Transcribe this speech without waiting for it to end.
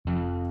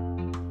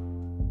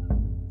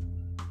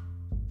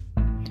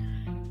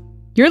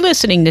You're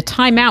listening to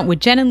Time Out with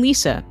Jen and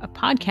Lisa, a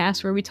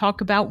podcast where we talk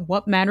about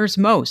what matters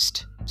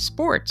most,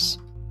 sports.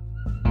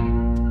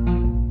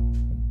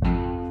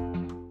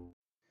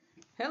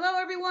 Hello,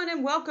 everyone,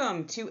 and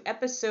welcome to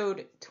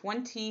episode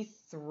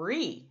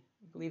 23.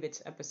 I believe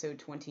it's episode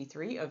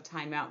 23 of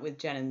Time Out with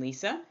Jen and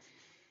Lisa.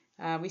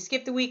 We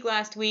skipped a week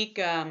last week.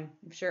 I'm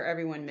sure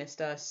everyone missed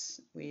us.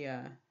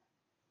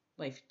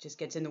 Life just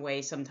gets in the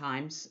way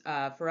sometimes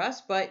for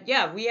us. But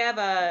yeah, we have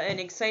an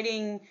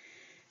exciting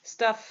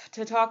stuff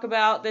to talk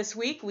about this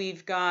week.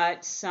 We've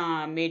got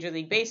some Major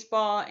League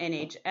Baseball,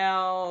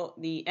 NHL.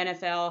 The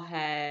NFL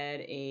had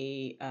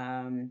a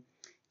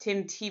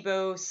Tim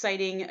Tebow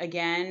sighting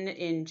again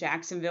in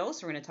Jacksonville,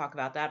 so we're going to talk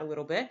about that a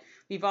little bit.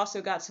 We've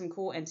also got some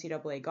cool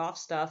NCAA golf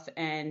stuff,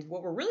 and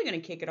what we're really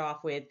going to kick it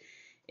off with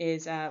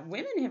is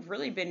women have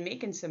really been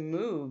making some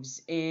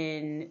moves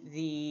in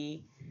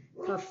the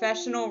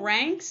professional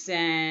ranks,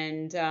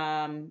 and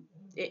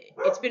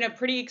it's been a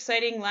pretty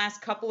exciting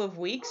last couple of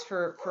weeks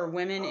for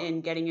women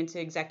in getting into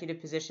executive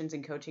positions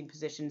and coaching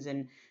positions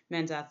in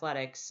men's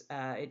athletics.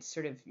 It's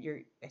sort of,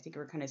 I think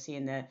we're kind of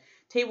seeing the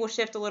table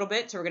shift a little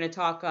bit, so we're going to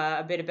talk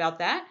a bit about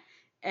that.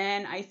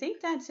 And I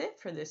think that's it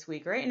for this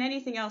week, right? And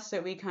anything else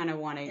that we kind of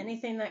want to...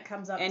 Anything that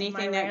comes up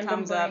anything to my that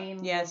comes up,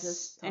 brain,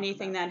 yes,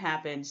 anything that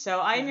happens.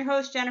 So I am your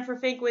host, Jennifer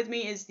Fink. With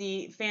me is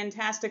the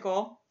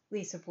fantastical...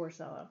 Lisa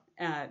Porcello.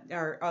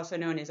 Also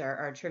known as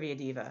our trivia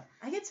diva.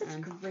 I get such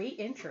great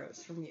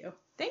intros from you.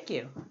 Thank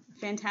you.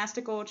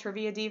 Fantastical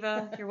trivia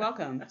diva. You're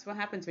welcome. That's what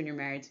happens when you're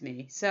married to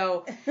me.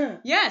 So,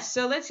 yes.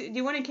 So do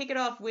you want to kick it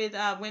off with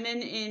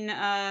women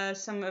in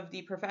some of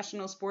the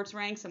professional sports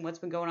ranks and what's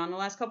been going on the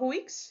last couple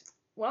weeks?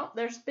 Well,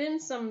 there's been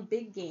some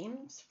big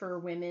games for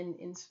women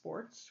in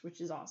sports, which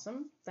is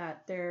awesome.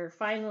 That they're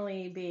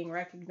finally being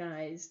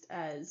recognized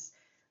as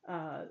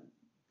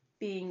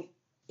being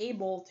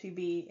able to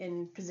be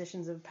in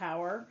positions of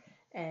power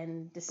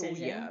and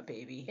decision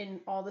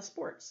in all the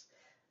sports.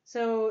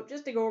 So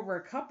just to go over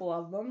a couple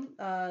of them,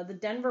 the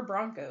Denver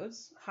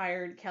Broncos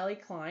hired Kelly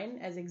Klein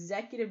as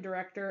Executive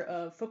Director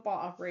of Football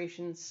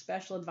Operations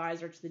Special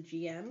Advisor to the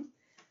GM.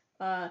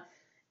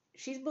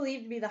 She's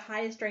believed to be the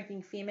highest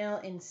ranking female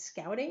in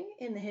scouting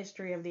in the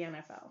history of the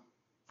NFL.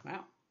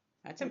 Wow,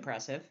 that's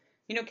impressive.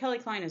 You know, Kelly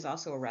Klein is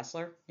also a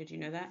wrestler. Did you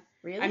know that?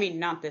 Really? I mean,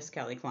 not this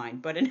Kelly Klein,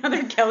 but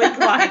another Kelly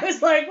Klein. I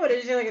was like, what,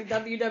 is she like a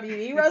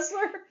WWE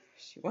wrestler?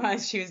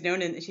 She was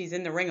known she's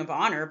in the Ring of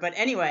Honor. But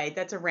anyway,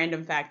 that's a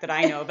random fact that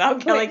I know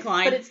about Kelly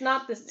Klein. But it's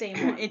not the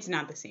same one. It's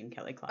not the same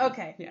Kelly Klein.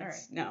 Okay,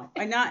 yes. all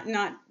right.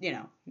 No,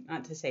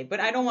 not to say. But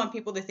I don't want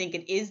people to think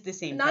it is the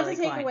same Kelly Klein.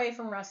 Not to take away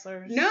from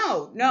wrestlers.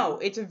 No,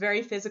 it's a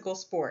very physical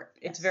sport.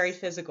 It's very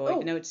physical.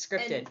 Even though it's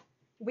scripted.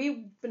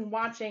 We've been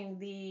watching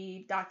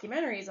the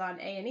documentaries on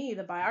A&E,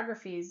 the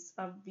biographies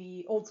of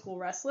the old school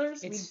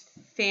wrestlers. It's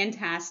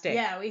fantastic.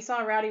 Yeah, we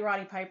saw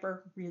Roddy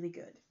Piper, really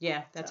good.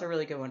 Yeah, that's a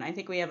really good one. I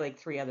think we have like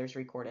 3 others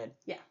recorded.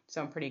 Yeah.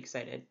 So I'm pretty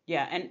excited.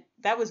 Yeah, and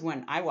that was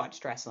when I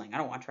watched wrestling. I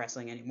don't watch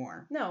wrestling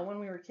anymore. No, when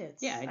we were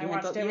kids. Yeah, I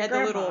watched it. You had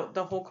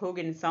the Hulk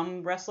Hogan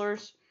thumb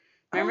wrestlers.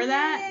 Remember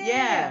that?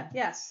 Yeah.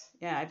 Yes.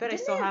 Yeah, I bet I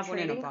still have one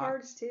in a box.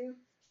 Cards too?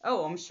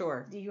 Oh, I'm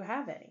sure. Do you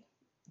have any?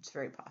 It's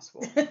very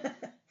possible.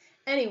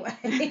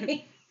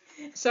 Anyway.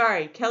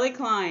 Sorry, Kelly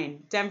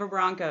Klein, Denver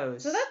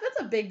Broncos. So that's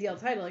a big deal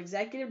title,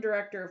 Executive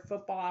Director of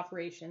Football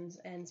Operations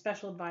and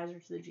Special Advisor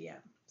to the GM.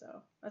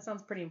 So that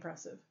sounds pretty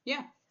impressive.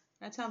 Yeah,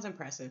 that sounds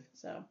impressive.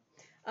 So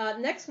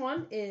next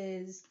one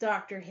is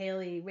Dr.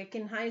 Haley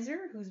Wickenheiser,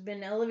 who's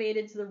been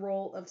elevated to the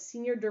role of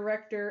Senior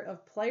Director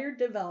of Player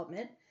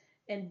Development,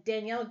 and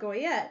Danielle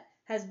Goyette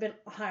has been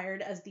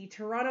hired as the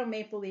Toronto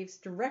Maple Leafs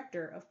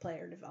Director of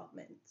Player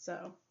Development.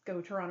 So, go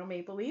Toronto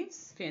Maple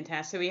Leafs.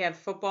 Fantastic. We have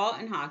football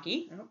and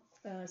hockey.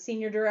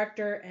 Senior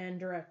Director and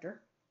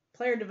Director.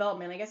 Player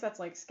Development, I guess that's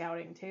like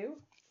scouting too.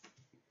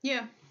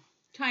 Yeah,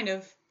 kind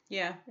of.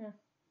 Yeah.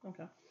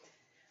 Okay.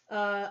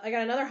 I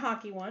got another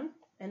hockey one,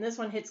 and this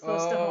one hits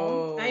close to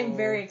home. I'm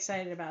very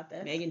excited about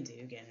this. Megan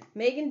Dugan.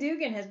 Megan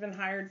Dugan has been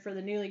hired for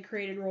the newly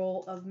created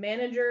role of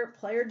Manager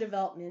Player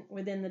Development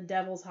within the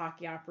Devils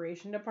Hockey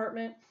Operation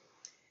Department.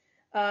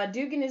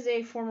 Dugan is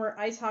a former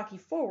ice hockey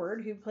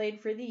forward who played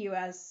for the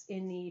U.S.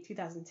 in the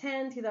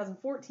 2010,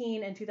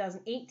 2014, and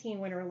 2018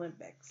 Winter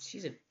Olympics.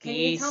 She's a beast. Can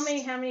you tell me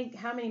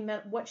how many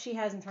what she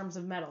has in terms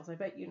of medals? I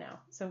bet you know.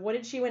 So what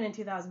did she win in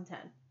 2010?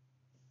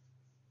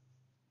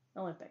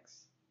 Olympics.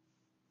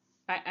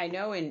 I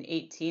know in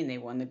 18 they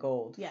won the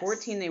gold. Yes.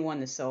 14 they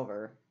won the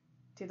silver.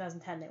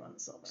 2010 they won the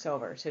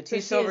silver. So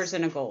two silvers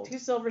and a gold. 2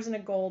 silvers and a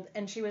gold,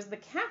 and she was the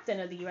captain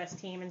of the U.S.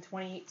 team in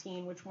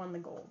 2018, which won the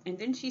gold. And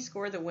didn't she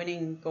score the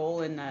winning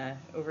goal in the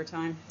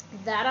overtime?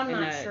 That I'm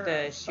not sure.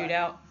 The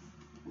shootout.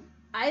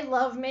 I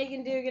love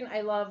Megan Dugan.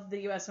 I love the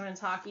U.S. women's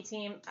hockey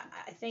team.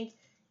 I think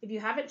if you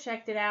haven't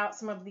checked it out,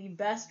 one of the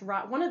best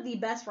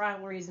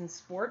rivalries in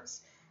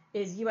sports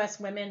is U.S.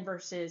 women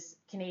versus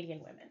Canadian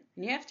women.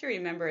 And you have to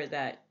remember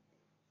that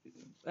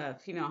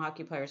female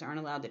hockey players aren't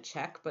allowed to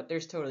check, but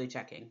there's totally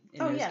checking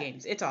in Oh, those yeah.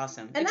 games. It's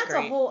awesome. And it's that's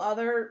great. a whole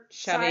other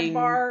Shoving.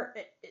 sidebar.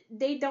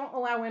 They don't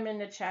allow women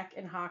to check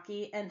in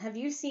hockey. And have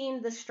you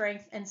seen the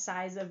strength and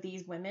size of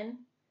these women?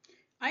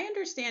 I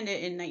understand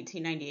it in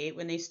 1998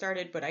 when they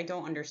started, but I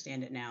don't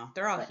understand it now.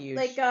 They're all huge.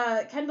 Like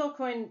Kendall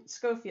Coyne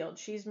Schofield,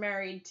 she's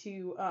married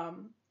to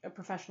a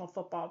professional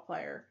football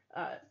player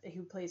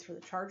who plays for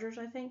the Chargers,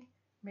 I think.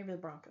 Maybe the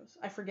Broncos.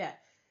 I forget.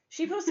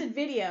 She posted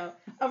video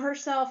of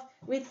herself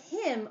with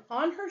him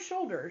on her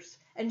shoulders,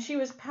 and she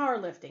was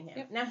powerlifting him.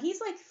 Yep. Now, he's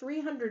like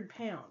 300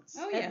 pounds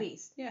at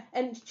least. Yeah.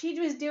 And she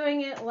was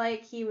doing it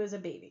like he was a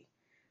baby.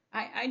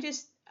 I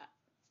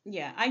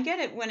get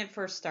it when it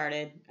first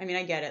started. I mean,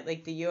 I get it.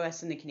 Like, the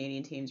U.S. and the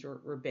Canadian teams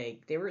were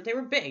big. They were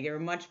big. They were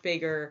much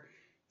bigger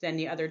than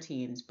the other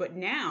teams. But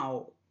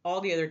now, all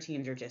the other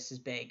teams are just as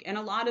big. And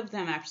a lot of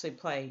them actually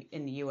play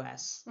in the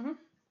U.S.,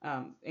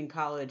 in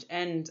college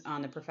and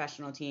on the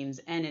professional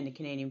teams and in the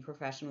Canadian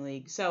Professional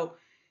League. So,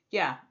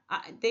 yeah,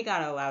 they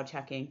got to allow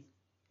checking.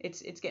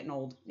 It's getting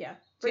old. Yeah.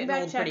 It's getting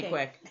old checking. pretty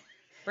quick.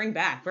 Bring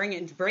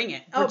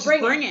it. Oh, Just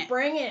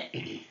bring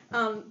it.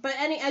 But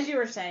as you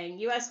were saying,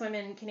 U.S.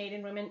 women,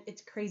 Canadian women,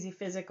 it's crazy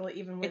physical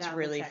even without It's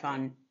really the checking.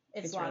 fun.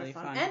 It's a lot really of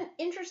fun. fun. And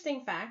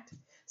interesting fact,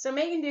 so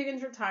Megan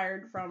Dugan's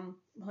retired from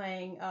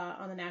playing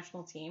on the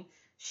national team.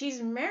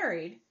 She's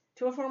married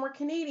to a former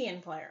Canadian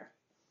player.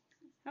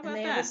 How about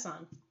and they that? have a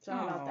son. So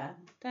how about that?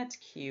 That's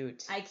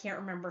cute. I can't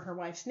remember her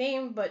wife's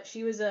name, but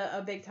she was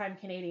a big-time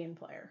Canadian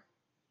player.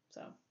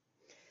 So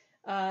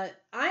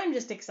I'm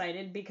just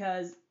excited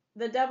because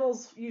the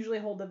Devils usually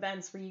hold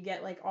events where you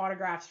get like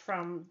autographs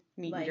from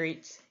Meet and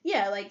greets.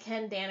 Yeah, like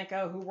Ken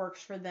Danica, who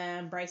works for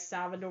them, Bryce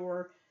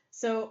Salvador.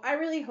 So I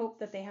really hope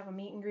that they have a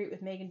meet and greet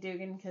with Megan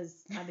Dugan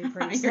because I'd be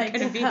pretty You're excited.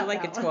 going to be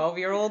like a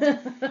 12-year-old. Hello,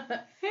 Megan.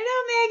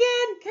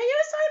 Can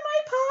you sign my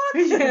puck?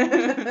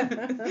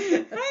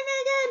 Hi,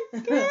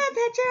 Megan. Can I have a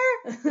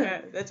picture?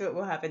 Yeah, that's what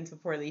will happen to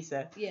poor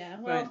Lisa. Yeah,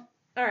 well,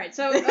 all right.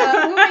 So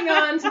moving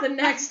on to the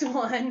next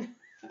one.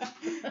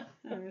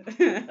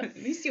 At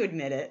least you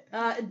admit it.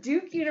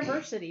 Duke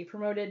University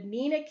promoted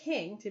Nina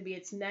King to be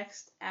its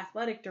next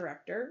athletic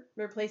director,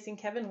 replacing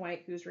Kevin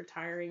White, who's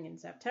retiring in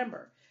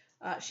September.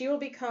 She will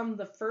become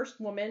the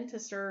first woman to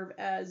serve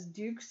as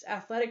Duke's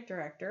athletic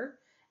director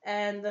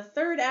and the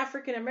third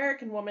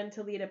African-American woman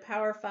to lead a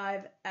Power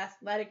 5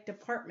 athletic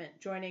department,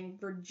 joining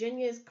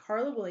Virginia's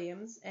Carla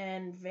Williams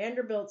and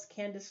Vanderbilt's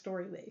Candace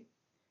Storey-Lee.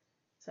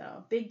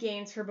 So, big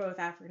gains for both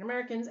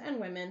African-Americans and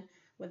women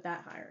with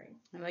that hiring.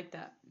 I like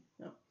that.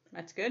 No.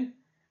 That's good.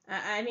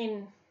 I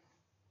mean,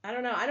 I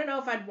don't know. I don't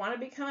know if I'd want to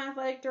become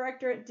athletic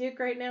director at Duke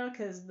right now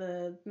because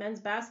the men's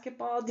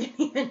basketball didn't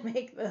even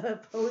make the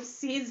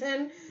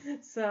postseason.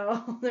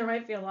 So there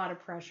might be a lot of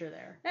pressure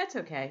there. That's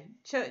okay.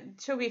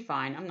 She'll be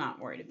fine. I'm not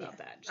worried about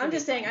that. I'm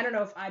just saying, I don't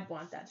know if I'd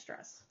want that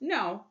stress.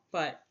 No,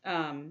 but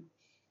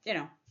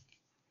it'll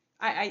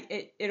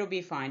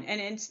be fine. And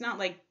it's not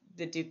like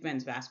the Duke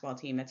men's basketball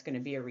team that's going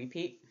to be a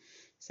repeat.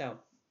 So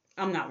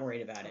I'm not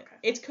worried about it. Okay.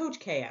 It's Coach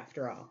K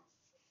after all.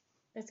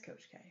 It's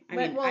Coach K. I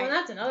mean, and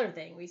that's another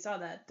thing. We saw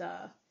that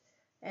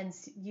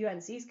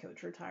UNC's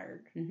coach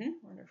retired. Mm-hmm. I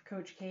wonder if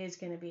Coach K is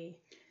going to be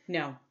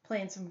No.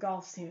 playing some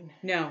golf soon.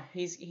 No,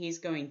 he's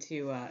going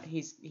to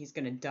he's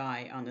going to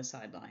die on the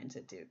sidelines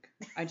at Duke.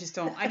 I just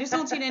don't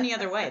see it any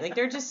other way. Like,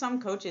 there are just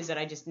some coaches that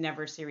I just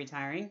never see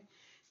retiring.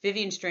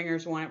 Vivian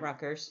Stringer's one at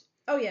Rutgers.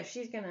 Oh yeah,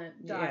 she's going to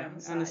die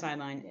on the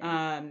sideline.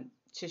 Yeah.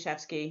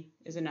 Krzyzewski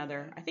is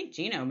another. I think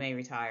Gino may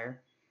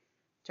retire.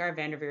 Tara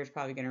Vanderveer is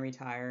probably going to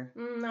retire.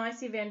 No, I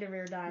see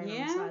Vanderveer dying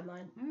on the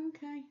sideline.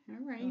 Okay.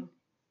 All right.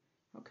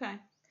 Okay.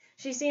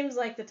 She seems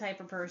like the type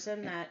of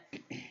person that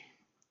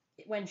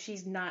when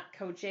she's not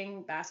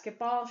coaching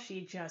basketball,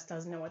 she just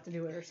doesn't know what to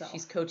do with herself.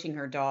 She's coaching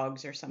her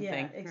dogs or something.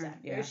 Yeah,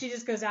 exactly. Yeah. Or she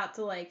just goes out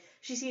to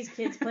she sees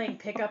kids playing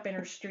pickup in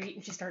her street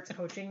and she starts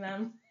coaching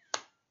them.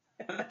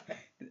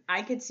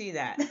 I could see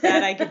that.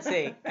 That I could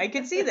see. I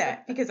could see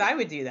that because I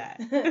would do that.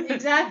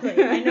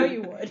 Exactly. I know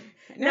you would.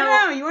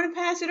 No, you want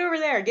to pass it over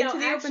there. Get to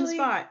the open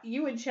spot.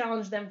 You would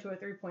challenge them to a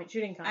 3-point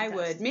shooting contest. I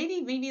would.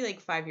 Maybe like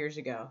 5 years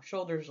ago.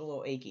 Shoulder's a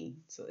little achy.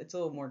 So it's a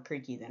little more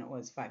creaky than it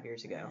was 5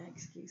 years ago.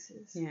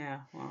 Excuses. Yeah,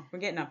 well, we're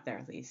getting up there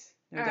at least.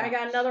 All right, I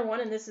got another one,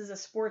 and this is a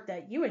sport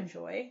that you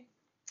enjoy.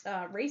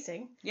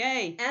 Racing.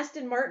 Yay!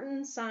 Aston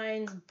Martin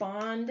signs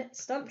Bond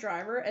stunt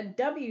driver and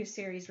W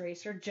Series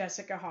racer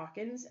Jessica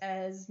Hawkins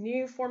as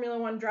new Formula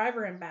One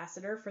driver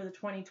ambassador for the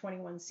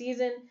 2021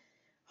 season.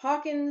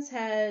 Hawkins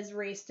has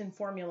raced in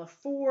Formula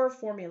 4,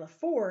 Formula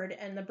Ford,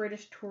 and the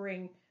British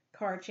Touring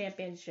Car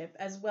Championship,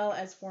 as well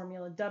as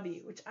Formula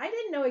W, which I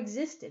didn't know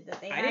existed,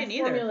 that they had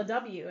Formula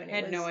W. And I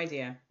had no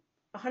idea.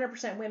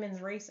 100% women's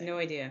racing. No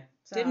idea.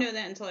 So. Didn't know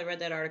that until I read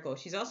that article.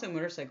 She's also a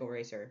motorcycle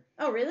racer.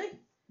 Oh, really?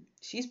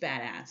 She's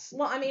badass.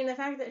 Well, I mean, the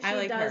fact that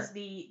she does her.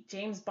 The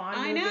James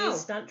Bond movie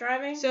stunt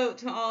driving. So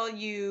to all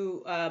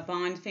you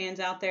Bond fans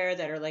out there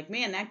that are like,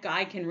 man, that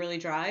guy can really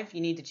drive,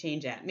 you need to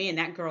change that. Man,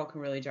 that girl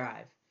can really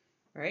drive.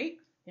 Right?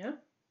 Yeah.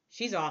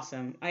 She's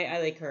awesome. I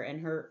like her.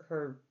 And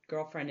her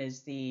girlfriend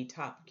is the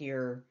Top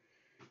Gear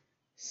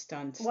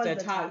stunt.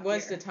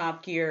 Was the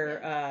Top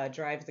Gear.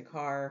 Drive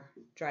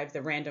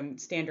the random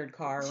standard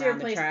car She around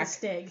the replaced track. the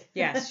Stig.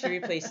 Yes, she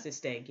replaced the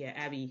Stig. Yeah,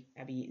 Abby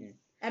Eaton.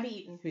 Abby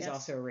Eaton, who's yes.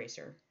 also a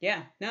racer.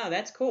 Yeah, no,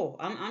 that's cool.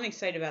 I'm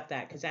excited about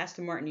that because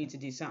Aston Martin needs to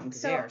do something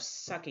because they are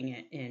sucking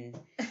it in.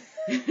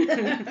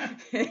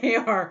 They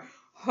are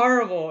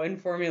horrible in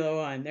Formula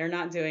One. They're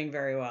not doing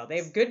very well. They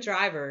have good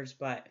drivers,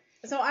 but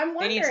so I'm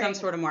wondering, they need some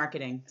sort of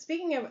marketing.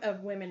 Speaking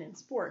of women in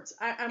sports,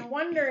 I'm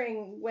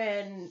wondering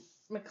when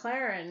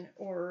McLaren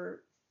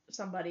or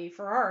somebody,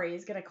 Ferrari,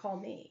 is going to call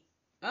me.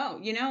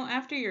 Oh,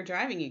 after your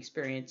driving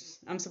experience,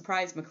 I'm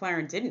surprised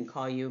McLaren didn't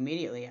call you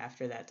immediately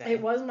after that day.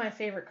 It was my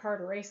favorite car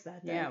to race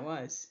that day. Yeah, it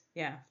was.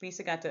 Yeah,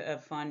 Lisa got a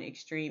fun,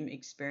 extreme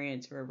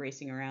experience for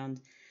racing around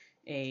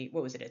a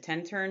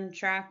 10-turn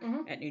track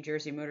at New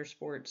Jersey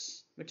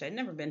Motorsports, which I'd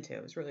never been to.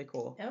 It was really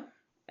cool. Yep.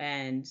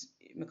 And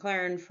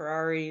McLaren,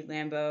 Ferrari,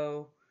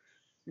 Lambo,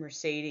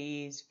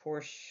 Mercedes,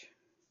 Porsche,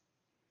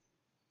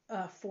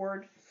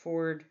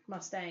 Ford,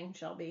 Mustang,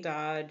 Shelby,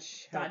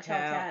 Dodge,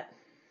 Hellcat.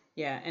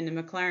 Yeah, and the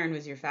McLaren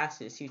was your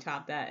fastest. You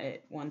topped that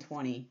at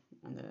 120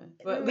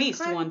 at least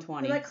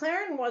 120. The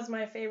McLaren was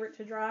my favorite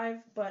to drive,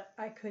 but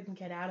I couldn't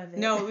get out of it.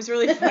 No, it was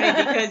really funny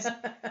because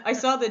I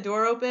saw the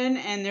door open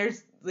and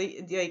there's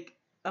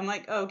I'm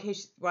like, oh, okay,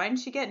 why didn't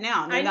she get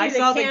out? And I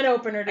saw the can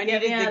opener to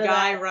get me out of that. I needed the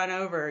guy run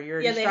over. Your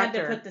instructor. Yeah, they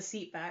had to put the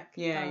seat back.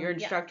 Yeah, your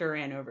instructor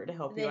ran over to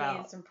help you out. They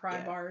needed some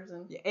pry bars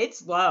and.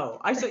 It's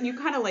low. I saw you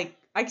kind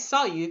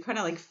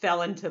of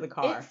fell into the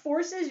car. It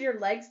forces your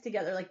legs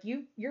together. Like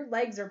your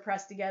legs are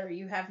pressed together.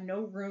 You have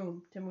no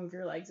room to move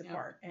your legs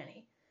apart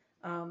any.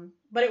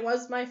 But it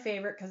was my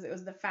favorite because it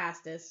was the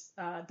fastest.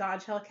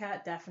 Dodge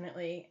Hellcat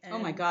definitely. And... Oh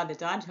my God, the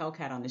Dodge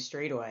Hellcat on the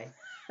straightaway,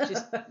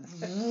 just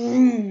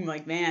vroom,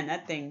 like man,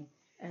 that thing.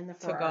 And the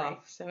Ferrari. Took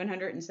off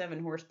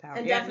 707 horsepower.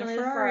 And definitely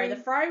the Ferrari. The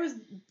Ferrari was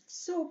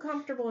so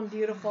comfortable and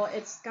beautiful.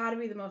 It's got to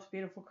be the most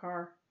beautiful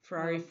car.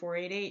 Ferrari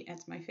 488.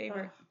 That's my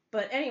favorite.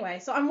 But anyway,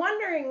 so I'm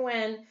wondering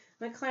when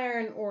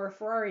McLaren or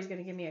Ferrari is going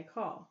to give me a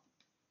call.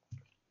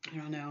 I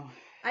don't know.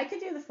 I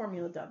could do the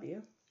Formula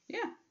W.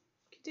 Yeah,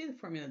 could do the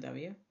Formula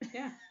W.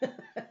 Yeah.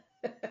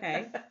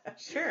 Okay,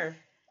 sure.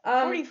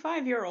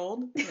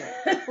 45-year-old.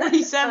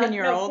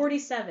 47-year-old. No,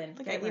 47.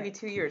 Look, I gave you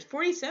 2 years.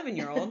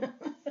 47-year-old.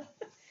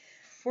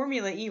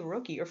 Formula E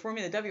rookie or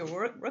Formula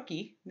W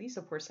rookie,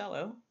 Lisa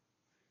Porcello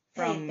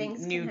from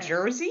New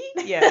Jersey.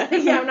 Yeah.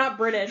 Yeah, I'm not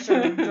British.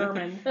 I'm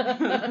German.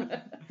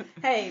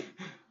 Hey,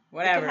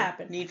 whatever. It could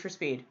happen. Need for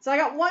speed. So I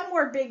got one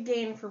more big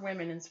game for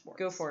women in sports.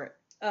 Go for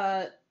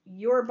it.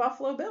 Your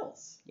Buffalo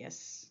Bills.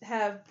 Yes.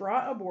 Have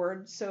brought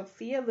aboard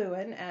Sophia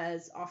Lewin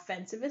as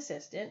offensive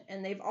assistant,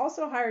 and they've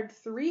also hired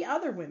 3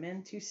 other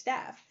women to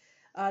staff.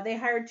 They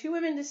hired 2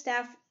 women to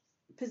staff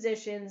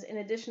positions in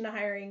addition to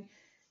hiring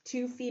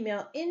 2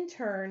 female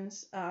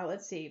interns.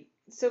 Let's see.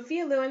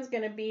 Sophia Lewin's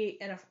going to be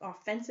an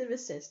offensive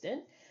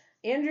assistant.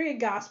 Andrea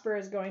Gosper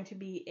is going to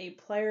be a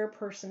player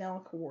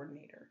personnel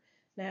coordinator.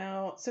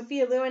 Now,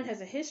 Sophia Lewin has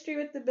a history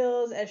with the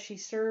Bills as she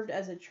served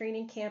as a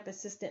training camp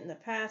assistant in the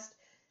past.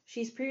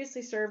 She's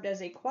previously served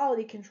as a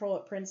quality control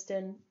at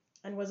Princeton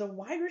and was a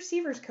wide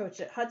receivers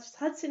coach at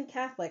Hudson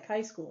Catholic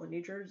High School in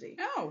New Jersey.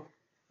 Oh.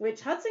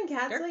 Which Hudson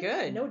Catholic,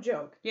 they're good. No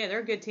joke. Yeah,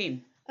 they're a good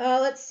team.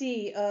 Let's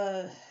see.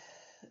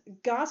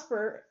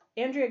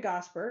 Andrea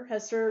Gosper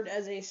has served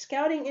as a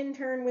scouting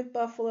intern with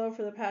Buffalo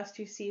for the past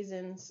 2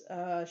 seasons.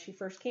 She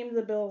first came to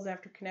the Bills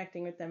after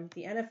connecting with them at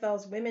the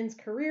NFL's Women's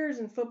Careers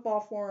in Football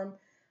Forum.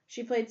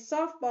 She played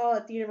softball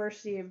at the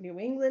University of New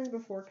England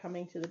before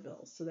coming to the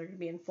Bills, so they're going to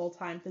be in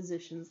full-time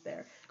positions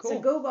there. Cool. So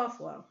go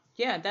Buffalo.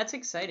 Yeah, that's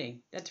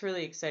exciting. That's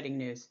really exciting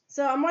news.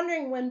 So I'm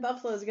wondering when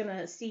Buffalo is going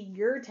to see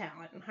your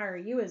talent and hire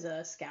you as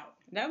a scout.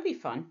 That would be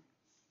fun.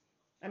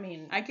 I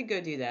mean... I could go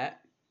do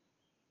that.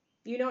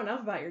 You know enough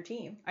about your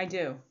team. I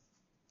do.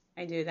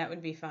 That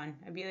would be fun.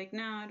 I'd be like,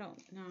 no,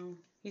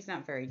 he's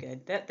not very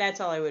good. That's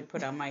all I would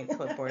put on my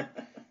clipboard.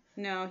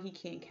 No, he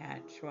can't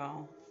catch.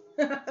 Well,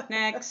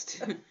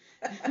 next.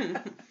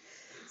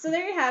 So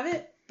there you have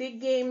it. Big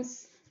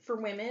games for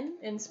women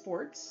in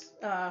sports.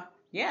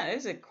 Yeah,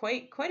 it was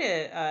quite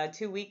a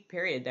 2-week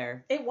period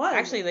there. It was.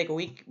 Actually, like a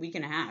week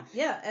and a half.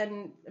 Yeah,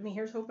 and I mean,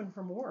 here's hoping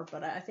for more,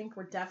 but I think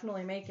we're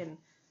definitely making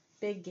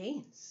big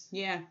gains.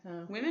 Yeah.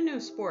 Women know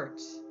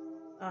sports.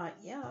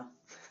 Yeah.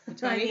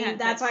 That's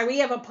why we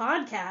have a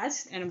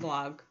podcast. And a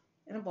blog.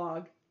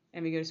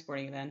 And we go to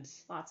sporting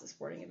events. Lots of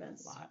sporting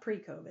events.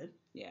 Pre-COVID.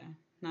 Yeah.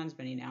 Not as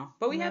many now.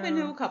 But we have been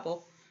to a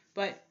couple.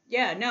 But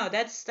yeah, no,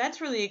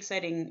 that's really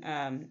exciting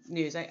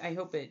news. I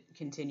hope it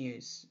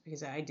continues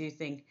because I do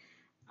think,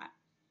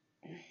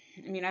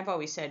 I mean, I've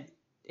always said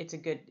it's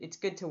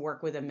good to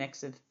work with a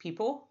mix of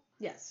people.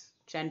 Yes.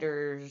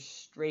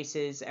 Genders,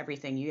 races,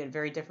 everything. You get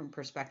very different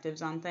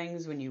perspectives on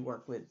things when you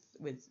work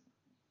with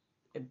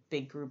a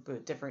big group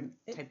of different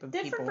type of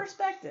people. Different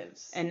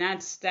perspectives. And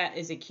that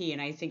is a key.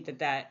 And I think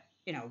that,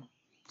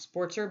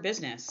 sports are a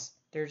business.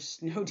 There's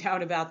no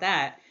doubt about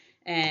that.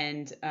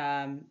 And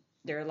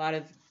there are a lot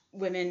of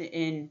women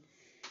in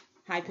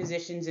high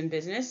positions in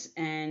business,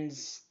 and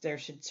there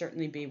should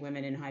certainly be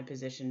women in high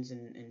positions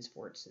in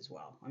sports as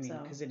well. I mean,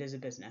 because it is a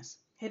business.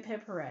 Hip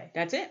hip hooray.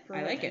 That's it.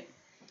 I like it.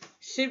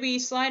 Should we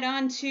slide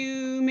on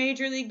to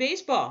Major League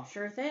Baseball?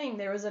 Sure thing.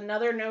 There was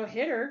another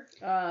no-hitter.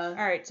 All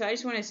right, so I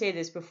just want to say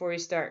this before we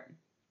start.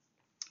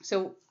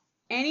 So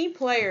any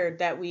player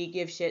that we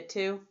give shit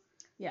to,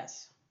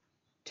 yes,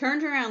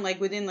 turns around like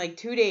within like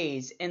 2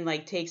 days and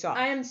like takes off.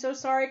 I am so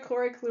sorry,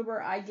 Corey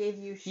Kluber. I gave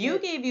you shit.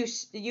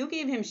 You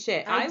gave him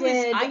shit. I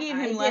gave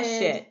him less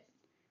shit.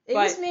 It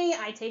was me.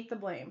 I take the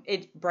blame.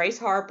 It's Bryce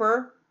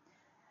Harper,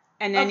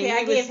 and then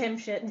I gave him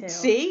shit too.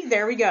 See,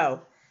 there we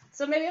go.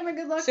 So maybe I'm a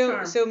good luck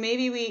charm. So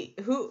maybe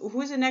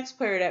who's the next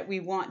player that we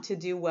want to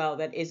do well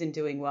that isn't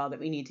doing well that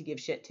we need to give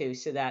shit to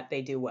so that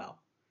they do well,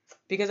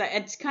 because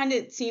it kind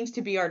of seems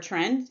to be our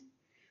trend.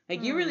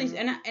 Like you really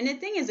and the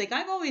thing is, like,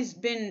 I've always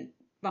been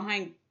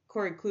behind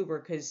Corey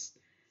Kluber because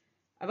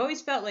I've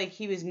always felt like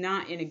he was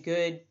not in a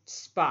good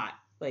spot.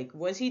 Like,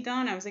 was he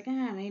done? I was like,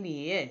 maybe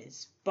he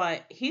is,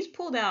 but he's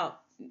pulled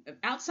out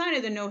outside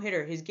of the no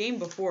hitter. His game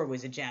before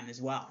was a gem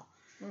as well.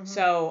 Mm-hmm.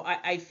 So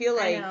I feel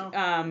like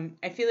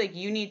I feel like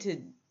you need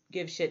to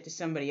give shit to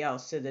somebody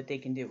else so that they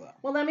can do well.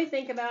 Well, let me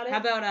think about it. How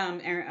about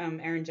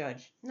Aaron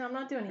Judge? No, I'm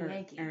not doing a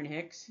Yankee. Aaron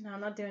Hicks? No,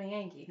 I'm not doing a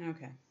Yankee.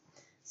 Okay.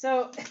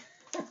 So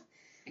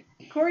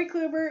Corey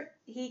Kluber,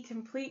 he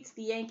completes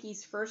the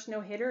Yankees' first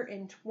no-hitter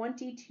in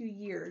 22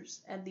 years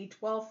and the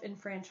 12th in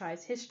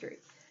franchise history.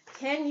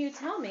 Can you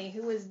tell me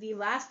who was the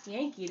last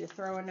Yankee to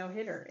throw a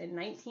no-hitter in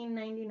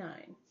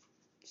 1999?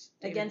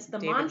 Against the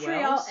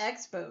Montreal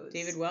Expos.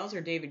 David Wells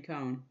or David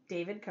Cone?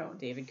 David Cone.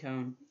 David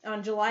Cone.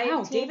 On July 18th.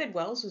 Wow, David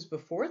Wells was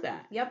before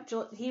that. Yep,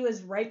 he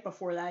was right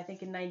before that, I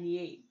think in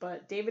 98.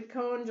 But David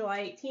Cone, July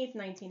 18th,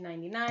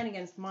 1999,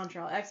 against the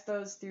Montreal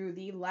Expos threw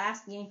the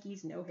last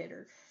Yankees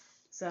no-hitter.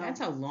 So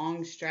that's a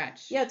long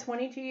stretch. Yeah,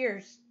 22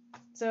 years.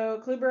 So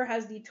Kluber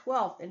has the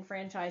 12th in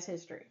franchise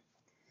history.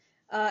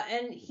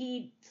 And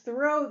he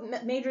threw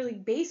Major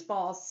League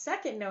Baseball's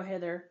second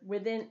no-hitter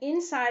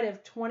inside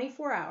of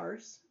 24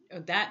 hours.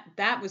 Oh,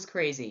 that was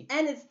crazy.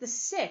 And it's the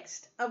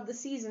 6th of the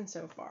season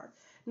so far.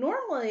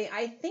 Normally,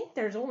 I think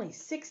there's only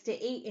 6 to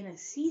 8 in a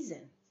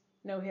season,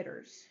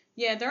 no-hitters.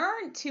 Yeah, there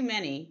aren't too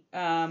many.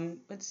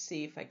 Let's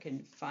see if I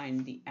can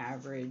find the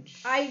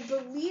average. I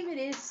believe it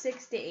is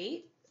 6 to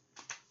 8.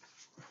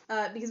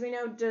 Because we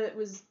know it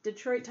was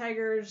Detroit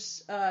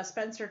Tigers'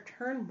 Spencer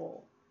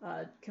Turnbull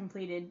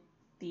completed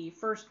the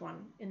first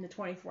one in the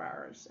 24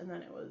 hours, and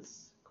then it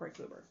was Corey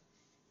Kluber.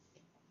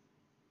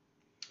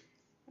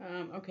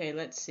 Okay,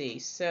 let's see.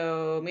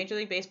 So Major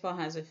League Baseball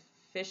has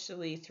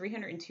officially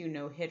 302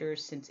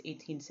 no-hitters since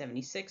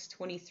 1876.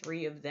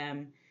 23 of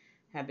them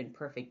have been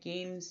perfect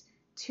games.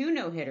 2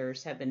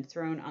 no-hitters have been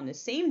thrown on the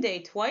same day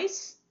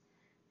twice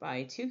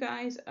by 2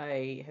 guys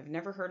I have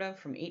never heard of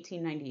from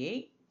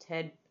 1898,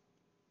 Ted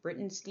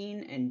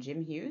Brittenstein and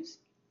Jim Hughes.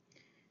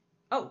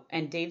 Oh,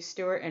 and Dave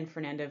Stewart and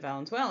Fernando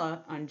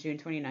Valenzuela on June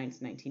 29th,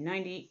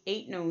 1990.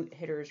 8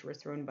 no-hitters were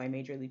thrown by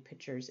Major League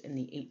pitchers in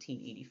the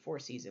 1884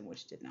 season,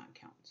 which did not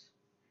count.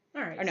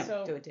 All right. Or no,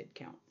 so it did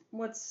count.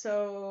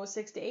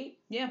 6 to 8?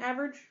 Yeah.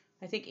 Average?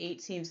 I think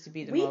 8 seems to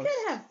be the most. We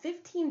could have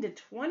 15 to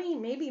 20,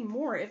 maybe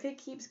more, if it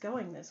keeps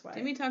going this way.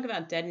 Didn't we talk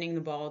about deadening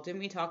the ball? Didn't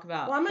we talk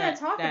about Well, I'm going to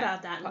talk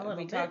about that in a little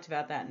bit. We talked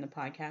about that in the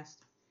podcast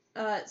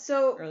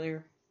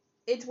earlier.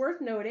 It's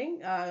worth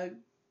noting,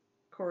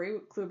 Corey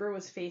Kluber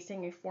was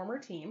facing a former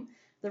team.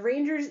 The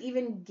Rangers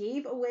even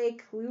gave away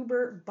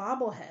Kluber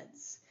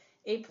bobbleheads,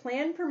 a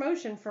planned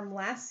promotion from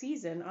last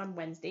season on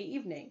Wednesday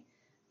evening.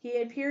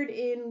 He appeared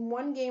in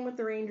 1 game with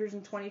the Rangers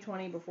in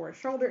 2020 before a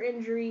shoulder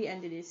injury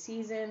ended his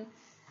season.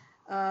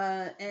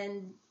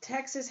 And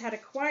Texas had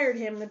acquired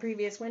him the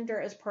previous winter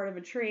as part of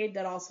a trade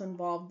that also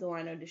involved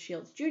Delino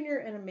DeShields Jr.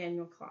 and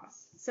Emmanuel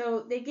Clase.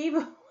 So they gave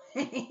away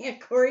a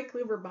Corey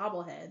Kluber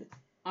bobblehead.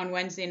 On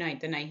Wednesday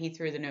night, the night he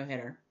threw the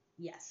no-hitter.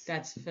 Yes.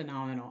 That's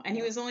phenomenal. And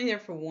he was only there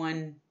for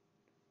one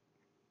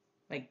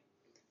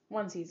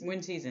season.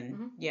 One season.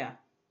 Mm-hmm. Yeah.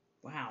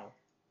 Wow.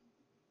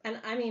 And,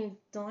 I mean,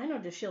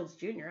 Delino DeShields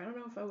Jr., I don't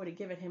know if I would have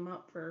given him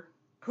up for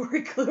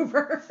Corey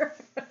Kluber.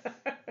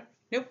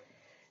 Nope.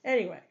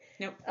 Anyway.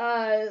 Nope.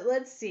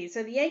 Let's see.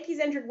 So the Yankees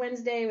entered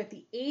Wednesday with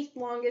the 8th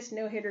longest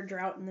no-hitter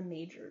drought in the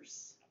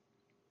majors.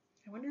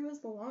 I wonder who was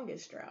the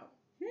longest drought.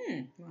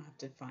 We'll have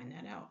to find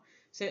that out.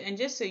 So, and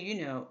just so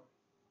you know,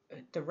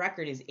 the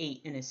record is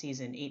 8 in a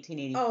season,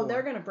 1884. Oh,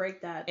 they're going to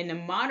break that. In the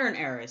modern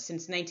era,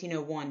 since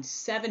 1901,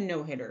 7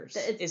 no-hitters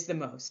is the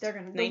most. They're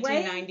going to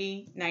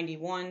 1990,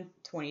 91,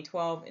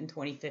 2012, and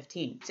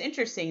 2015. It's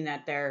interesting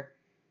that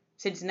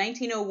since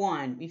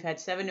 1901, we've had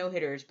 7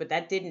 no-hitters, but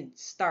that didn't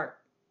start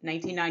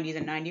 1990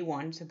 to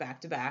 91, so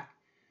back-to-back,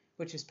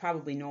 which was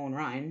probably Nolan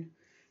Ryan.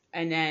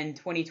 And then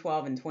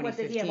 2012 and 2015. What,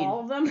 did he have all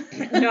of them?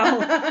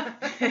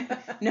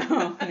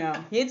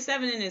 No. He had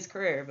 7 in his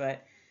career,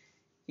 but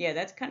yeah,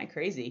 that's kind of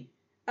crazy.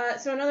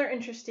 So another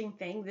interesting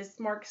thing, this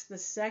marks the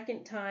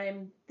 2nd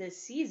time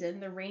this season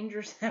the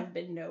Rangers have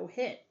been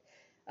no-hit.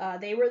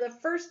 They were the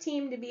first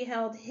team to be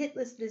held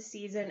hitless this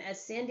season as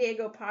San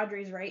Diego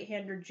Padres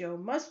right-hander Joe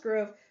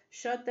Musgrove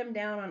shut them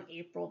down on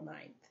April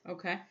 9th.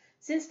 Okay.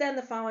 Since then,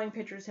 the following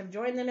pitchers have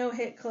joined the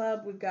no-hit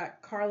club. We've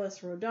got Carlos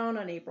Rodon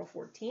on April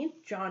 14th,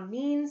 John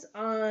Means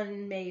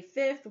on May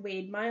 5th,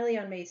 Wade Miley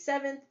on May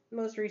 7th,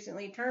 most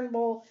recently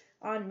Turnbull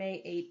on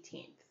May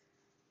 18th.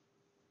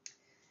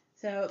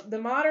 So the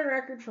modern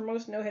record for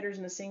most no-hitters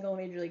in a single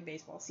Major League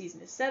Baseball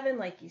season is 7,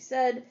 like you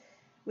said,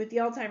 with the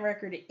all-time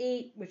record at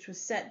 8, which was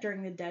set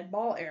during the dead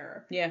ball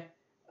era. Yeah.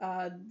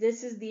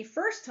 This is the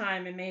first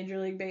time in Major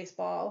League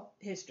Baseball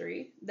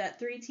history that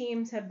 3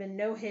 teams have been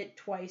no-hit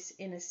twice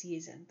in a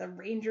season. The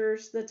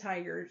Rangers, the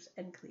Tigers,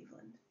 and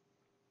Cleveland.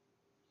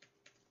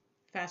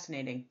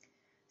 Fascinating.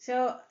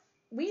 So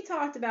we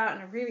talked about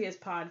in a previous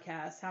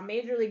podcast how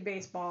Major League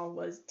Baseball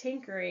was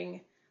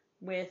tinkering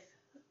with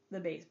the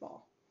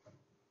baseball.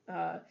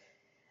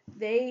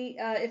 They,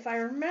 if I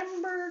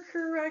remember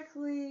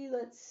correctly,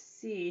 let's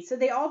see. So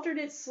they altered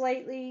it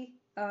slightly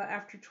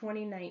after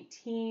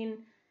 2019.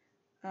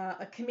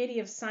 A committee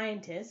of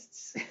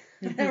scientists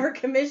that were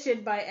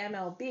commissioned by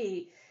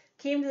MLB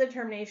came to the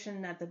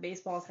determination that the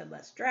baseballs had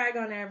less drag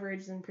on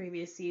average than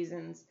previous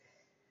seasons,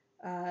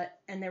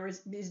 and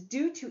this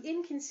due to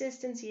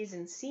inconsistencies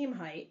in seam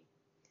height.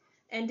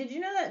 And did you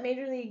know that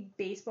Major League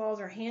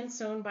Baseballs are hand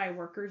sewn by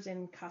workers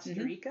in Costa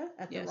Rica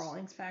at the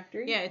Rawlings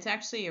factory? Yeah, it's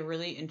actually a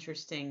really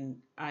interesting.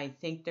 I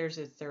think there's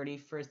a 30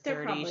 for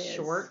 30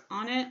 short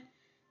on it.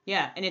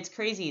 Yeah, and it's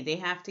crazy. They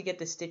have to get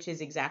the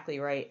stitches exactly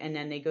right, and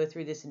then they go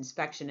through this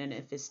inspection, and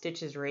if the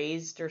stitch is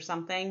raised or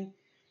something,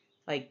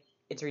 like,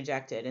 it's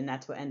rejected, and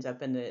that's what ends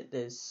up in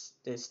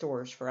the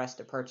stores for us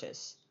to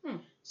purchase.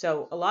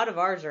 So a lot of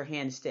ours are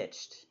hand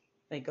stitched.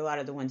 Like, a lot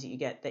of the ones that you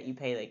get that you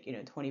pay, like,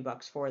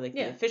 $20 for, like,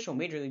 the official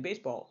Major League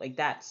Baseball, like,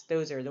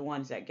 those are the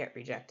ones that get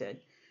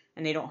rejected,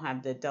 and they don't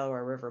have the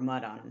Delaware River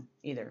mud on them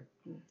either.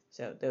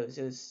 So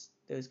those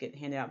get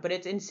handed out, but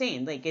it's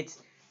insane. Like, it's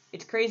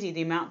crazy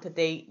the amount that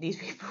these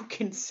people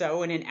can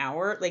sew in an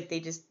hour. Like, they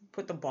just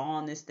put the ball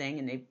on this thing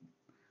and they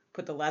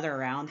put the leather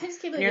around. I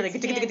just keep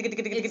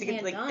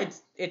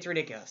it's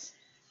ridiculous.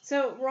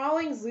 So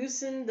Rawlings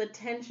loosened the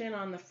tension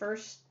on the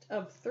first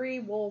of 3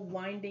 wool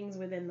windings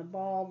within the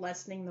ball,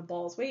 lessening the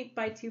ball's weight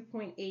by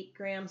 2.8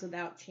 grams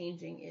without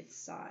changing its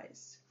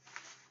size.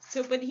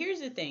 So, but here's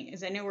the thing: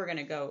 is I know we're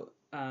gonna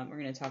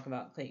talk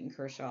about Clayton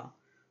Kershaw,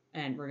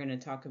 and we're gonna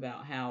talk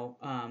about how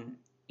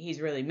he's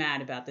really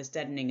mad about this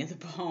deadening of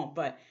the ball,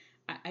 but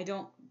I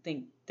don't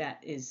think that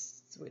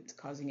is what's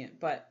causing it.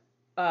 But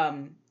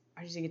I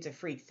just think it's a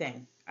freak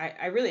thing.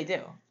 I really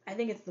do. I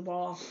think it's the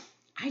ball.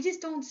 I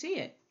just don't see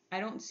it. I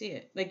don't see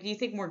it. Like, do you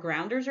think more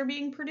grounders are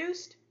being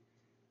produced?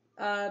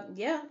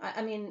 Yeah.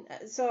 I mean,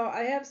 so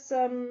I have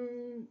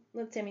some,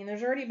 let's see, I mean,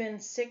 there's already been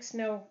 6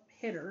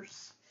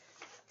 no-hitters.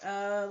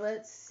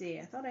 Let's see.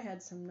 I thought I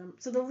had some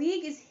numbers. So the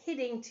league is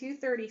hitting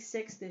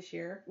 .236 this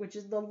year, which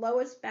is the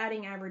lowest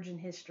batting average in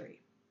history.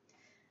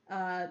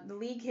 The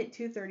league hit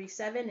 .237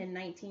 in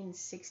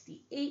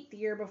 1968, the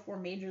year before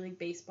Major League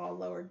Baseball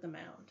lowered the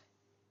mound.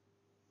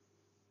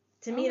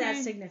 To me,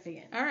 that's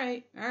significant. All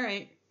right.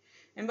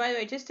 And by the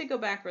way, just to go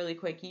back really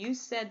quick, you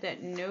said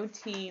that no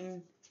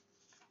team...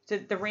 So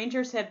the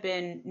Rangers have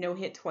been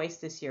no-hit twice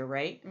this year,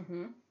 right?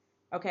 Mm-hmm.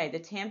 Okay, the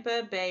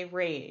Tampa Bay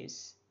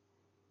Rays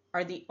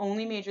are the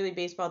only Major League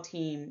Baseball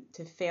team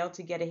to fail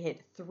to get a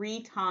hit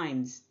 3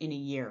 times in a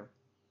year.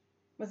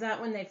 Was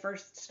that when they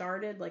first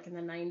started, like in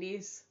the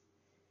 90s?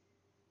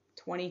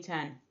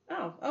 2010.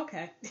 Oh,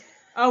 okay.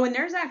 Oh, and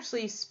theirs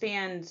actually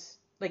spanned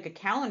like a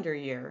calendar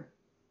year.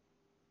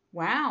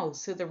 Wow,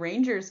 so the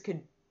Rangers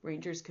could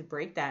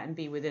break that and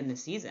be within the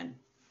season.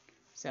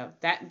 So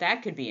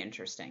that could be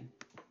interesting.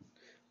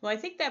 Well, I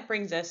think that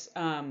brings us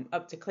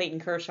up to Clayton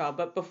Kershaw.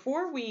 But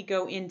before we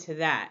go into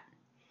that,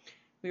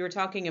 we were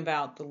talking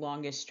about the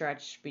longest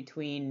stretch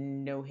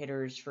between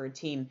no-hitters for a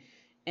team.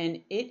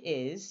 And it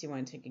is, you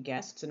want to take a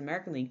guess? It's an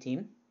American League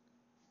team.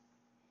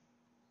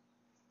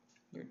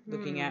 You're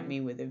looking at me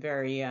with a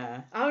very...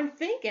 I'm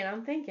thinking.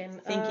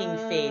 Thinking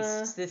face.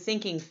 It's the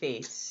thinking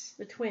face.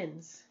 The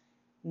Twins.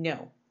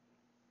 No.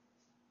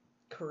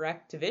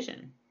 Correct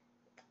division.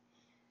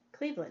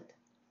 Cleveland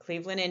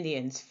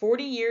Indians.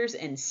 40 years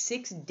and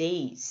 6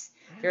 days.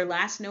 Their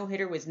last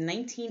no-hitter was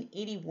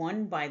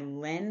 1981 by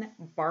Len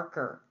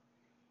Barker.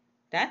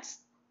 That's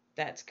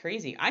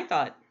crazy. I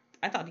thought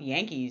the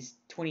Yankees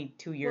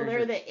 22 years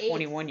well, they're or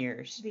 21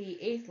 years. The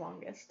 8th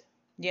longest.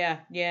 Yeah,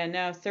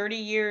 no, 30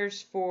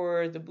 years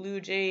for the Blue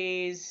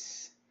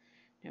Jays.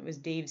 That was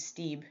Dave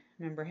Stieb.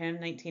 Remember him,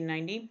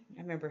 1990?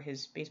 I remember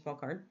his baseball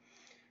card.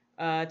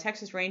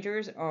 Texas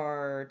Rangers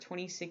are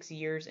 26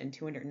 years and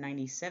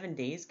 297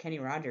 days. Kenny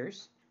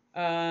Rogers.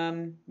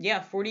 40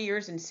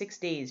 years and 6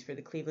 days for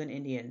the Cleveland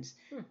Indians.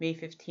 May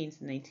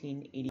 15th,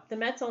 1980. The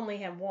Mets only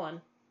have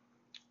 1.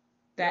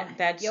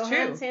 That's Johan true.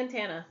 Johan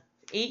Santana.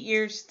 8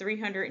 years,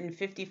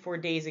 354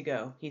 days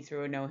ago, he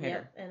threw a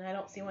no-hitter. Yep, and I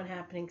don't see one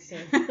happening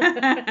soon.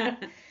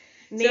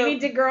 Maybe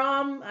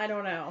DeGrom, I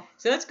don't know.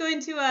 So let's go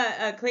into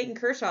Clayton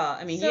Kershaw.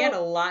 I mean, he had a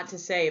lot to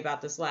say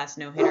about this last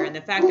no-hitter and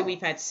the fact that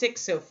we've had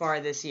 6 so far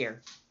this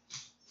year.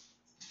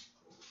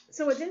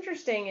 So what's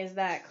interesting is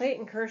that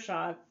Clayton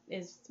Kershaw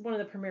is one of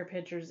the premier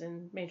pitchers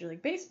in Major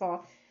League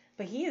Baseball,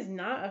 but he is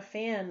not a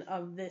fan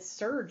of this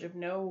surge of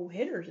no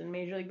hitters in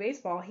Major League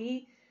Baseball.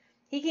 He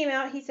came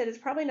out, he said it's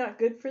probably not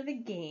good for the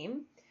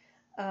game,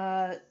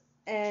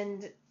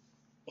 and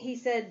he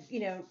said,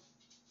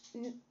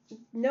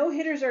 no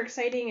hitters are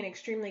exciting and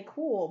extremely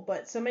cool,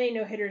 but so many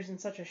no hitters in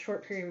such a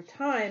short period of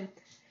time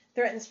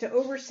threatens to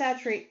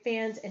oversaturate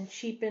fans and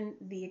cheapen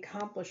the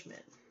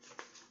accomplishment.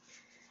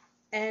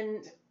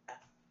 And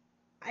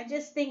I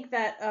just think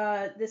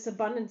that this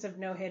abundance of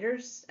no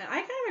hitters, I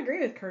kind of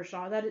agree with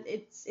Kershaw that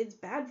it's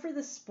bad for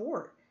the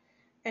sport.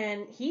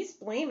 And he's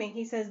blaming.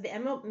 He says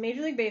the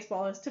Major League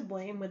Baseball is to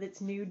blame with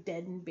its new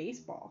deadened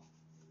baseball.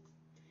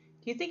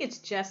 Do you think it's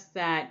just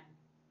that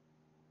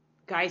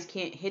guys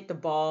can't hit the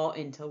ball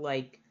into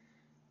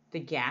the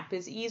gap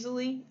as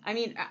easily? I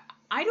mean,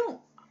 I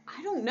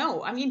don't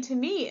know. I mean, to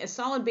me, a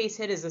solid base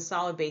hit is a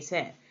solid base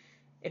hit.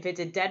 If it's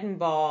a deadened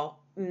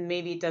ball,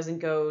 maybe it doesn't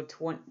go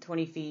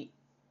 20 feet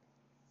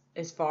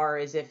as far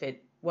as if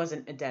it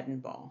wasn't a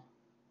deadened ball.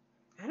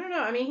 I don't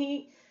know. I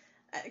mean,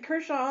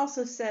 Kershaw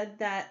also said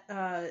that,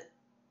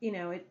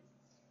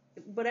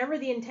 whatever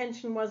the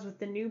intention was with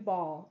the new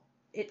ball,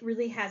 it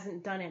really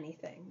hasn't done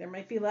anything. There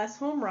might be less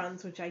home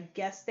runs, which I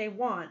guess they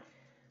want,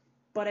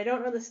 but I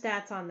don't know the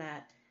stats on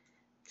that.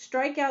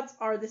 Strikeouts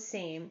are the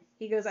same.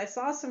 He goes, I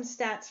saw some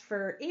stats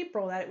for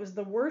April that it was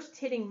the worst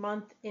hitting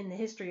month in the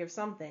history of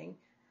something.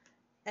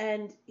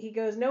 And he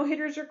goes, no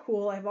hitters are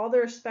cool. I have all the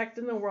respect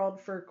in the world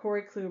for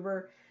Corey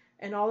Kluber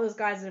and all those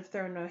guys that have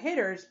thrown no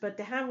hitters, but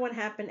to have one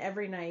happen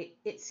every night,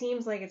 it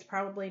seems like it's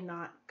probably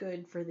not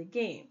good for the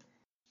game.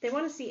 They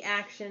want to see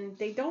action.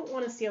 They don't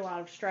want to see a lot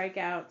of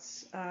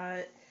strikeouts.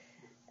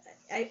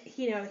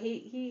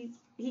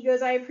 He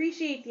goes, I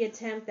appreciate the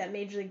attempt that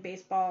Major League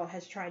Baseball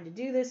has tried to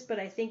do this, but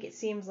I think it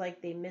seems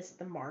like they missed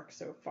the mark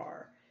so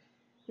far.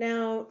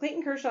 Now,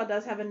 Clayton Kershaw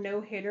does have a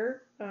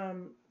no-hitter,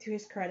 to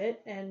his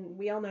credit, and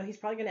we all know he's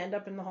probably going to end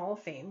up in the Hall of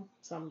Fame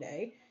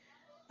someday.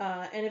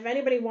 And if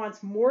anybody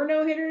wants more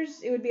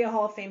no-hitters, it would be a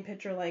Hall of Fame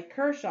pitcher like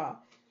Kershaw.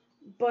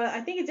 But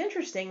I think it's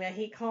interesting that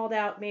he called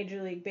out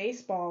Major League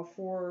Baseball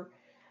for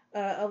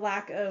a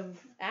lack of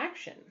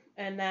action.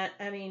 And that,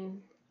 I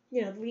mean,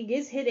 the league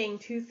is hitting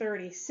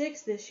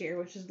 .236 this year,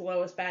 which is the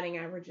lowest batting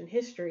average in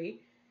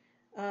history.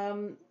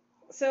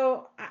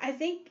 So I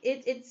think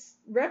it's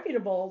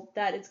reputable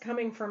that it's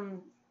coming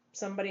from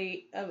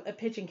somebody of a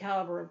pitching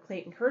caliber of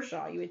Clayton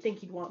Kershaw. You would think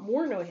he'd want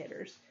more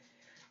no-hitters,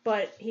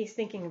 but he's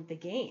thinking of the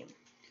game.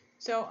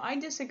 So I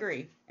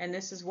disagree, and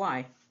this is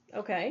why.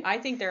 Okay. I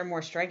think there are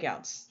more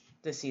strikeouts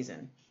this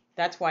season.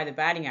 That's why the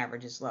batting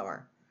average is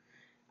lower.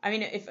 I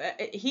mean, if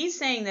he's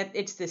saying that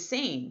it's the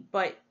same,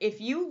 but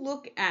if you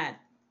look at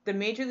the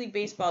Major League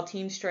Baseball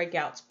team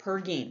strikeouts per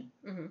game,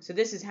 so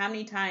this is how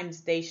many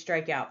times they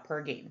strike out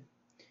per game.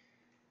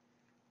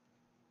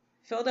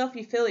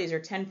 Philadelphia Phillies are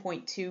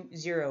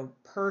 10.20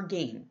 per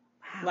game.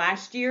 Wow.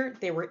 Last year,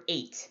 they were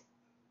 8.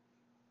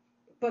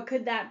 But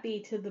could that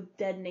be to the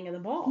deadening of the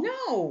ball?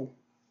 No.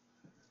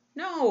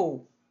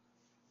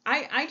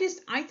 I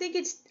think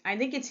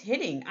it's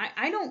hitting.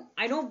 I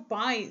don't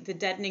buy the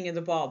deadening of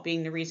the ball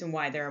being the reason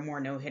why there are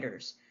more no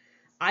hitters.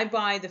 I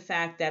buy the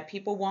fact that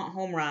people want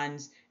home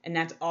runs, and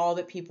that's all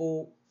that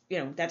people,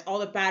 that's all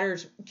that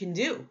batters can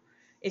do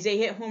is they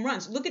hit home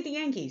runs. Look at the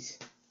Yankees.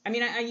 I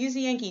mean, I use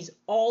the Yankees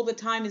all the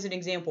time as an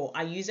example.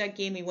 I use that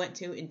game we went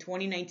to in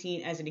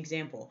 2019 as an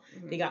example.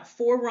 Mm-hmm. They got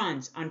 4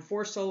 runs on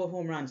 4 solo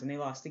home runs, and they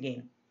lost the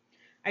game.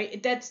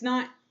 That's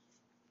not...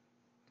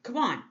 Come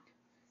on.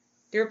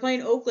 They were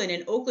playing Oakland,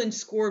 and Oakland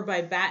scored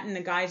by batting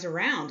the guys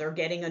around or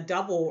getting a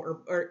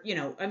double or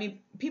I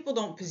mean, people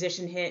don't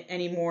position hit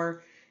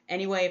anymore.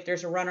 Anyway, if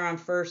there's a runner on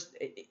first,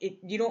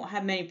 you don't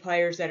have many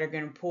players that are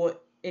going to pull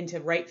it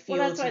into right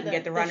field so you can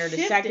get the runner to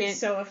second. It's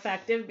so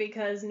effective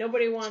because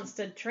nobody wants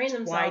to train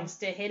themselves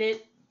to hit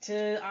it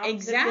to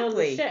opposite field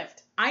with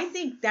shift. I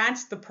think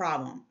that's the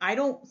problem. I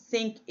don't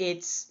think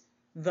it's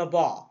the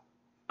ball.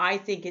 I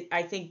think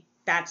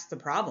that's the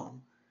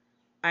problem.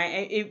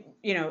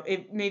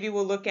 Maybe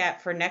we'll look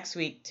at for next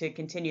week to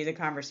continue the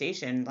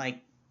conversation,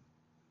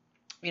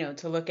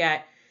 to look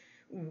at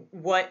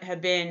what have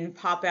been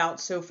pop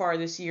outs so far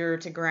this year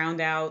to ground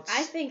outs.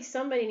 I think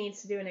somebody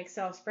needs to do an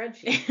Excel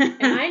spreadsheet.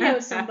 And I know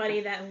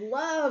somebody that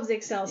loves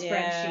Excel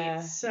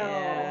spreadsheets. So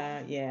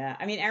Yeah.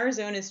 I mean,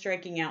 Arizona's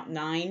striking out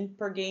 9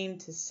 per game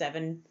to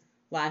 7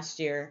 last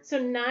year. So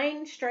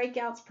 9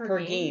 strikeouts per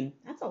game.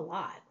 That's a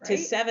lot, right? To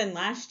 7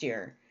 last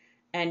year.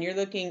 And you're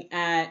looking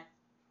at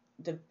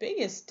the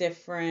biggest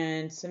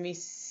difference. Let me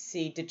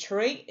see.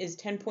 Detroit is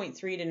 10.3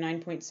 to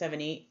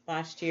 9.78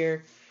 last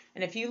year.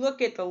 And if you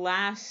look at the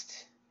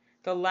last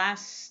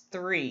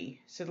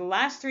 3, so the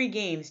last 3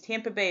 games,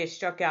 Tampa Bay has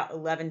struck out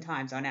 11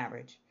 times on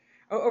average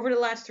over the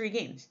last 3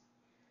 games.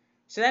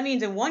 So that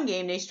means in one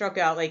game they struck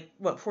out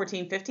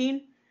 14,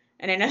 15,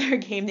 and another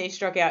game they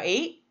struck out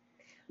 8.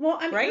 Well,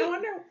 I mean, right? I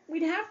wonder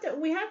we have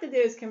to do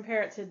is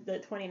compare it to the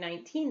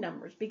 2019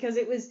 numbers because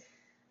it was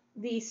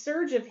the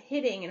surge of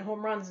hitting and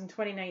home runs in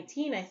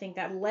 2019. I think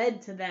that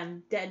led to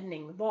them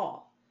deadening the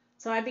ball.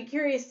 So I'd be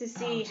curious to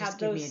see how just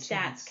give me those a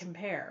stats chance.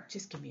 compare.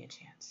 Just give me a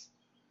chance.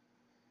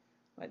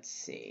 Let's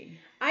see.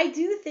 I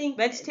do think...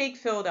 Let's take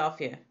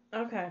Philadelphia.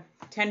 Okay.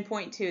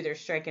 10.2, they're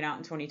striking out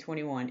in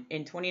 2021.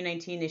 In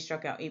 2019, they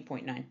struck out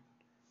 8.9.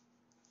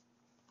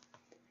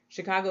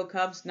 Chicago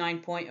Cubs,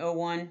 9.01.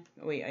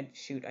 Oh, wait,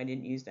 I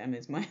didn't use them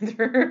as my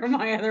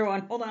other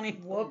one. Hold on.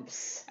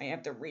 Whoops. I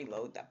have to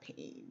reload the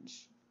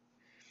page.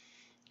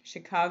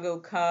 Chicago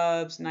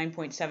Cubs,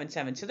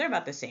 9.77. So they're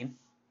about the same.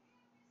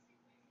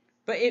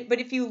 But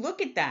if you look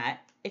at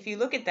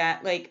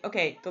that, like,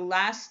 okay, the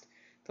last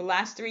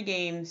 3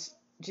 games,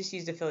 just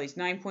use the Phillies,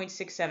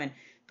 9.67.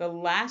 The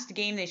last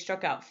game they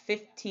struck out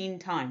 15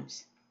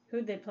 times.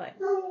 Who'd they play?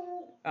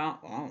 I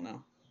don't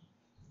know.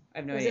 I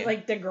have no Was idea. it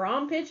like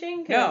DeGrom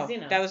pitching? No,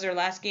 that was their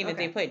last game Okay. that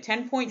they played.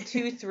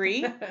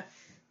 10.23.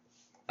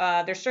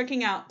 They're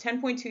striking out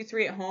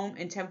 10.23 at home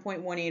and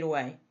 10.18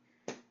 away.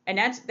 And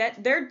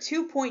they're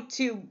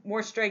 2.2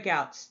 more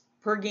strikeouts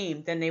per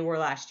game than they were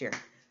last year.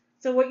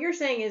 So what you're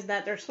saying is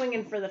that they're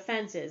swinging for the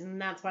fences, and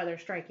that's why they're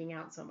striking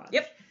out so much.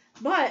 Yep.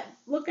 But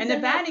look at the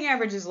batting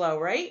average is low,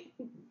 right?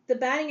 The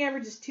batting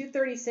average is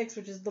 236,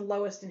 which is the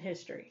lowest in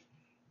history.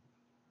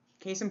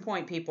 Case in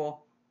point,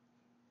 people.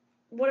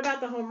 What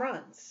about the home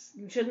runs?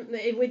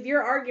 With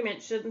your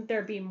argument, shouldn't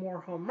there be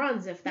more home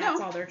runs if that's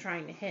all they're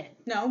trying to hit?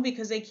 No,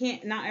 because they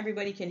can't. Not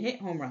everybody can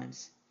hit home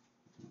runs.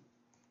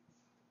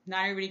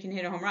 Not everybody can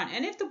hit a home run.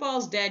 And if the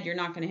ball's dead, you're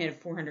not going to hit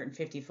a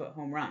 450-foot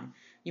home run.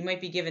 You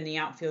might be giving the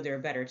outfielder a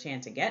better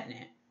chance of getting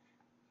it.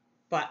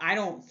 But I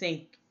don't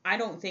think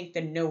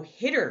the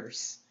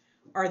no-hitters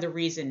are the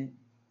reason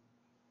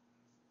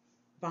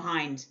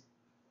behind,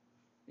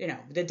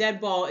 the dead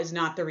ball is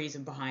not the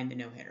reason behind the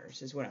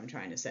no-hitters, is what I'm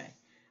trying to say.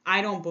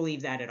 I don't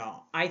believe that at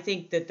all. I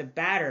think that the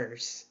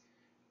batters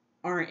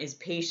aren't as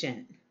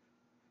patient.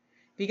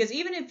 Because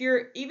even if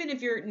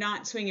you're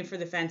not swinging for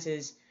the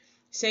fences,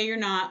 say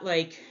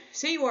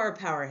you are a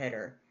power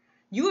hitter,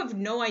 you have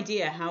no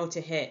idea how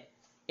to hit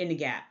in the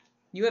gap.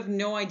 You have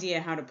no idea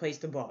how to place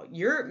the ball.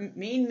 Your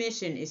main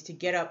mission is to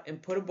get up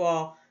and put a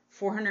ball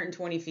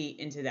 420 feet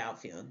into the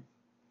outfield.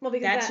 Well,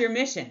 because that's your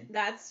mission.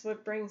 That's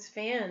what brings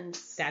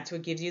fans. That's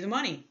what gives you the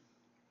money.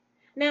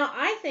 Now,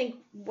 I think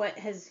what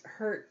has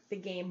hurt the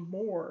game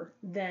more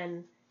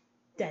than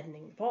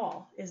deadening the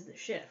ball is the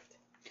shift.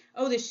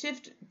 Oh, the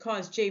shift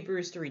caused Jay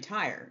Bruce to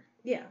retire.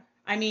 Yeah.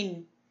 I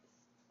mean,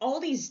 all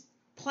these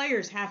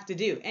players have to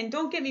do, and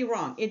don't get me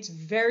wrong, it's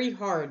very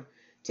hard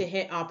to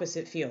hit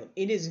opposite field.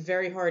 It is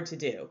very hard to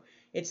do.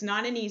 It's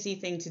not an easy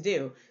thing to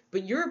do,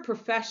 but you're a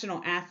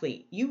professional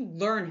athlete. You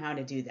learn how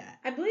to do that.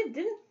 I believe,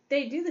 didn't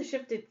they do the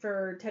shift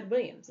for Ted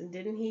Williams, and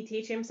didn't he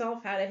teach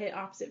himself how to hit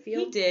opposite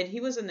field? He did. He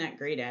wasn't that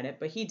great at it,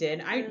 but he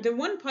did. The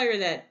one player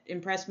that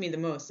impressed me the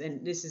most,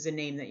 and this is a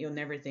name that you'll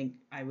never think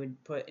I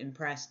would put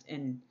impressed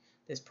and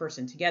this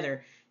person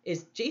together,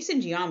 is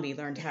Jason Giambi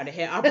learned how to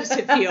hit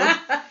opposite field.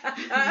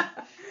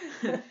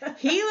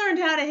 He learned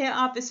how to hit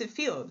opposite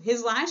field.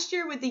 His last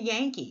year with the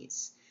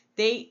Yankees,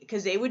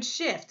 because they would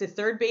shift. The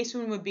third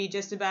baseman would be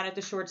just about at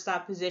the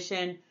shortstop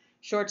position.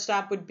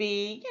 Shortstop would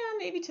be,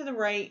 maybe to the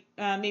right,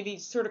 maybe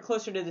sort of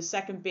closer to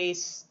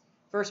the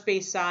first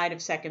base side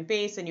of second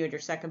base. And you had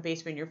your second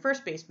baseman, your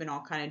first baseman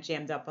all kind of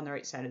jammed up on the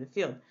right side of the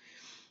field.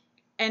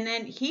 And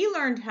then he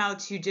learned how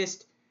to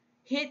just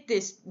hit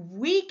this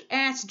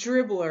weak-ass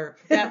dribbler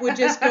that would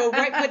just go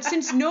right. But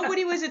since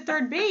nobody was at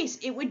third base,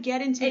 it would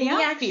get into the outfield. And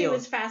he actually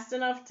was fast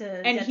enough to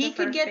and get he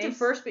could get to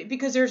first base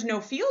because there's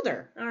no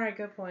fielder. All right,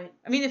 good point.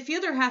 I mean, the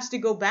fielder has to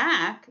go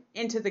back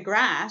into the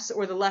grass,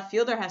 or the left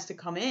fielder has to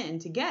come in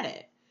to get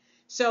it.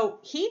 So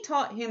he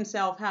taught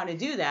himself how to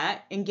do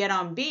that and get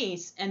on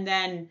base, and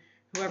then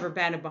whoever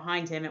batted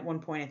behind him, at one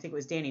point I think it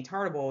was Danny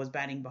Tartabull was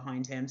batting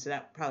behind him, so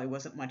that probably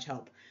wasn't much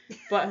help.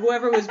 But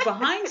whoever was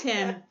behind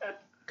him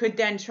could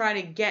then try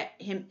to get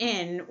him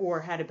in or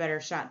had a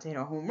better shot to hit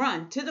a home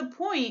run, to the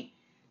point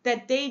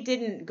that they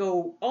didn't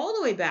go all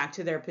the way back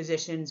to their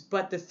positions,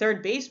 but the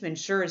third baseman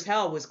sure as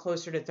hell was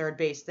closer to third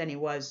base than he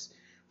was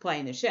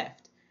playing the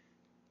shift.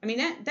 I mean,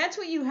 that's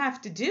what you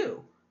have to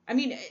do. I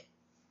mean,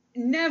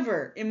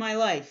 never in my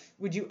life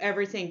would you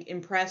ever think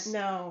impress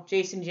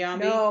Jason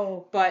Giambi.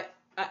 No. But,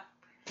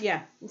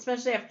 yeah.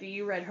 Especially after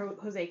you read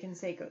Jose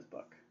Canseco's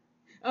book.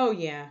 Oh,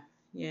 yeah.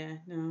 Yeah,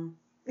 no.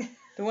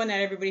 The one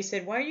that everybody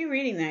said, why are you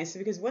reading that? I said,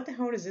 because what the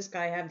hell does this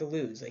guy have to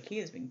lose? Like, he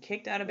has been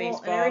kicked out of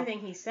baseball. And everything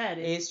he said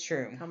is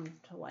true. Come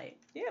to light.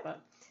 Yeah.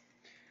 But,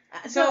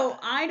 so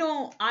I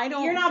don't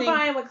You're not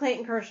buying what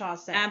Clayton Kershaw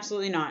said.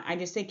 Absolutely not. I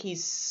just think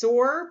he's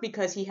sore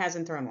because he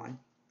hasn't thrown one.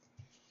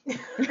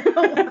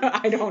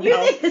 I don't know.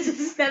 You think this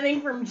is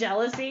stemming from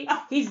jealousy?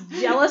 He's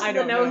jealous of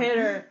the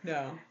no-hitter.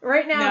 No.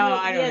 Right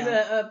now, he has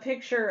a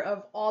picture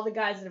of all the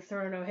guys that have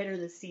thrown a no-hitter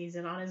this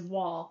season on his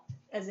wall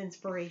as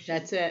inspiration.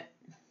 That's it.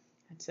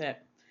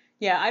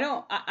 Yeah,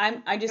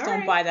 I just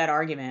don't buy that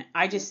argument.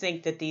 I just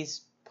think that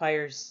these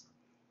players,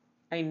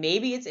 I mean,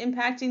 maybe it's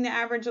impacting the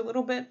average a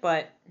little bit,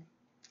 but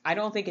I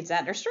don't think it's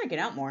that. They're striking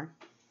out more.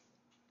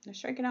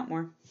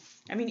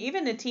 I mean,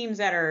 even the teams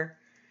that are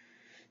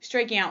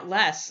striking out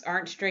less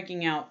aren't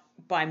striking out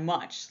by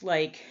much.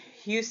 Like,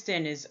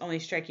 Houston is only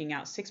striking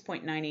out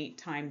 6.98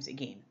 times a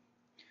game.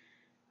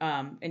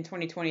 In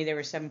 2020, they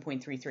were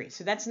 7.33.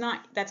 So that's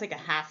like a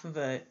half of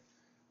a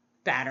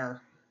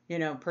batter,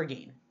 per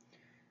game.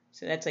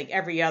 So that's like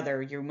every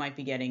other, you might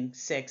be getting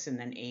 6 and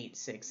then 8,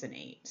 6 and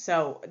 8.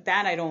 So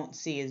that I don't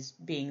see as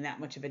being that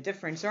much of a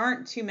difference. There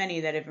aren't too many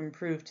that have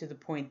improved to the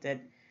point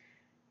that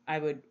I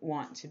would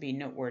want to be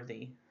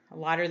noteworthy. A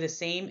lot are the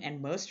same,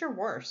 and most are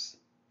worse.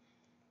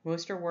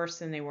 Most are worse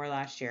than they were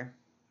last year.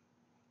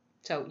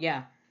 So,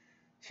 yeah.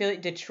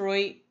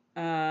 Detroit,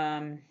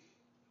 10.30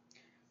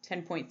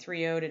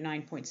 to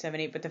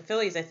 9.78. But the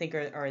Phillies, I think,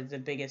 are the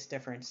biggest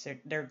difference.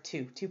 They're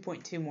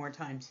 2.2 more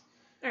times.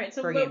 All right,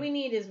 so what we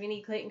need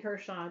Clayton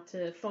Kershaw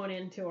to phone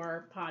into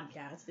our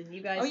podcast, and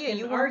you guys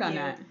can work on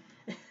that.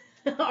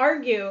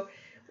 argue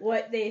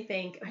what they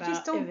think about I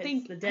just don't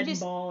think it's the dead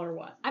ball or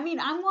what. I mean,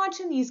 I'm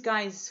watching these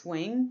guys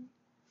swing,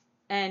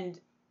 and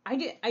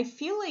I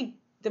feel like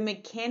the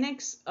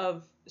mechanics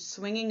of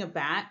swinging a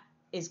bat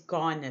is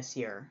gone this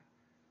year.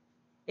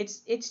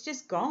 It's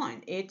just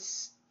gone.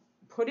 It's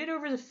put it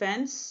over the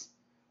fence,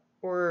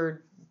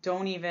 or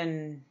don't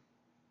even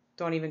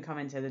come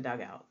into the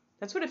dugout.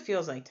 That's what it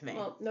feels like to me.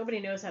 Well,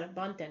 nobody knows how to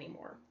bunt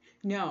anymore.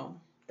 No.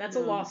 That's a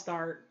lost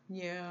art.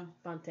 Yeah.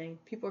 Bunting.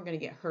 People are going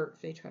to get hurt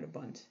if they try to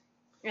bunt.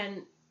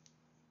 And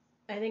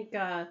I think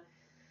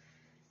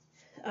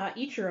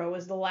Ichiro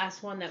was the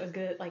last one that was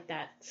good at like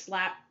that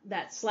slap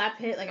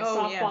hit, like a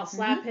softball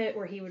slap hit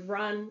where he would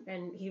run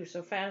and he was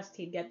so fast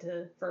he'd get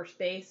to first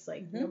base.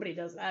 Like nobody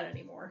does that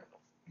anymore.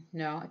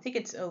 No, I think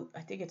it's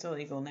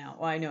illegal now.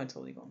 Well, I know it's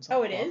illegal in softball.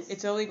 Oh, it is?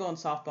 It's illegal in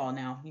softball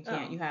now. You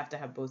can't. You have to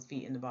have both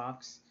feet in the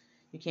box.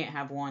 You can't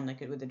have one like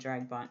with a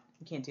drag bunt.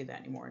 You can't do that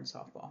anymore in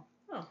softball.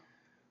 Oh.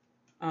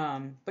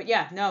 But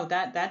yeah, no,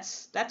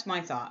 that's my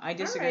thought. I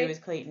disagree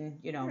with Clayton,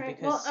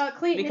 because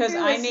Clayton, because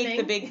I make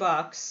the big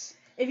bucks.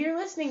 If you're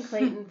listening,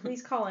 Clayton,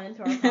 please call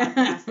into our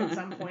podcast at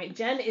some point.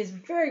 Jen is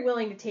very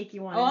willing to take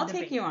you on. Oh, I'll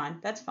take you on.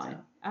 That's fine. So,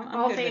 I'm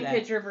Hall of good Fame with that.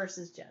 pitcher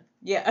versus Jen.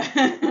 Yeah.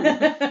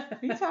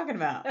 What are you talking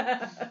about?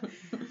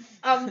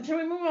 Shall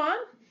we move on?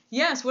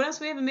 Yes. What else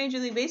do we have in Major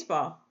League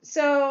Baseball?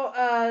 So,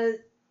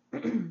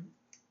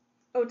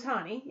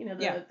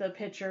 Ohtani, the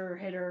pitcher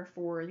hitter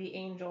for the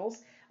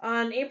Angels,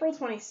 on April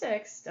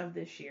 26th of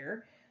this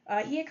year,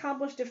 he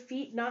accomplished a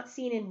feat not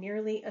seen in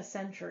nearly a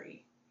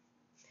century,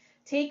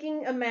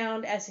 taking a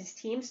mound as his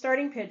team's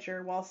starting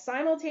pitcher while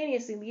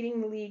simultaneously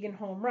leading the league in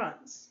home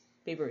runs.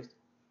 Babe Ruth.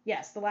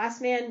 Yes, the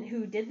last man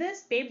who did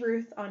this, Babe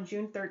Ruth, on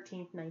June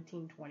 13th,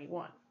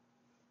 1921.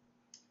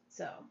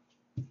 So,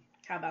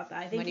 how about that?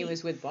 I think when he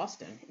was with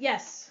Boston.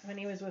 Yes, when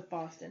he was with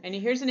Boston. And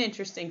here's an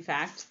interesting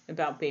fact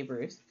about Babe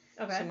Ruth.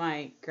 Okay. So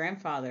my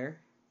grandfather,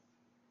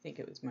 I think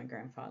it was my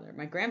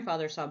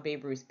grandfather saw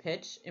Babe Ruth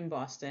pitch in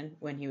Boston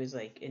when he was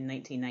like in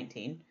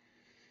 1919.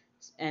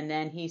 And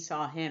then he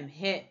saw him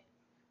hit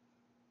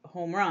a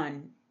home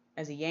run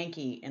as a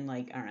Yankee in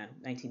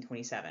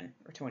 1927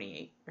 or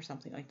 28 or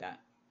something like that.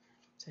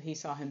 So he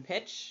saw him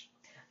pitch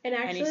and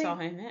he saw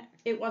him hit.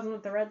 It wasn't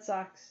with the Red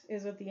Sox, it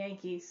was with the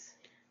Yankees.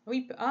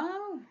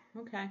 Oh,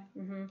 okay.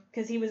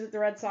 Because he was at the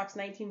Red Sox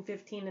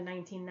 1915 to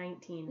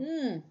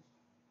 1919.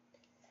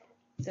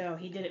 So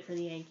he did it for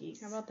the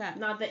Yankees. How about that?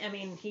 Not that,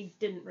 he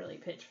didn't really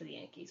pitch for the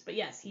Yankees. But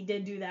yes, he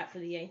did do that for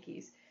the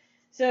Yankees.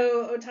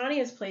 So Ohtani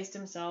has placed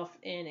himself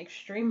in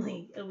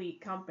extremely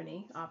elite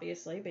company,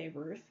 obviously, Babe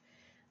Ruth.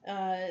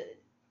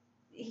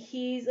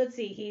 He's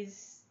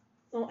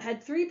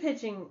had 3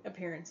 pitching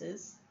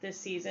appearances this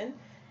season.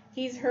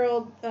 He's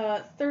hurled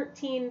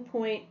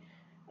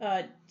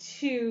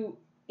 13.2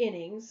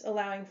 innings,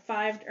 allowing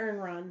 5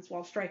 earned runs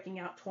while striking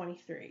out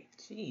 23.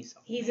 Jeez.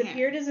 He's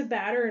appeared as a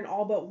batter in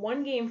all but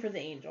 1 game for the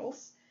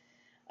Angels.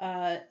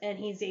 And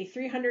he's a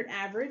 .300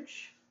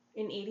 average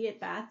in 80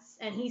 at-bats.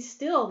 And he's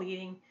still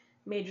leading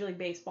Major League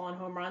Baseball in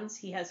home runs.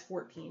 He has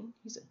 14.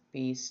 He's a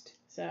beast.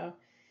 So,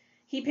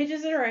 he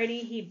pitches at a righty.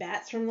 He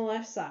bats from the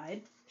left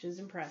side, which is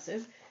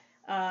impressive.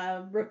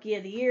 Rookie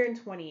of the Year in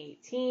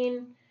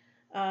 2018.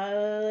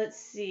 Let's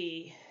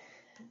see.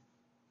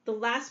 The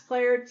last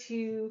player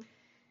to...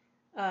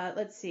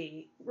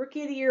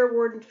 Rookie of the Year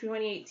award in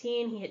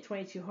 2018. He hit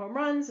 22 home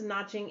runs,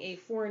 notching a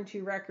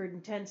 4-2 record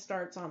in 10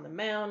 starts on the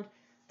mound.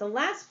 The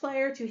last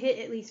player to hit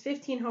at least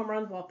 15 home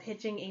runs while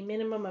pitching a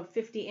minimum of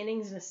 50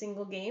 innings in a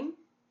single game.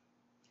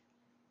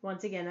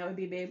 Once again, that would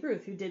be Babe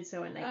Ruth, who did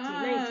so in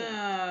 1919.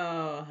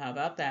 Oh, how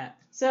about that?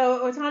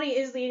 So Ohtani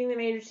is leading the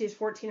majors. He has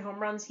 14 home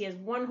runs. He has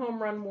 1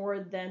 home run more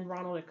than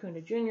Ronald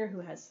Acuna Jr.,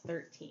 who has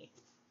 13.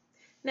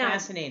 Now,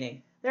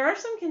 fascinating. There are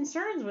some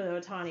concerns with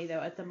Ohtani,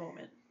 though, at the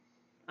moment,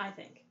 I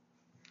think.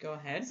 Go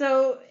ahead.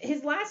 So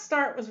his last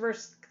start was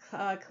versus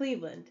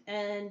Cleveland,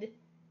 and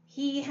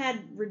he had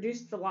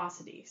reduced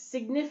velocity,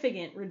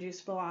 significant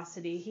reduced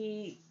velocity.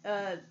 He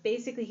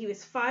he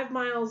was 5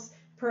 miles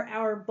per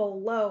hour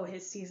below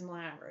his seasonal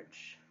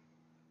average.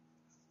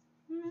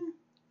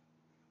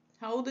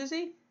 How old is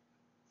he?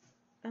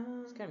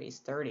 It's gotta be his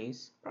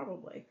 30s.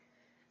 Probably.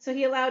 So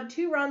he allowed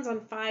 2 runs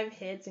on 5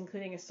 hits,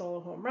 including a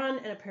solo home run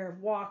and a pair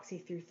of walks. He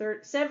threw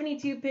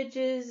 72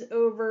 pitches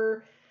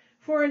over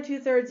 4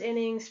 2/3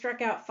 innings,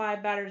 struck out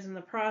 5 batters in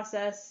the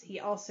process. He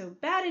also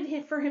batted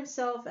hit for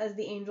himself as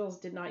the Angels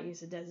did not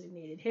use a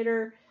designated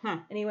hitter.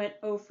 And he went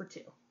 0 for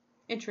 2.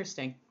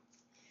 Interesting.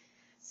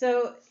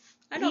 So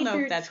I don't know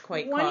if that's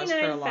quite cause for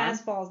alarm. 29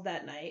 fastballs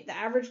that night, the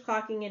average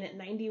clocking in at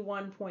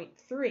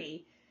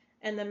 91.3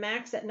 and the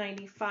max at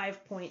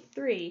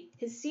 95.3.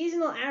 His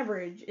seasonal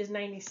average is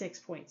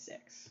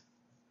 96.6.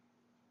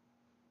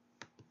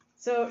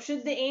 So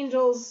should the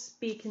Angels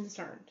be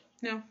concerned?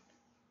 No.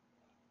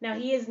 Now,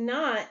 he is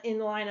not in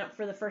the lineup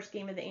for the first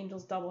game of the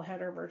Angels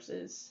doubleheader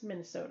versus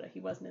Minnesota.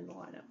 He wasn't in the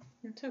lineup.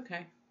 It's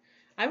okay.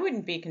 I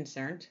wouldn't be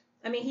concerned.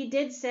 I mean, he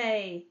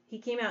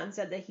came out and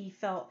said that he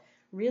felt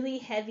really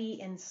heavy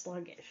and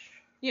sluggish.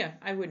 Yeah,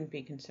 I wouldn't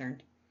be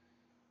concerned.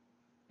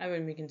 I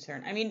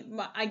mean,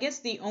 I guess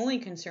the only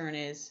concern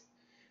is,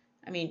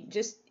 I mean,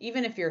 just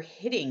even if you're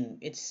hitting,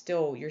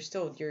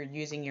 you're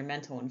using your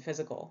mental and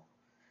physical.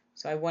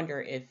 So I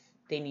wonder if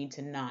they need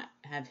to not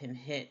have him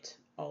hit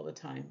all the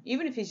time,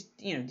 even if he's,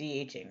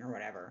 DHing or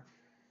whatever.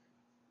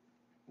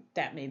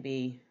 That may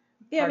be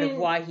part of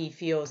why he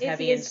feels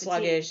heavy and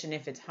sluggish, fatigued. And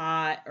if it's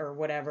hot or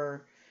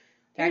whatever,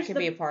 that could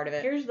be a part of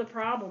it. Here's the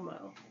problem,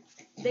 though.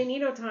 They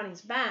need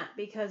Ohtani's bat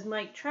because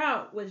Mike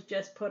Trout was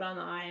just put on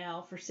the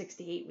IL for 6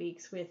 to 8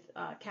 weeks with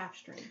calf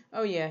strain.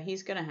 Oh, yeah,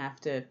 he's going to have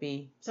to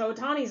be. So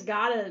Ohtani's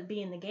got to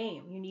be in the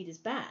game. You need his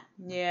bat.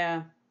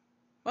 Yeah.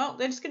 Well,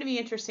 it's going to be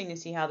interesting to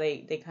see how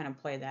they kind of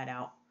play that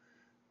out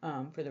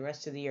for the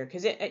rest of the year.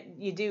 Because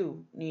you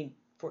do need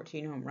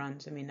 14 home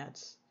runs. I mean,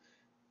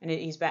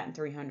 he's batting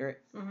 300.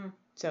 Mm-hmm.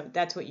 So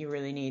that's what you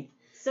really need.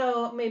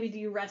 So maybe do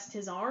you rest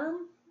his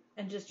arm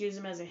and just use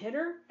him as a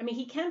hitter? I mean,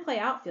 he can play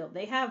outfield.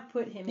 They have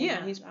put him in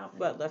outfield.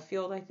 What, left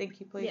field, I think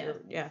he plays?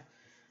 Yeah.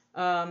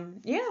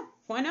 Yeah,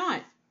 why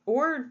not?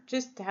 Or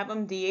just have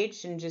him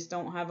DH and just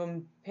don't have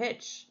him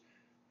pitch.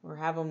 Or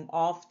have him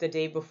off the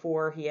day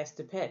before he has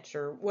to pitch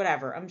or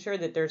whatever. I'm sure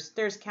that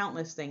there's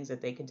countless things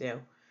that they could do.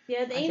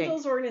 Yeah, the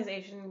Angels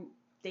organization,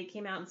 they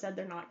came out and said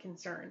they're not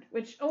concerned,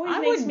 which always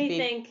makes me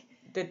think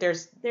that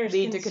there's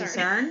lead to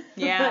concern.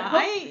 Yeah,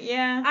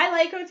 I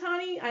like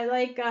Ohtani. I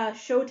like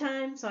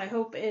Showtime, so I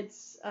hope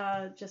it's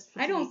just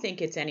fatigue. I don't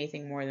think it's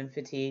anything more than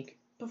fatigue.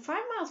 But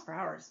 5 miles per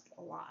hour is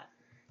a lot.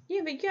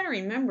 Yeah, but you gotta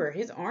remember,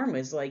 his arm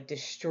was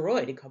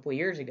destroyed a couple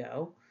years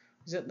ago.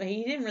 So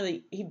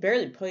he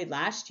barely played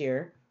last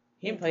year.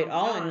 He didn't play at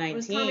all in 19. It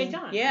was Tommy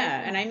John.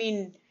 Yeah, and I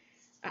mean,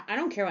 I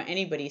don't care what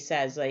anybody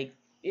says.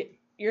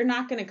 You're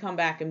not going to come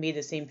back and be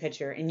the same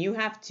pitcher, and they're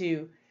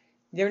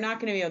not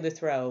going to be able to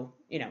throw,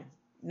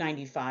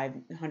 95,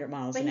 100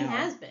 miles an hour. But he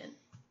has been.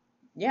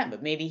 Yeah,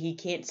 but maybe he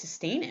can't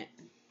sustain it.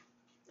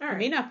 All right.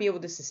 He may not be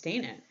able to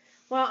sustain it.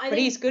 Well, but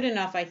he's good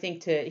enough, I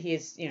think, he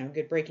has,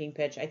 good breaking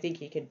pitch. I think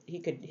he could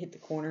hit the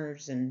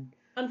corners and.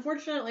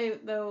 Unfortunately,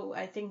 though,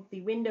 I think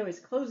the window is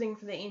closing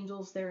for the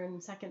Angels. They're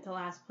in second to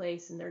last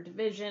place in their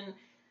division,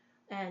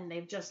 and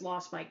they've just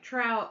lost Mike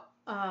Trout.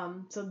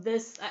 So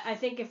I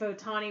think if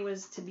Ohtani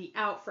was to be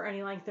out for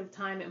any length of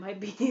time, it might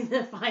be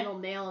the final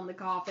nail in the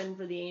coffin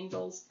for the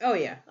Angels. Oh,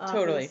 yeah,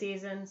 totally. For the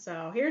season.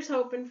 So here's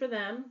hoping for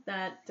them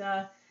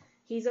that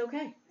he's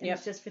okay. And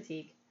it's just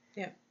fatigue.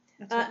 Yep.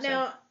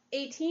 Now,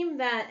 a team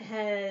that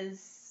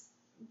has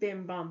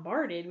been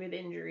bombarded with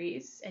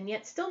injuries and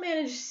yet still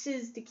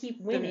manages to keep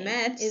winning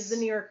is the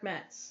New York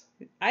Mets.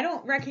 I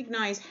don't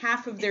recognize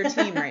half of their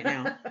team right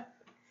now.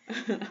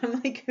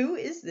 I'm like, who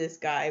is this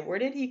guy? Where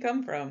did he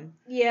come from?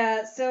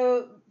 Yeah,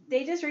 so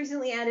they just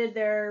recently added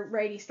their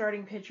righty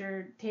starting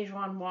pitcher,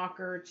 Taijuan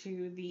Walker,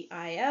 to the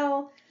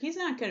IL. He's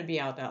not going to be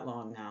out that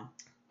long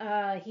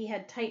now. He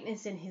had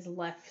tightness in his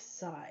left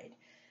side.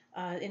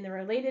 In the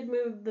related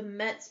move, the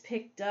Mets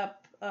picked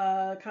up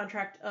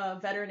contract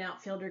veteran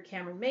outfielder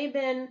Cameron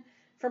Maybin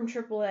from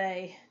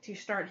AAA to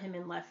start him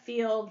in left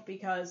field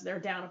because they're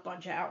down a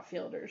bunch of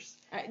outfielders.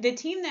 The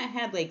team that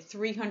had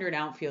 300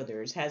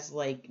 outfielders has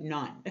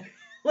none.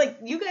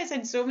 You guys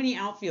had so many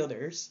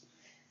outfielders.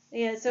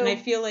 Yeah, so and I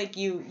feel like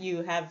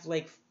you have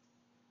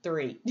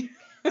 3.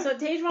 So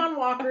Taijuan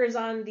Walker is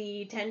on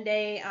the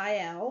 10-day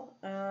IL.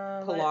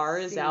 Pilar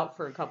is out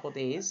for a couple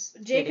days.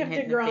 Jacob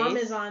deGrom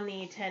is on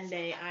the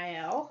 10-day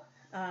IL.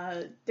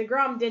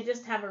 deGrom did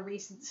just have a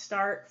recent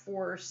start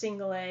for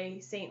Single A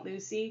St.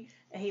 Lucie.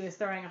 He was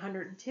throwing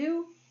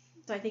 102,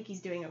 so I think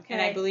he's doing okay.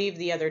 And I believe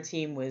the other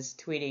team was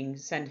tweeting,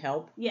 "Send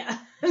help." Yeah,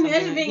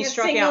 imagine being he a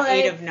struck out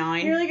 8 of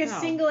 9. You're a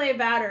Single A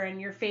batter, and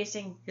you're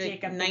facing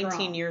Jacob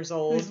 19 deGrom, years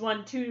old, who's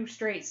won 2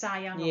 straight Cy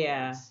Young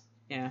awards.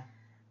 Yeah.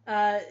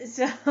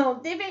 So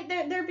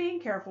they're being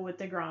careful with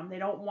deGrom. They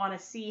don't want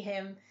to see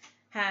him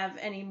have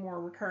any more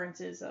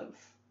recurrences of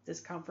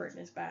discomfort in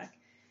his back.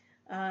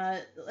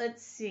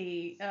 Let's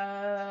see.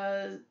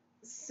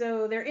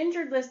 So their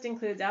injured list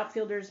includes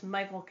outfielders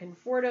Michael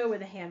Conforto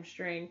with a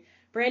hamstring,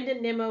 Brandon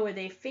Nimmo with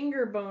a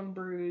finger bone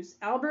bruise,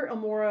 Albert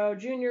Amaro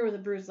Jr. with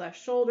a bruised left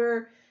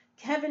shoulder,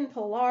 Kevin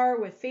Pillar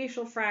with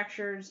facial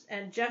fractures,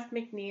 and Jeff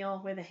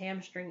McNeil with a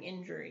hamstring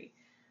injury.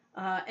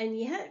 And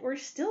yet we're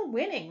still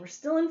winning. We're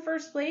still in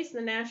first place in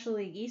the National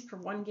League East for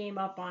 1 game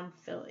up on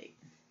Philly.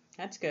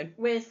 That's good.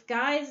 With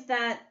guys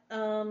that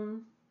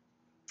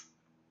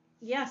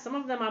yeah, some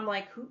of them I'm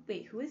like, who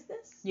is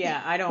this?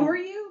 Yeah, Who are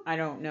you? I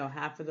don't know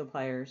half of the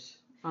players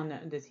on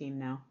the team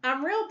now.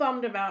 I'm real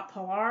bummed about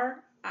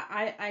Pilar.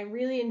 I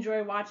really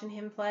enjoy watching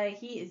him play.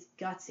 He is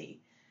gutsy.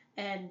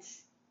 And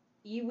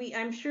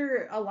I'm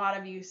sure a lot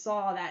of you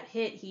saw that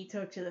hit he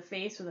took to the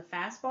face with a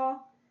fastball.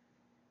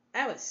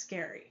 That was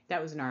scary.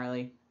 That was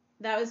gnarly.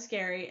 That was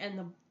scary,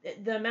 and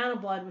the amount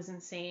of blood was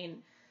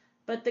insane.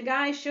 But the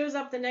guy shows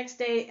up the next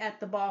day at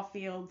the ball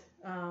field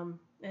and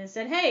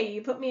said, "Hey,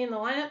 you put me in the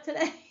lineup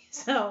today."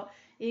 So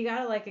you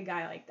gotta like a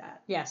guy like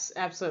that. Yes,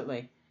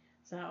 absolutely.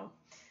 So,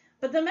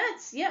 but the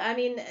Mets, yeah, I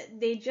mean,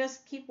 they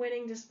just keep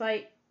winning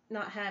despite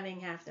not having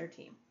half their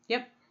team.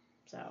 Yep.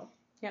 So.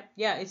 Yep.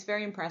 Yeah, it's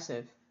very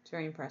impressive. It's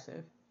very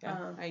impressive.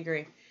 Yeah, I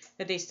agree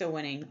that they're still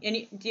winning.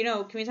 And do you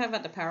know? Can we talk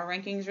about the power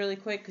rankings really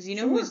quick? Because you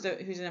know Sure.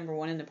 who's the number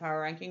one in the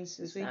power rankings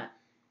this week?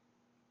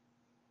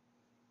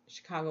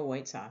 Chicago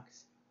White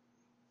Sox.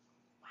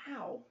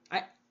 Wow.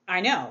 I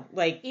know,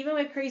 like even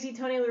with crazy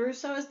Tony La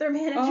Russa as their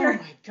manager. Oh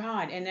my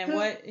God! And then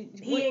what?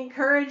 He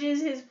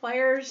encourages his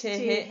players to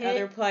hit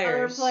other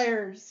players. Other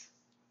players.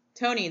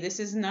 Tony, this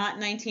is not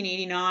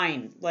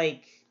 1989.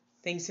 Like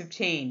things have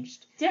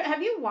changed.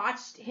 Have you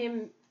watched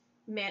him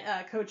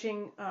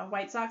coaching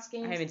White Sox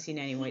games? I haven't seen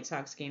any White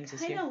Sox games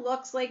this year. Kind of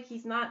looks like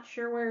he's not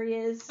sure where he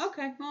is.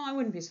 Okay, well I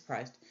wouldn't be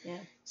surprised. Yeah.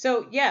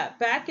 So yeah,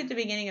 back at the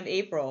beginning of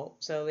April,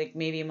 so like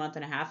maybe a month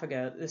and a half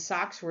ago, the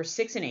Sox were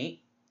 6-8.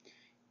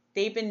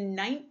 They've been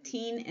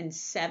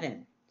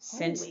 19-7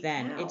 since Holy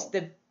then. cow. It's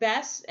the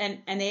best, and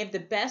they have the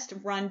best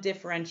run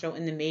differential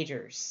in the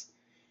majors.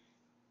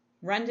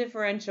 Run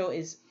differential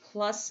is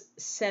plus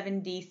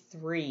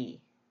 73.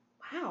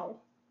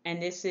 Wow.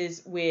 And this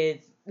is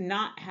with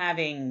not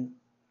having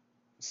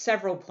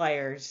several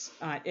players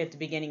at the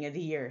beginning of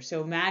the year.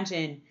 So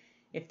imagine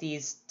if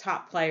these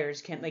top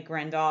players can, like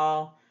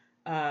Grandal,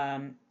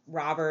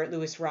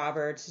 Luis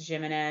Roberts,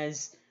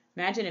 Jimenez,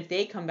 imagine if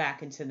they come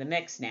back into the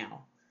mix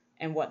now.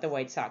 And what the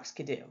White Sox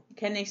could do.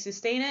 Can they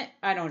sustain it?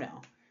 I don't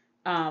know.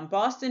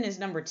 Boston is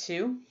number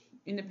 2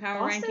 in the power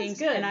Boston's rankings.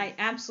 good. And I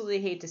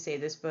absolutely hate to say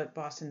this, but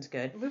Boston's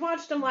good. We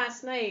watched them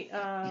last night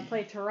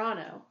play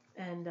Toronto,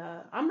 and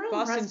I'm really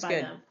Boston's impressed by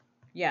good. them.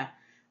 Yeah.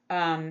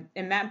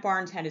 And Matt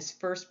Barnes had his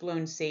first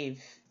blown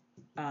save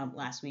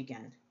last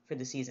weekend for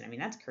the season. I mean,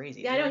 that's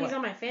crazy. Yeah, I know he's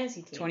on my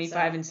fantasy team.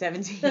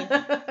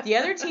 25-17. The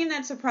other team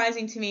that's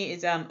surprising to me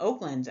is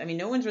Oakland. I mean,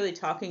 no one's really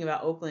talking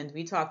about Oakland.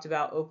 We talked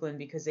about Oakland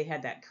because they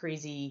had that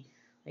crazy,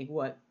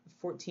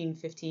 14,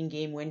 15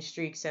 game win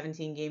streak,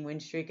 17 game win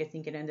streak, I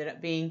think it ended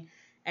up being.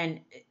 And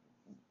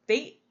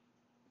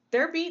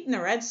they're beating the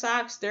Red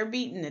Sox. They're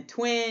beating the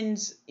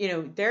Twins.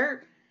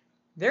 They're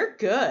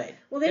good.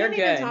 Well, they they're don't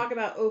good. even talk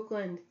about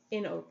Oakland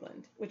in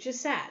Oakland, which is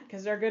sad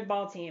because they're a good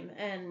ball team.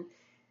 And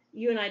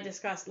you and I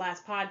discussed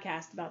last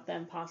podcast about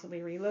them possibly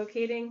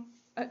relocating.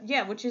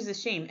 Yeah, which is a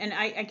shame. And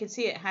I could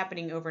see it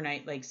happening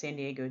overnight like San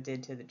Diego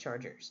did to the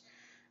Chargers.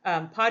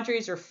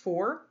 Padres are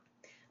 4.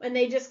 And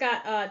they just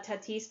got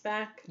Tatis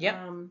back. Yep.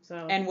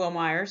 And Will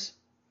Myers.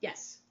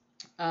 Yes.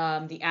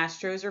 The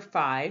Astros are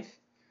 5.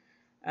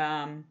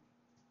 I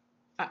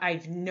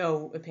have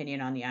no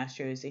opinion on the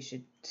Astros. They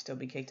should still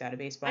be kicked out of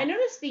baseball. I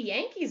noticed the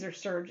Yankees are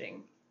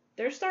surging.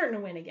 They're starting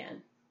to win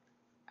again.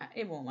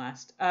 It won't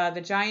last.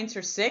 The Giants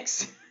are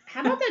 6.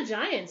 How about the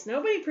Giants?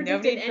 Nobody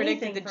predicted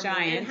anything the from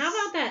Giants. them. And how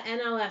about that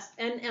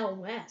NL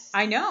West?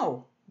 I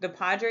know. The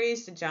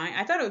Padres, the Giants.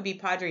 I thought it would be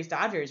Padres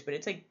Dodgers, but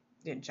it's like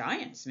the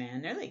Giants,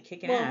 man. They're like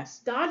kicking ass.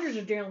 Dodgers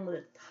are dealing with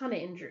a ton of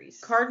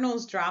injuries.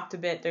 Cardinals dropped a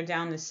bit. They're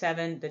down to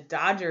 7. The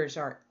Dodgers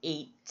are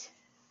 8.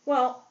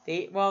 Well,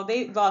 they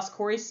lost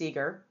Corey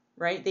Seager,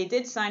 right? They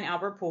did sign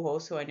Albert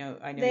Pujols, who I know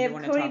they you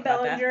want have to Cody talk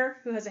about that. Bellinger,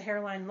 who has a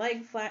hairline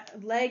leg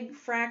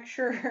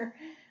fracture.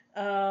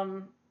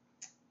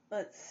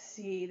 Let's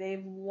see.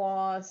 They've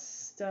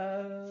lost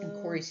and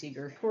Corey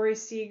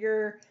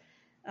Seager.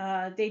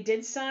 They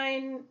did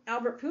sign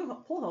Albert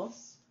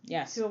Pujols.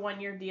 Yes. To a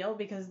 1-year deal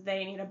because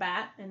they need a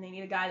bat and they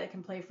need a guy that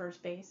can play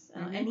first base.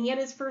 Mm-hmm. And he had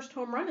his first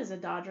home run as a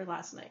Dodger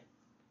last night.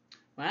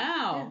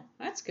 Wow,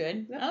 that's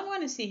good. Yep. I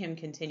want to see him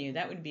continue.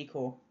 That would be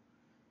cool.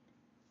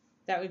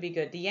 That would be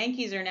good. The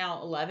Yankees are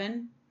now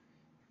 11.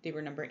 They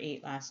were number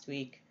 8 last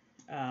week.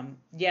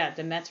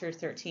 The Mets are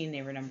 13.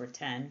 They were number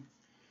 10.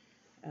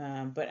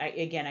 But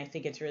I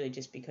think it's really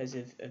just because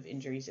of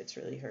injuries that's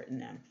really hurting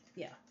them.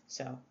 Yeah.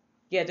 So,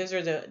 yeah, those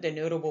are the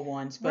notable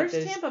ones. But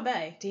where's Tampa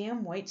Bay?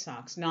 Damn White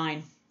Sox,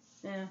 9.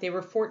 Yeah. They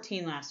were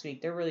 14 last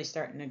week. They're really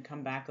starting to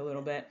come back a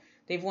little bit.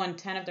 They've won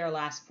 10 of their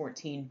last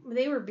 14.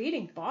 They were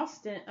beating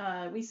Boston.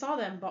 We saw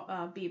them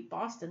beat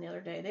Boston the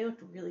other day. They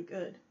looked really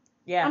good.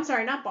 Yeah. I'm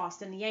sorry, not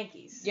Boston, the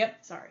Yankees.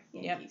 Yep. Sorry,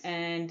 Yankees. Yep.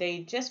 And they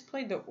just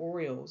played the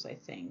Orioles, I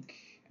think.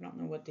 I don't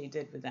know what they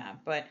did with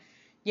that. But,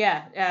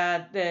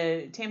 yeah,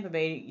 the Tampa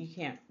Bay, you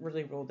can't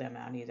really rule them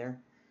out either.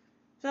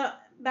 So,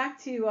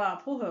 back to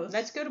Pujols.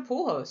 Let's go to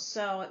Pujols.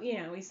 So,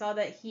 we saw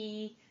that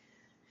he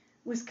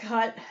was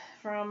cut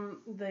from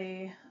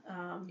the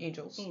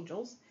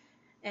Angels.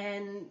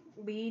 And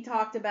we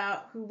talked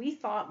about who we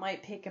thought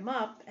might pick him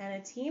up, and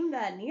a team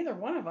that neither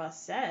one of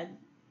us said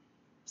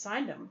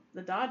signed him,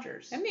 the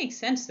Dodgers. That makes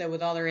sense, though,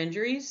 with all their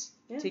injuries,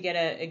 to get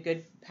a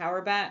good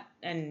power bat,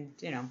 and,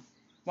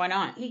 why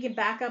not? He can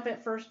back up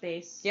at first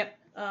base. Yep.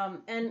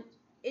 And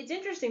it's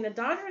interesting. The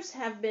Dodgers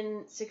have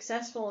been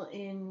successful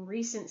in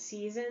recent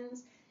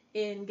seasons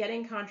in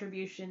getting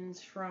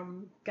contributions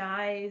from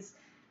guys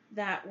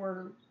that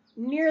were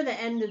near the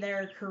end of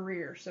their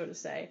career, so to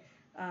say.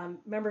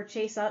 Remember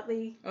Chase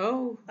Utley?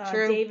 Oh,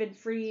 true. David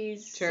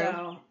Freese. True.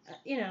 So,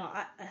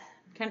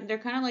 they're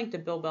kind of like the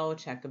Bill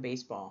Belichick of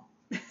baseball.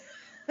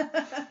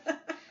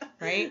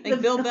 Right?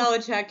 Like Bill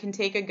Belichick can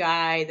take a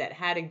guy that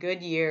had a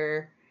good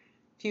year,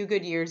 few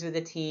good years with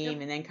the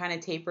team, and then kind of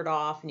tapered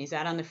off, and he's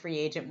out on the free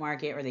agent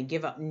market, or they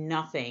give up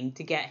nothing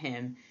to get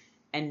him,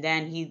 and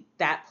then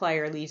that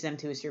player leads them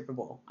to a Super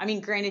Bowl. I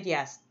mean, granted,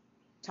 yes,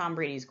 Tom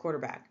Brady's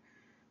quarterback,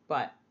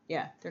 but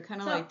yeah, they're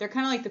kind of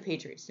like the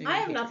Patriots. I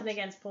have nothing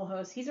against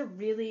Pujols. He's a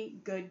really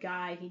good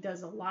guy. He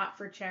does a lot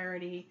for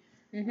charity.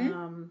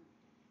 Mm-hmm.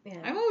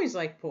 I've always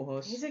liked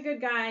Pujols. He's a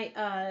good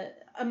guy.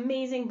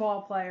 Amazing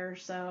ball player.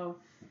 So,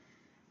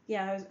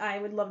 yeah, I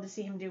would love to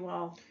see him do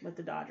well with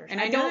the Dodgers. And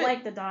I don't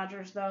like the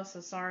Dodgers, though, so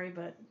sorry,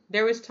 but...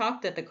 There was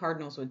talk that the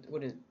Cardinals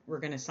were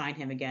going to sign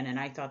him again, and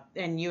I thought...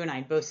 And you and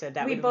I both said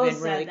that would have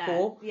been really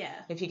cool. Yeah.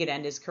 If he could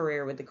end his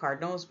career with the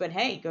Cardinals. But,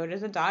 hey, go to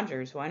the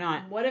Dodgers. Why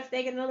not? What if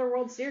they get another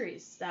World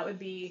Series? That would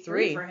be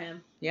 3 for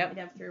him. Yep. He'd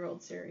have 3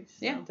 World Series.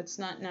 So. Yeah, that's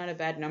not a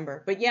bad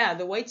number. But, yeah,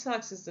 the White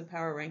Sox is the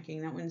power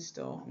ranking. That one's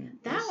still...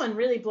 That one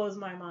really blows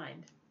my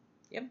mind.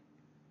 Yep.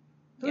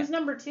 Who's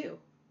number 2?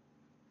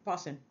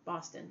 Boston.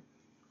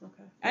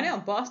 Okay. I know,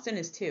 Boston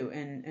is 2,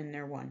 and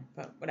they're 1,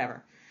 but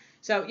whatever.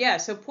 So, yeah,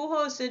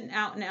 Pujols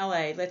out in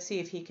L.A. Let's see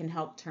if he can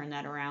help turn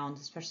that around,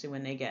 especially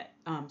when they get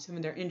some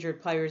of their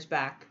injured players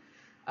back.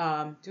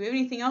 Do we have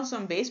anything else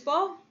on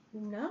baseball?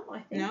 No, I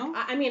think. No?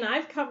 I mean,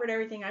 I've covered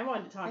everything I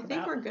wanted to talk about. I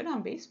think we're good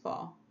on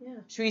baseball. Yeah.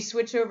 Should we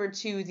switch over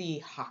to the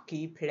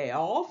hockey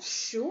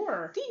playoffs?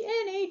 Sure. The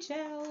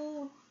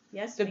NHL.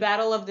 Yes. The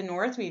Battle of the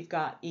North. We've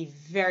got a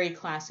very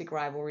classic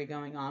rivalry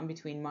going on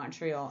between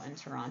Montreal and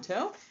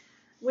Toronto.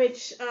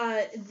 Which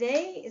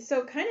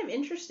so kind of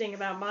interesting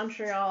about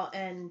Montreal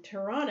and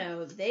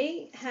Toronto.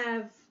 They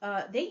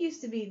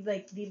used to be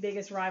like the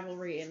biggest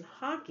rivalry in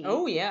hockey.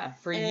 Oh yeah,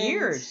 for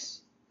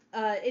years.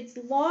 It's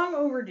long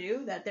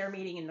overdue that they're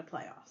meeting in the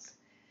playoffs.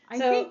 I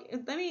think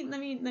let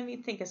me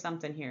think of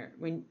something here.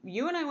 When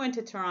you and I went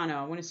to Toronto,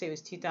 I want to say it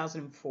was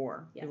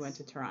 2004. Yes. We went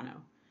to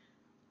Toronto.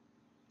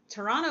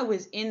 Toronto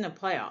was in the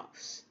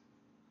playoffs.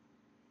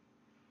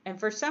 And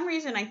for some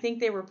reason, I think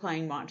they were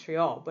playing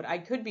Montreal, but I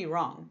could be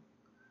wrong.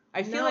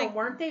 I feel like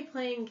weren't they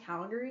playing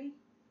Calgary?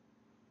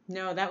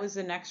 No, that was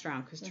the next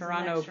round because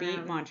Toronto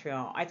beat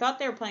Montreal. I thought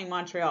they were playing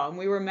Montreal, and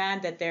we were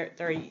mad that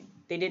they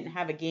didn't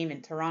have a game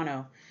in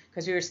Toronto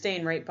because we were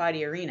staying right by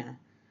the arena,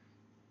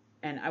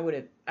 and I would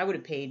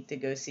have paid to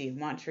go see a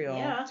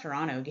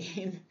Montreal-Toronto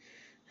game.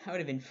 That would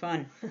have been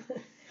fun.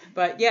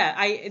 But yeah,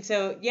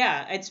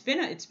 it's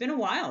been a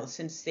while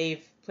since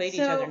they've played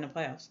each other in the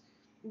playoffs.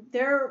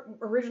 Their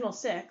original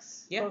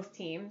 6, both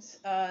teams,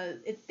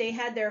 they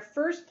had their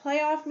first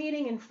playoff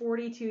meeting in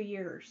 42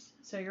 years.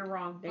 So you're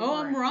wrong.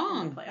 I'm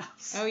wrong. In the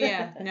playoffs. Oh,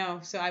 yeah. No,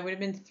 so I would have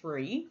been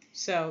 3.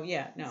 So,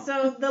 yeah, no.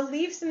 So the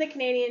Leafs and the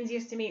Canadiens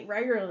used to meet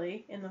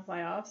regularly in the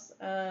playoffs.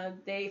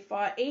 They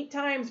fought 8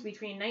 times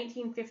between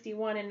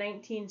 1951 and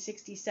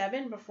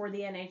 1967 before the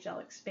NHL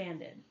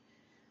expanded.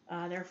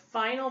 Their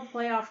final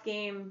playoff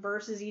game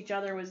versus each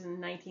other was in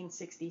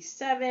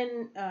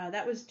 1967.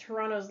 That was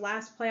Toronto's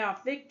last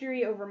playoff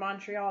victory over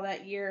Montreal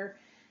that year.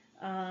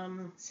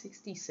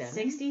 67?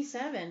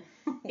 67.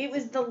 It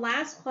was the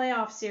last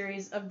playoff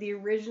series of the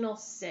original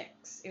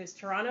 6. It was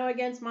Toronto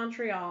against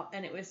Montreal,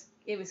 and it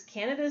was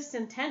Canada's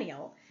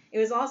centennial. It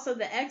was also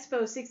the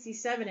Expo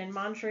 67 in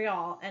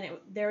Montreal, and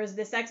there was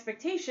this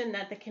expectation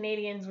that the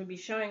Canadiens would be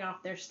showing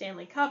off their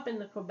Stanley Cup in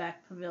the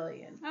Quebec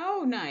Pavilion.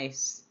 Oh,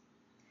 nice.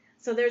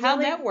 So how'd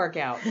that work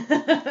out?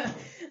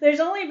 There's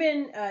only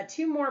been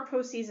 2 more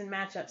postseason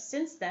matchups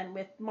since then,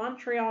 with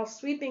Montreal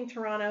sweeping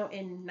Toronto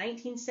in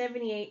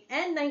 1978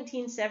 and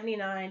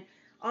 1979,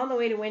 on the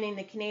way to winning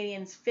the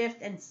Canadiens' 5th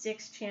and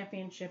 6th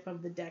championship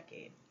of the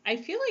decade. I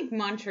feel like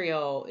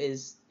Montreal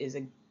is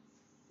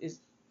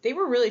they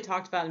were really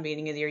talked about in the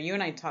beginning of the year. You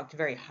and I talked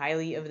very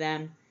highly of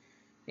them.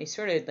 They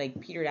sort of like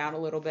petered out a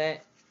little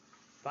bit,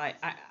 but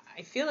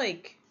I feel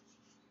like.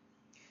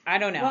 I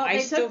don't know. Well,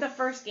 they took the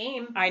first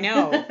game. I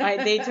know.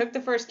 They took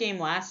the first game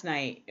last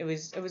night. It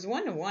was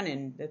 1-1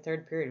 in the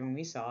third period when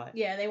we saw it.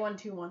 Yeah, they won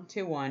 2-1.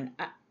 2-1.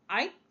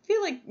 I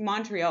feel like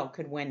Montreal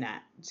could win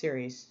that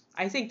series.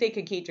 I think they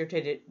could keep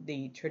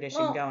the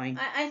tradition going.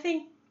 I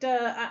think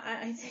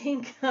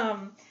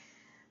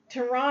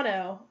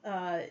Toronto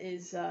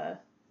is they're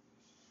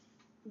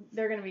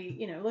going to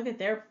be, look at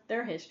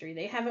their history.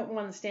 They haven't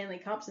won the Stanley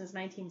Cup since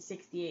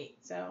 1968.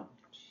 So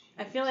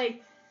I feel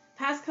like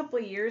past couple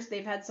of years,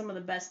 they've had some of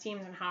the best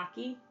teams in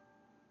hockey,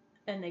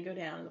 and they go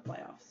down in the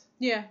playoffs.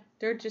 Yeah,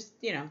 they're just,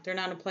 they're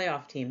not a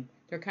playoff team.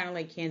 They're kind of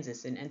like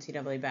Kansas in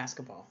NCAA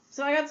basketball.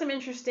 So I got some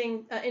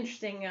interesting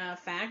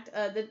fact.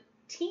 The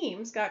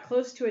teams got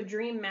close to a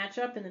dream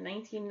matchup in the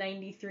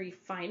 1993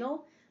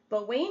 final,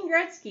 but Wayne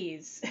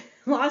Gretzky's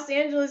Los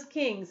Angeles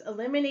Kings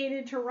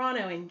eliminated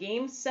Toronto in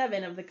Game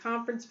 7 of the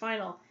conference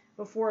final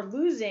before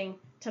losing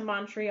to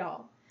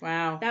Montreal.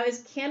 Wow. That was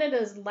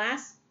Canada's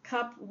last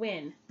cup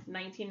win,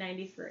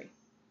 1993.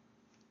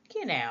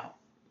 Get out.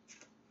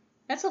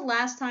 That's the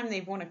last time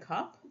they've won a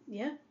cup?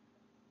 Yeah.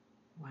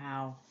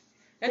 Wow.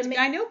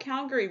 I know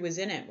Calgary was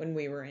in it when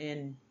we were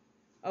in.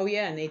 Oh,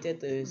 yeah, and they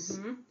did lose.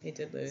 Mm-hmm. They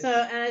did lose. So,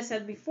 and I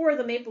said before,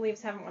 the Maple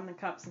Leafs haven't won the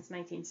cup since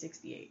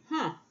 1968.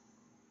 Huh.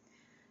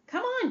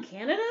 Come on,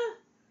 Canada.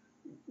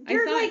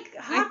 You're like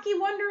hockey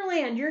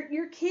wonderland.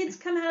 Your kids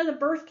come out of the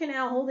birth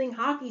canal holding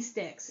hockey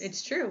sticks.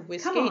 It's true.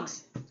 With Come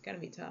skates. on. It's got to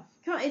be tough.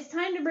 Come on, it's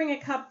time to bring a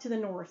cup to the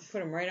North. Put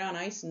them right on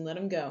ice and let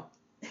them go.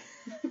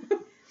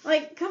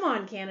 Like, come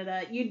on,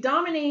 Canada. You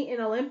dominate in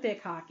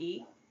Olympic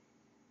hockey.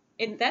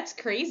 That's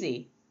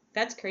crazy.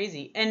 That's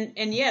crazy.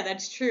 And yeah,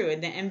 that's true. In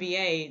the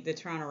NBA, the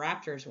Toronto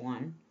Raptors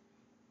won,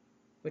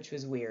 which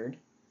was weird.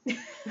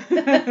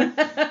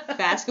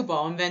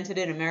 Basketball, invented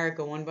in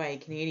America, won by a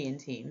Canadian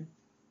team.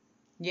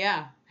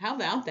 Yeah, how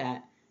about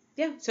that?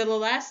 Yeah.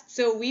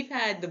 So we've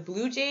had the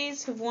Blue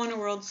Jays have won a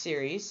World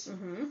Series,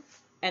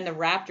 and the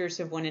Raptors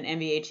have won an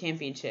NBA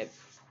championship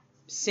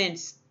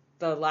since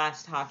the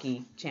last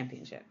hockey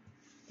championship.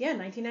 Yeah,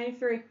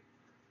 1993.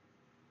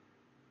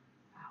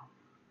 Wow.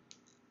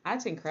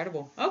 That's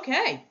incredible.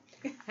 Okay.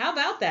 How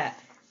about that?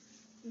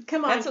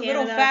 Come on, That's a Canada.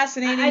 little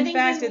fascinating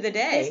fact of the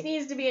day. This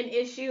needs to be an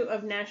issue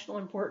of national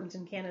importance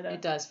in Canada.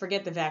 It does.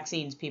 Forget the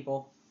vaccines,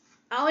 people.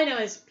 All I know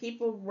is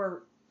people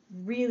were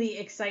really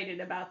excited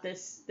about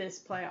this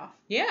playoff.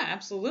 Yeah,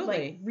 absolutely.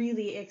 Like,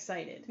 really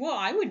excited. Well,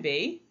 I would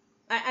be.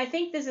 I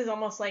think this is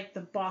almost like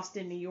the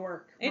Boston-New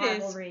York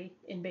rivalry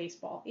in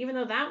baseball, even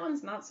though that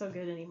one's not so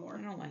good anymore.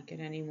 I don't like it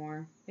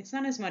anymore. It's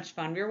not as much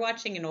fun. We were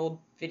watching an old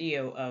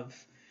video of,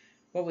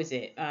 what was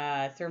it,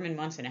 Thurman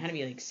Munson. It had to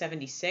be like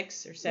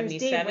 76 or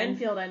 77. Dave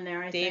Winfield in there,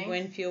 I think. Dave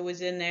Winfield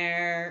was in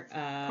there.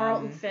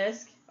 Carlton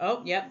Fisk.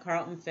 Oh, yep,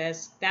 Carlton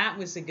Fisk. That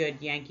was a good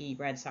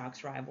Yankee-Red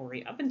Sox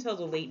rivalry up until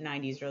the late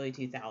 90s, early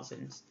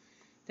 2000s.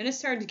 Then it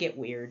started to get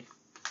weird.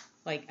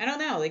 Like, I don't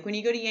know, like when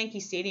you go to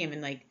Yankee Stadium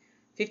and like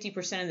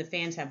 50% of the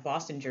fans have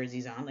Boston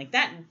jerseys on, like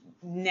that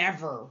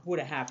never would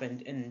have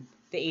happened in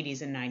the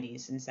 80s and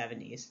 90s and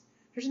 70s.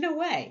 There's no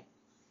way.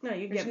 No,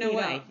 you There's get no beat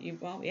way.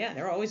 up. Well, yeah,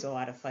 there are always a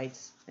lot of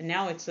fights. And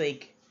now it's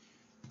like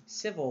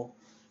civil.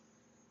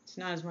 It's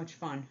not as much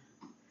fun.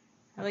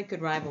 I like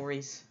good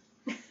rivalries.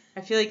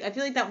 I feel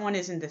like that one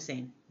isn't the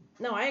same.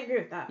 No, I agree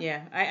with that.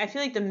 Yeah, I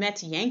feel like the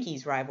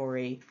Mets-Yankees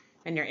rivalry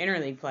and their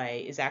interleague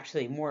play is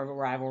actually more of a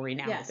rivalry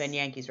now than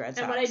Yankees-Red Sox.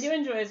 And what I do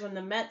enjoy is when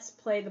the Mets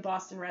play the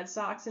Boston Red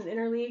Sox in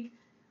interleague,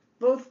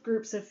 both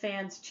groups of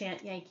fans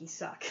chant "Yankees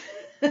suck."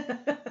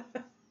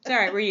 It's all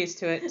right, we're used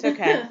to it. It's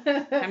okay.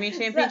 How many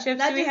championships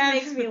do we have? That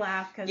just makes me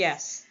laugh. Cause,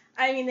 yes.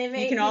 I mean,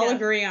 you can all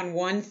agree on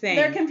one thing.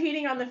 They're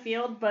competing on the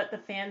field, but the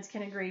fans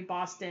can agree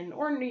Boston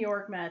or New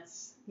York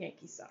Mets,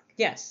 Yankees suck.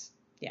 Yes,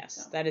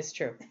 that is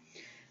true.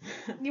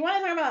 You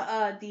want to talk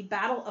about the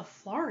Battle of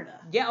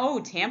Florida? Yeah. Oh,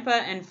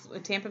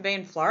 Tampa Bay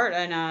and Florida,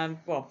 and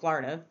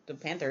Florida, the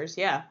Panthers.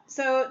 Yeah.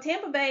 So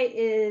Tampa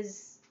Bay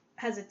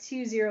has a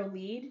 2-0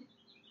 lead,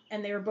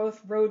 and they were both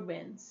road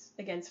wins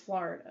against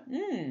Florida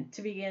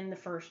to begin the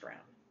first round.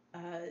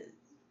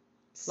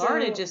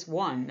 Florida just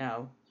won,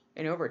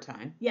 in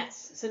overtime.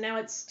 Yes. So now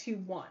it's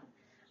 2-1.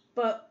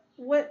 But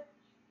what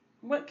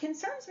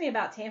concerns me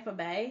about Tampa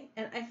Bay,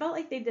 and I felt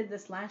like they did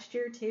this last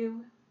year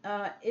too,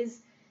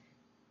 is.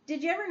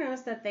 Did you ever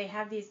notice that they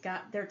have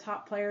their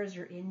top players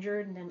are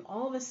injured, and then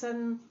all of a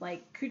sudden,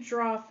 like,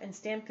 Kucherov and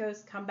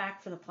Stamkos come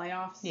back for the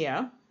playoffs?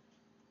 Yeah.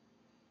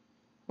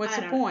 What's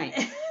the point?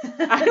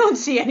 I don't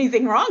see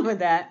anything wrong with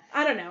that.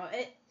 I don't know.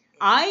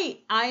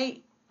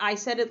 I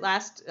said it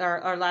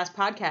our last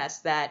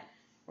podcast that,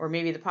 or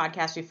maybe the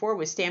podcast before,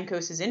 was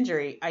Stamkos'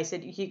 injury. I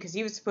said because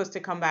he was supposed to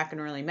come back in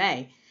early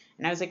May,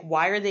 and I was like,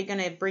 why are they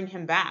going to bring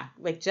him back?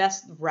 Like,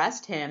 just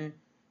rest him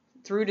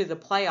through to the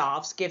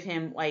playoffs, give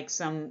him like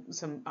some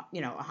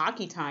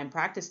hockey time,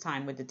 practice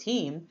time with the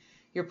team.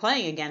 You're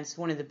playing against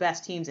one of the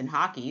best teams in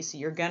hockey, so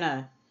you're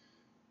gonna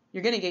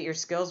get your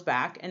skills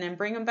back and then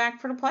bring him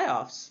back for the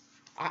playoffs.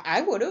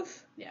 I would have.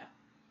 Yeah.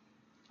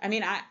 I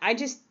mean,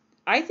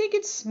 I think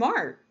it's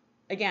smart.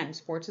 Again,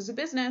 sports is a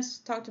business.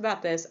 Talked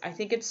about this. I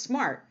think it's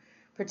smart.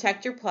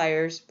 Protect your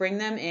players, bring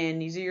them in.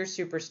 These are your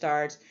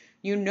superstars.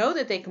 You know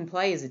that they can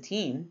play as a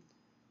team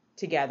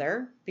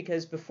together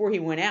because before he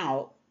went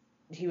out,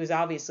 he was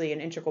obviously an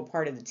integral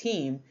part of the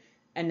team,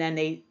 and then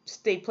they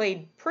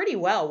played pretty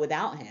well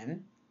without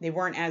him. They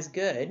weren't as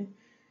good,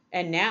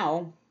 and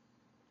now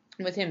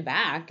with him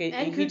back, he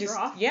just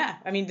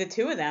I mean the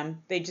two of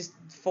them, they just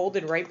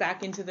folded right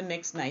back into the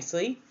mix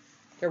nicely.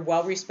 They're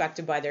well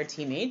respected by their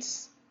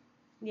teammates.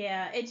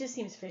 Yeah, it just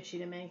seems fishy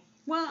to me.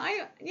 Well,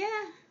 I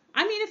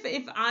mean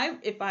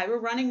if I were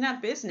running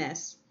that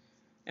business,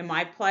 and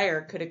my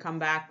player could have come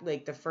back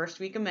like the first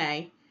week of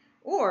May,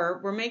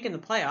 or we're making the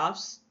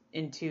playoffs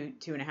in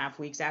 2.5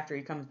 weeks after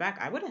he comes back,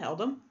 I would have held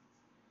him.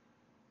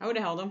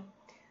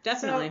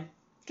 Definitely.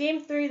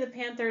 Game 3, the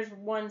Panthers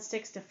won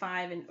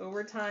 6-5 in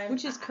overtime.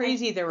 Which is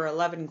crazy. There were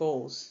 11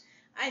 goals.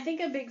 I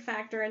think a big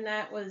factor in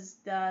that was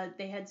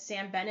they had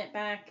Sam Bennett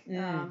back.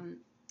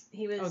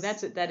 He was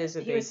that is a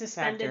big He was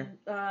suspended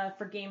factor.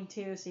 For Game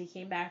 2, so he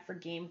came back for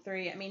Game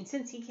 3. I mean,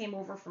 since he came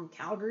over from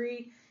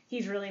Calgary,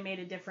 he's really made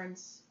a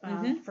difference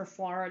for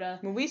Florida.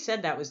 Well, we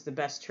said that was the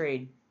best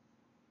trade.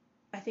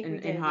 I think we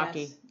did in hockey,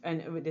 yes.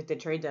 and at the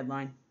trade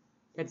deadline.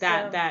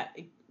 That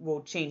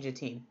will change a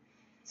team.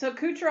 So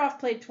Kucherov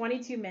played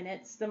 22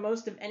 minutes, the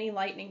most of any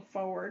Lightning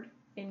forward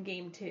in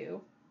Game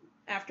 2,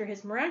 after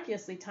his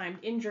miraculously timed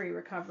injury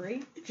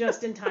recovery,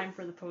 just in time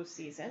for the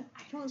postseason.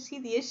 I don't see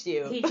the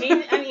issue. He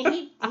changed. I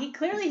mean, he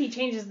clearly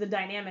changes the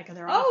dynamic of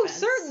their offense. Oh,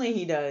 certainly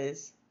he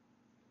does.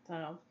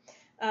 So,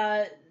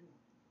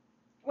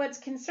 what's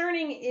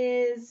concerning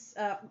is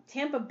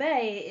Tampa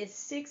Bay is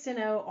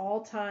 6-0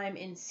 all time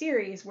in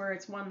series where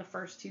it's won the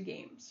first 2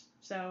 games.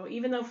 So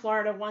even though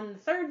Florida won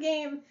the 3rd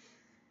game,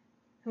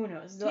 who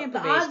knows? Tampa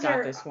Bay's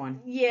got this one.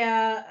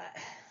 Yeah.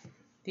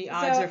 The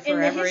odds are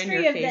forever in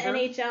your favor. In the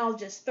history of the NHL,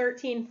 just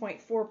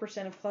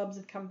 13.4% of clubs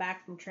have come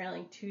back from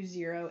trailing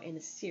 2-0 in a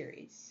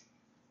series.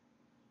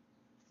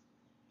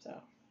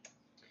 So.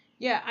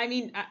 Yeah, I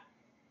mean,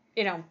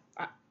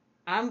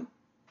 I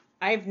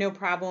have no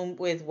problem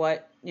with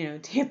what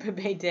Tampa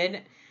Bay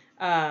did,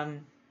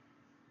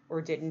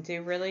 or didn't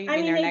do really. I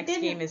mean, their next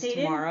game is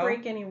tomorrow. They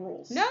didn't break any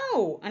rules.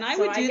 No, and I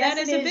would do that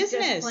as a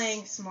business. Just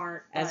playing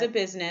smart. As a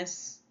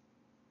business,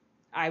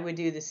 I would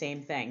do the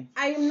same thing.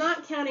 I am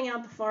not counting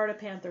out the Florida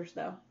Panthers,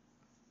 though.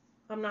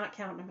 I'm not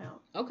counting them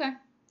out. Okay.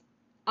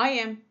 I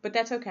am, but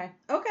that's okay.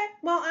 Okay.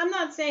 Well, I'm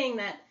not saying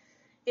that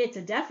it's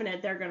a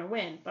definite they're going to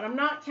win, but I'm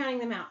not counting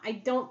them out. I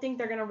don't think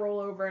they're going to roll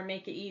over and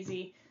make it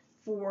easy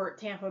for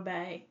Tampa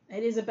Bay.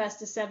 It is a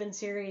best-of-7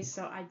 series,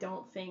 so I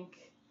don't think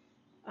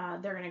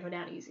they're going to go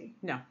down easy.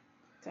 No.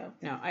 So.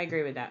 No, I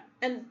agree with that.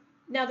 And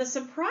now the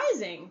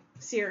surprising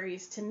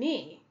series to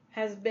me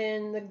has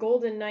been the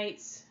Golden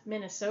Knights,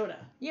 Minnesota.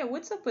 Yeah,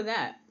 what's up with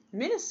that?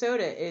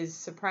 Minnesota is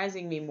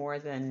surprising me more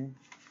than...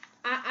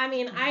 I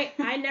mean,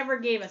 I never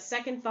gave a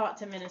second thought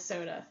to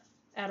Minnesota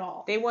at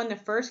all. They won the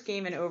first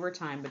game in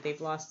overtime, but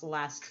they've lost the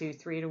last 2,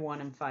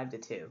 3-1 and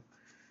 5-2.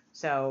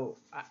 So,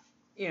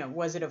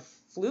 was it a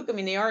fluke? I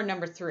mean, they are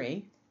number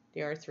 3.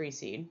 They are a 3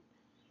 seed.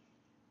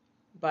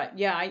 But,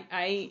 yeah,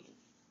 I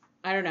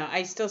don't know.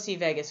 I still see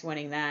Vegas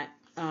winning that.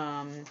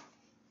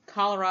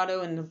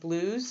 Colorado and the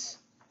Blues...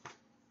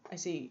 I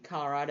see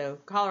Colorado.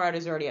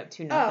 Colorado's already up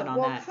 2-0 on that.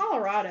 Well,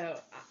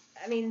 Colorado,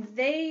 I mean,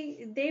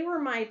 they were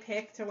my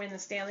pick to win the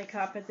Stanley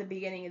Cup at the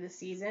beginning of the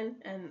season,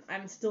 and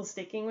I'm still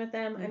sticking with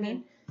them. Mm-hmm. I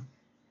mean,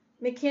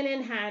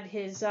 McKinnon had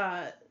his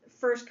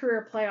first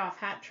career playoff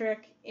hat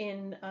trick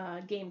in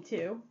Game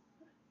 2,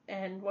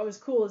 and what was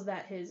cool is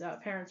that his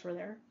parents were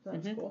there, so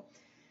that's cool.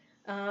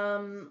 I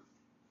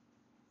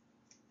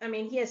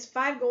mean, he has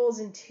 5 goals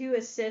and 2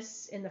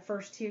 assists in the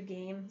first 2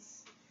 games.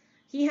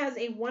 He has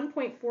a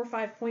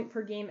 1.45 point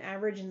per game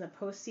average in the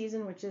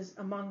postseason, which is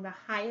among the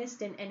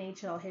highest in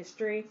NHL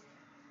history.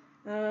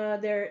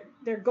 Their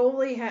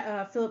goalie,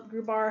 Philip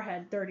Grubauer,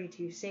 had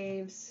 32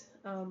 saves.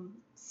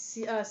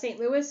 St.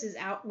 Louis is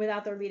out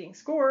without their leading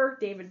scorer,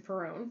 David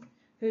Perron,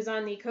 who's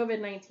on the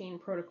COVID-19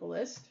 protocol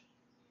list.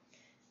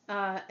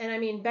 And I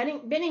mean,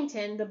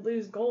 Binnington, the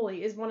Blues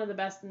goalie, is one of the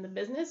best in the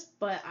business,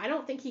 but I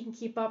don't think he can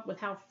keep up with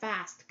how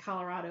fast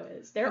Colorado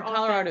is.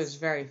 Colorado is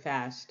very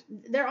fast.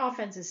 Their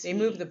offense is speedy.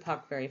 They move the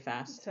puck very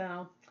fast.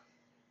 So,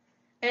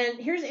 and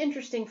here's an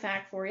interesting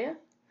fact for you.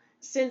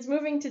 Since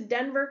moving to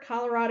Denver,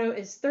 Colorado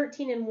is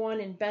 13-1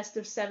 in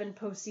best-of-7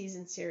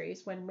 postseason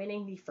series when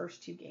winning the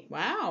first 2 games.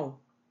 Wow.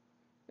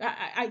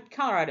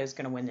 Colorado's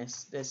going to win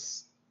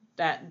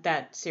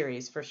that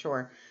series for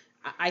sure.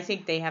 I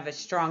think they have a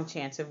strong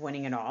chance of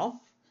winning it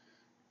all.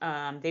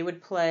 They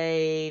would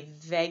play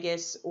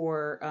Vegas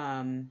or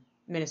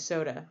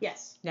Minnesota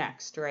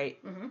next, right?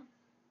 Mm-hmm.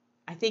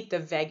 I think the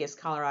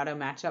Vegas-Colorado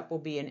matchup will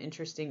be an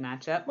interesting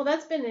matchup. Well,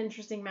 that's been an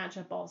interesting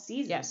matchup all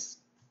season. Yes,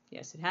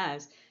 it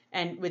has.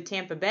 And with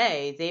Tampa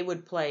Bay, they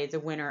would play the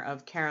winner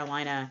of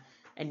Carolina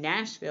and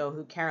Nashville,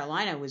 who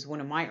Carolina was one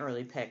of my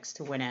early picks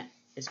to win it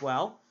as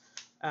well.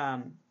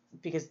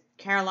 Because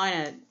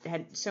Carolina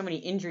had so many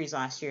injuries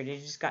last year. They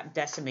just got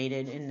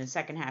decimated in the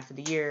second half of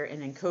the year,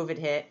 and then COVID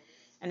hit,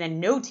 and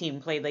then no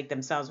team played like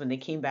themselves when they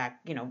came back,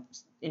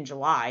 in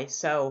July.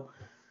 So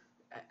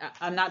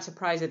I'm not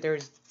surprised that they're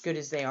as good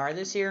as they are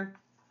this year.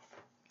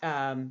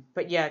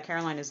 But yeah,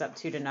 Carolina's up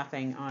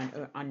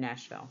 2-0 on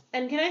Nashville.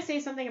 And can I say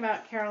something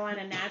about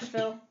Carolina and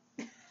Nashville?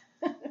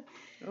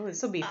 Oh,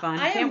 this will be fun.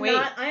 Can't wait.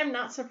 I am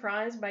not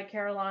surprised by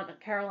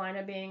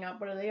Carolina being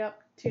up. What are they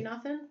up?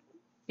 2-0?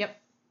 Yep.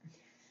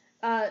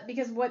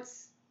 Because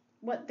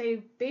what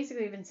they've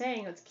basically been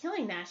saying, what's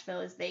killing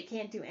Nashville is they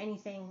can't do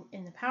anything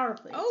in the power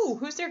plays. Oh,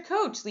 who's their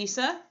coach,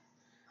 Lisa?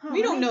 Oh,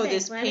 We let don't me know think,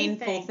 this let me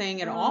painful think.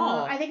 thing at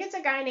all. I think it's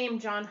a guy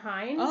named John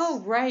Hines. Oh,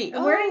 right.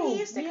 Where did he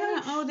used to yeah.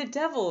 coach? Oh, the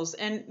Devils.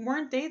 And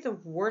weren't they the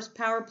worst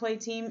power play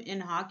team in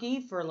hockey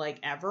for, like,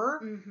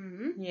 ever?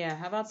 Mm-hmm. Yeah,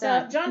 how about So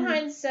that? John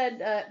Hines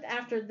said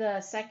after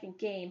the second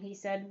game, he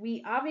said,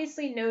 "We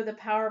obviously know the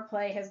power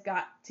play has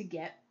got to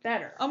get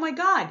better." Oh, my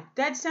God.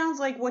 That sounds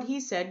like what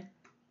he said.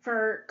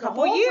 For the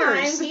Couple whole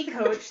years. time he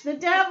coached the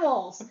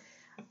Devils.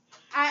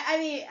 I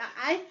mean,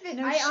 I think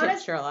No I shit,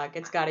 honestly, Sherlock.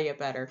 It's got to get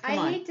better. Come I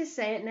on. hate to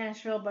say it,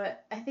 Nashville,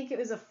 but I think it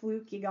was a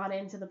fluke you got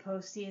into the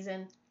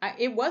postseason.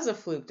 It was a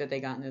fluke that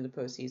they got into the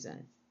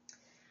postseason.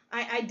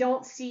 I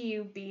don't see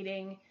you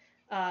beating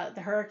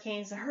the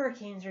Hurricanes. The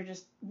Hurricanes are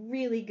just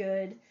really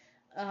good.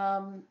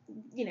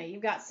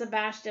 You've got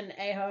Sebastian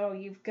Aho.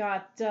 You've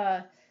got,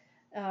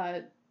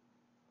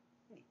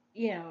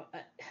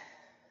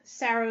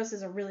 Saros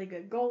is a really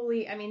good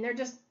goalie. I mean, they're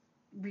just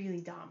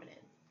really dominant,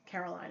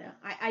 Carolina.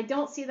 I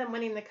don't see them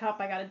winning the cup.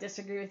 I got to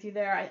disagree with you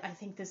there. I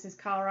think this is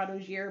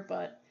Colorado's year,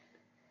 but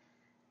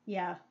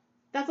yeah.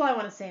 That's all I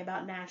want to say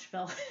about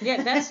Nashville.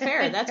 Yeah, that's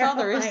fair. That's all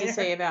there is to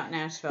say about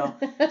Nashville.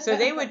 So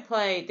they would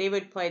play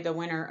the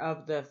winner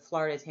of the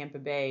Florida Tampa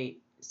Bay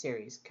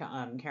series,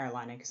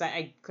 Carolina, because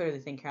I clearly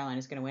think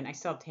Carolina's going to win. I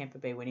still have Tampa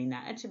Bay winning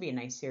that. It should be a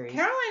nice series.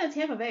 Carolina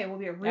Tampa Bay will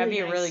be a really That'd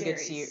be nice a really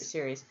series. good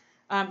series.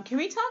 Can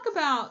we talk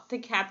about the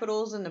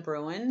Capitals and the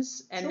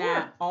Bruins and Sure.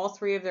 that all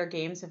three of their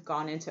games have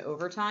gone into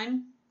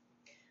overtime?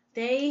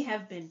 They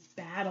have been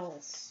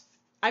battles.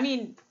 I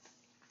mean,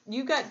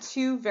 you got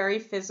two very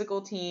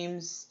physical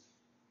teams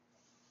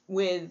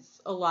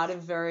with a lot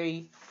of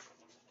very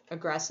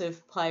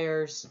aggressive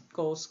players,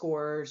 goal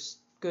scorers,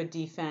 good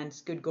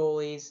defense, good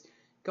goalies,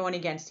 going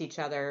against each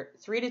other.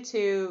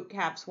 3-2,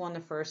 Caps won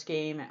the first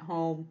game at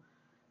home.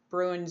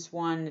 Bruins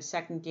won the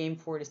second game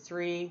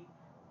 4-3.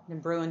 The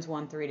Bruins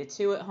won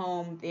 3-2 at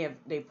home.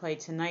 They play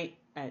tonight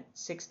at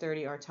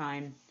 6:30 our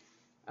time.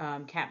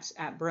 Caps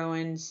at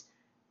Bruins.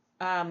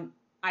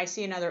 I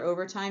see another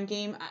overtime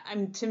game.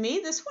 To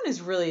me, this one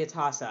is really a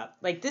toss-up.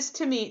 Like, this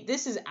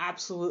is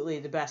absolutely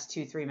the best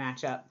 2-3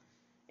 matchup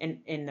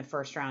in the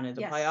first round of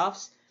the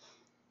playoffs.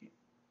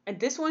 And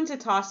this one's a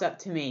toss-up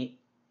to me.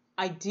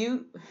 I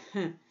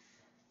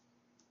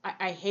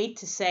hate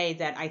to say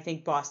that I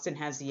think Boston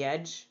has the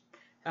edge.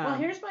 Well,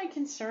 here's my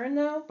concern,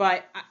 though.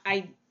 But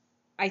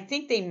I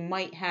think they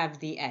might have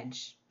the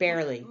edge,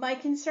 barely. My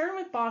concern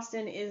with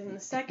Boston is in the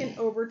second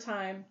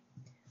overtime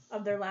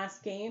of their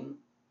last game,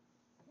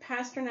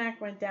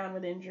 Pasternak went down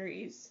with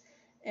injuries,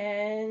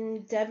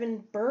 and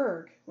Devin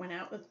Berg went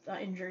out with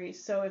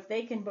injuries. So if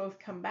they can both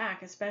come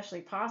back,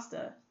 especially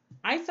Pasta.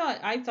 I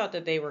thought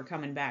that they were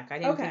coming back. I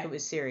didn't think it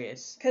was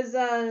serious.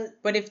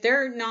 But if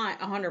they're not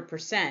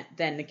 100%,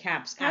 then the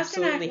Caps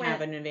absolutely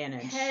have an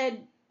advantage.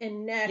 Head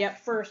and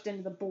neck first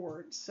into the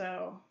board.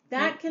 So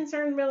that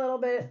concerns me a little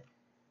bit.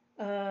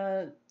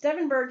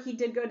 Devin Berg, he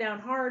did go down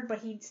hard, but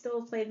he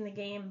still played in the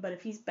game. But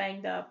if he's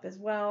banged up as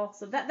well,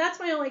 so that's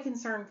my only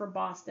concern for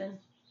Boston.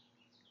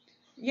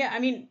 Yeah, I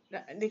mean,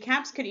 the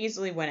Caps could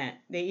easily win it.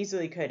 They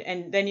easily could.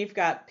 And then you've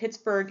got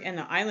Pittsburgh and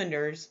the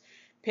Islanders.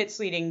 Pitt's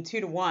leading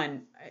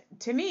 2-1.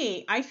 To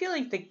me, I feel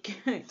like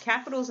the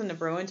Capitals and the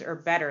Bruins are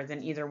better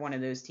than either one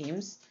of those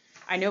teams.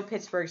 I know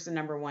Pittsburgh's the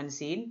number one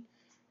seed,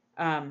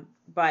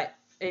 but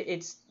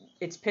it's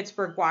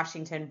Pittsburgh,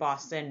 Washington,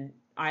 Boston,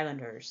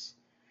 Islanders.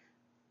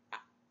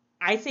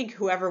 I think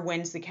whoever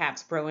wins the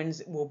Caps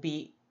Bruins will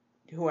beat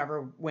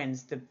whoever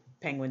wins the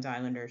Penguins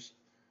Islanders.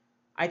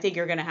 I think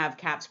you're going to have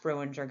Caps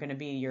Bruins are going to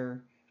be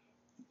your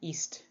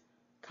East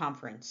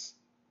Conference.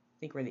 I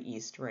think we're the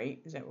East, right?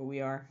 Is that what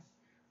we are?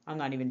 I'm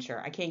not even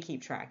sure. I can't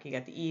keep track. You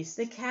got the East.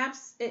 The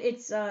Caps,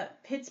 it's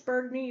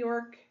Pittsburgh, New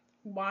York,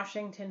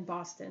 Washington,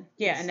 Boston.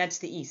 Yeah, and that's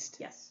the East.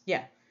 Yes.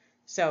 Yeah.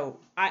 So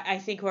I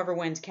think whoever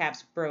wins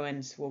Caps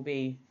Bruins will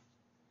be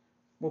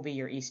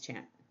your East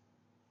champ.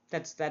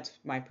 That's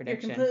my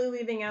prediction. You're completely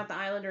leaving out the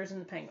Islanders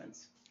and the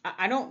Penguins.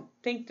 I don't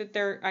think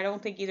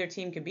either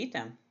team can beat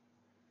them.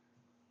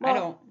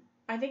 Well,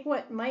 I think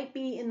what might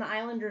be in the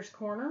Islanders'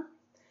 corner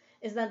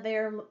is that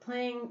they're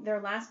playing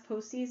their last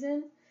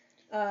postseason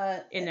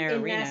in their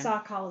arena. Nassau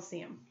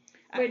Coliseum.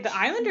 The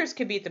Islanders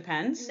could beat the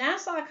Pens.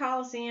 Nassau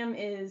Coliseum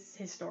is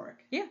historic.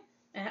 Yeah.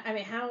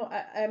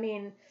 I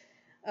mean,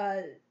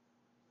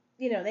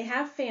 they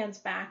have fans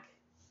back,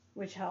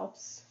 which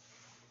helps.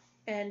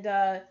 And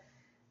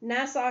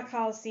Nassau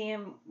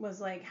Coliseum was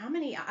like, how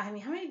many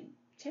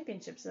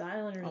championships did the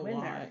Islanders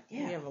win there?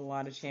 Yeah. We have a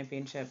lot of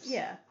championships.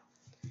 Yeah.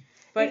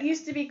 But it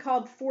used to be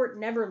called Fort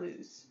Never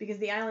Lose because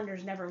the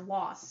Islanders never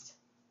lost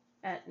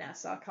at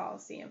Nassau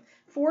Coliseum.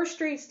 4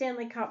 straight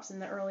Stanley Cups in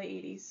the early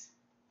 80s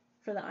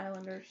for the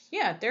Islanders.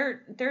 Yeah,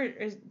 they're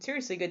a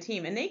seriously good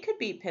team, and they could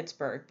beat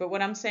Pittsburgh. But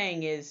what I'm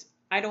saying is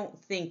I don't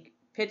think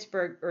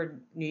Pittsburgh or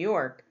New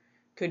York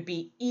could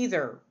beat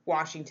either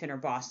Washington or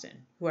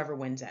Boston, whoever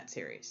wins that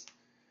series.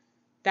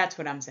 That's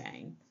what I'm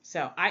saying.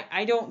 So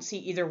I don't see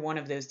either one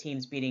of those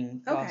teams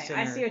beating Boston.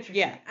 Okay, I see what you're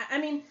saying. I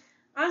mean,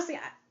 honestly,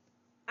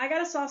 I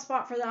got a soft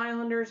spot for the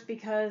Islanders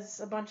because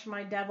a bunch of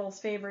my Devils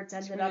favorites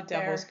ended up there.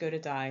 The Devils go to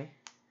die.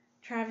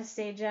 Travis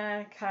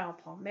Zajac, Kyle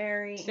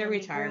Palmieri, It's their Andy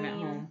retirement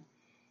Green. home.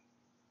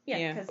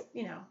 Yeah, because,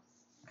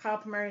 Kyle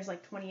Palmieri is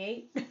like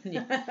 28.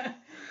 Yeah.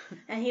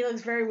 And he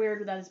looks very weird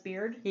without his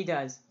beard. He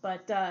does.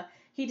 But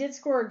he did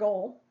score a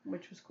goal,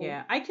 which was cool.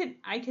 Yeah, I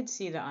could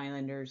see the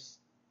Islanders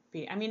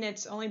be. I mean,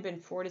 it's only been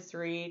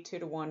 4-3,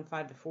 2-1,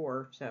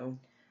 5-4. So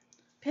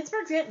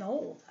Pittsburgh's getting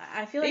old.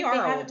 I feel like they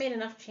haven't made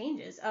enough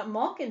changes.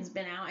 Malkin's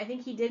been out. I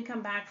think he did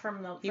come back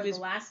from the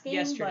last game.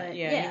 Yesterday. But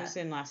yeah, he was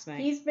in last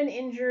night. He's been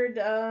injured,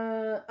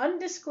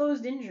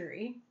 undisclosed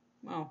injury.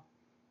 Well,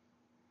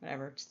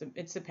 whatever.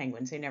 It's the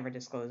Penguins. They never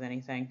disclose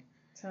anything.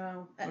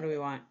 So what do we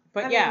want?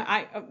 But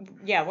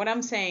what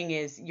I'm saying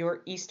is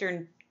your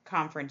Eastern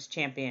Conference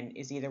champion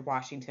is either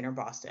Washington or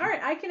Boston. All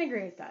right, I can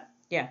agree with that.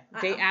 Yeah,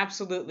 they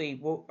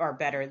absolutely are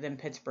better than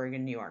Pittsburgh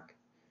and New York.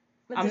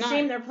 It's a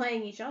shame they're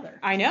playing each other.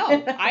 I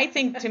know. I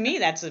think, to me,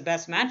 that's the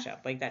best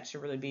matchup. Like, that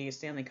should really be a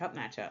Stanley Cup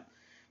matchup.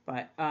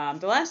 But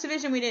the last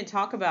division we didn't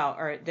talk about,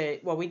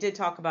 we did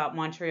talk about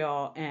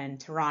Montreal and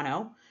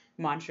Toronto.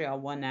 Montreal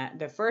won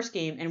the first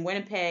game, and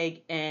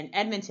Winnipeg and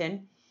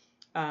Edmonton.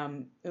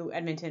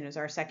 Edmonton is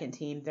our second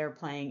team. They're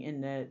playing in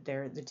the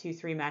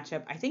 2-3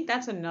 matchup. I think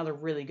that's another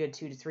really good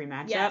 2-3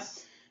 matchup.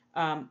 Yes.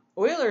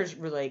 Oilers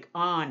were like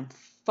on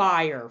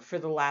fire for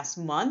the last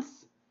month,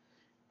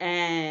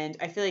 and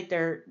I feel like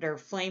their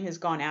flame has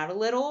gone out a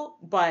little,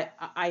 but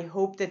I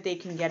hope that they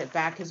can get it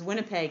back because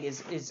Winnipeg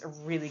is a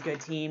really good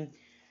team.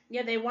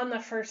 Yeah, they won the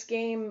first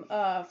game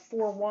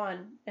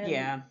 4-1.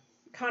 And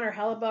Connor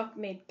Hellebuck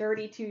made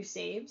 32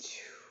 saves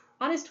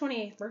on his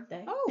 28th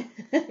birthday. Oh,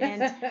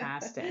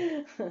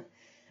 fantastic.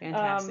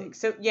 Fantastic.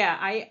 So yeah,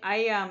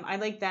 I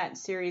like that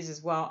series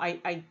as well.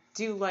 I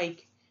do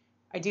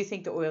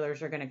think the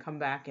Oilers are going to come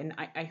back, and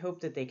I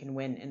hope that they can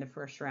win in the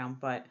first round,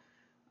 but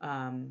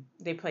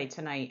they play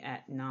tonight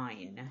at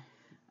 9.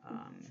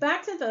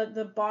 Back to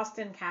the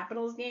Boston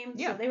Capitals game.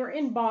 Yeah. So they were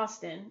in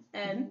Boston,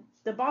 and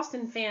the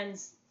Boston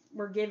fans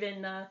were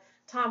giving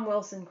Tom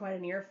Wilson quite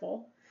an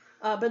earful.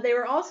 But they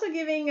were also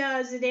giving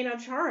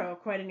Zdeno Chara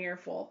quite an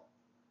earful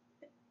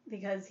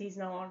because he's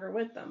no longer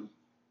with them.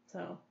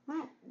 So,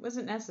 well, it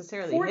wasn't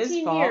necessarily his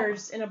 14 fault.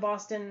 years in a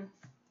Boston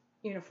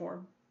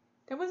uniform.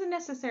 That wasn't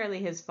necessarily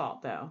his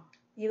fault, though.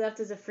 He left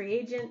as a free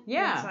agent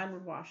and signed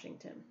with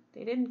Washington.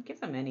 They didn't give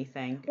him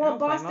anything. Well,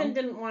 Boston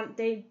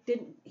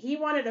he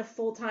wanted a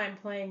full-time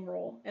playing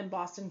role, and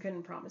Boston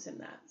couldn't promise him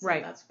that. So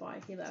that's why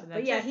he left.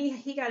 But yeah,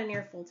 he got an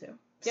earful too.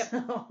 Yep.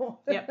 So.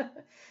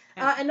 Yep.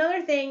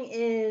 Another thing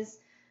is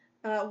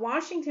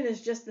Washington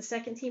is just the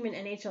second team in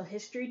NHL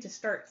history to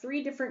start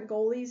 3 different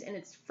goalies in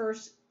its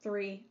first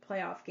 3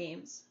 playoff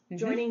games,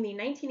 joining the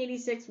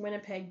 1986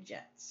 Winnipeg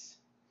Jets.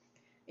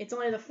 It's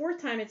only the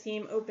 4th time a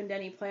team opened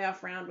any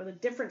playoff round with a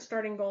different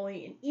starting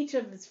goalie in each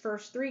of its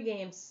first 3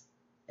 games.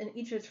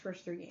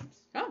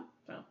 Oh.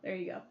 So, there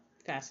you go.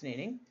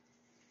 Fascinating.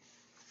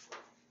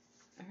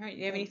 All right, do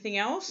you have anything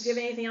else? Do you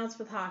have anything else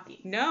with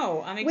hockey?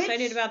 No, I'm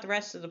excited about the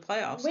rest of the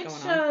playoffs going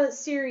on. Which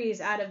series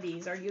out of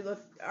these are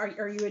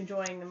you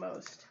enjoying the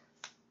most,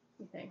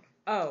 you think?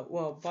 Oh,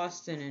 well,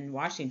 Boston and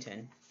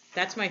Washington.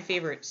 That's my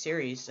favorite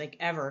series,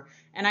 ever.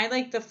 And I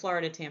like the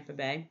Florida-Tampa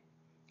Bay.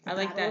 I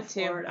like that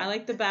too. Florida. I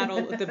like the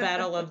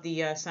battle of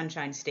the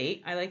Sunshine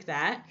State. I like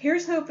that.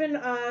 Here's hoping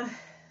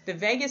the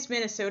Vegas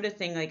Minnesota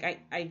thing,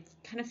 I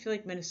kind of feel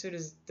like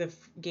Minnesota's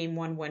game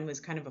 1 win was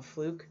kind of a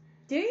fluke.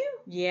 Do you?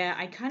 Yeah,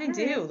 I kind of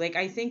do.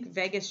 I think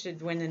Vegas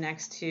should win the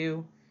next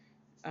 2.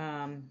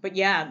 But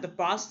yeah, the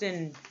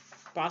Boston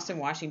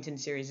Washington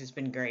series has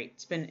been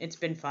great. It's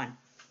been fun.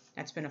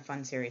 That's been a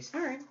fun series.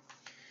 All right.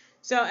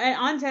 So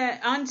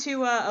on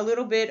to a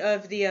little bit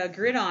of the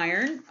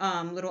gridiron,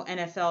 little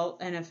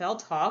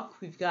NFL talk.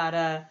 We've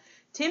got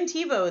Tim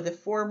Tebow, the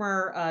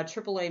former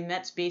AAA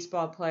Mets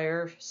baseball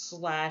player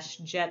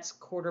 / Jets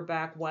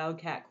quarterback,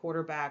 Wildcat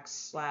quarterback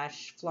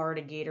 /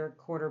 Florida Gator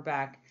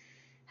quarterback,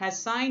 has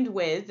signed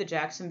with the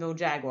Jacksonville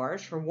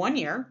Jaguars for 1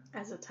 year.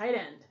 As a tight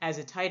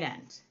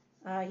end.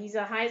 He's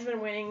a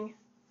Heisman-winning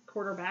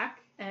quarterback.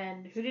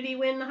 And who did he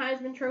win the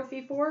Heisman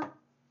Trophy for?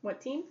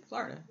 What team?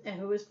 Florida. And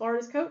who is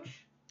Florida's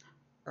coach?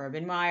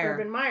 Urban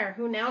Meyer,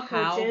 who now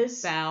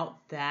coaches. How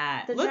about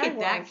that? Look at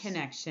that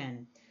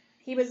connection.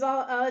 He was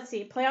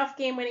playoff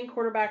game-winning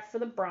quarterback for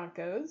the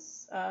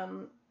Broncos.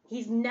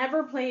 He's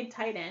never played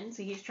tight end,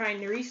 so he's trying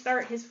to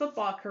restart his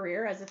football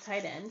career as a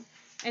tight end.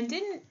 And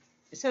Tim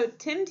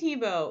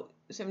Tebow,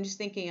 so I'm just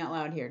thinking out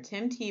loud here.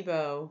 Tim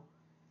Tebow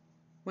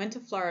went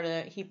to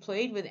Florida. He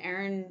played with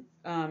Aaron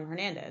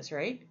Hernandez,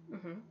 right?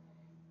 Mm-hmm.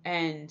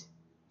 And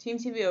Tim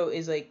Tebow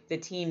is the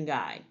team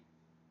guy.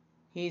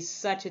 He's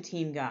such a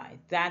team guy.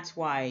 That's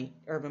why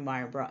Urban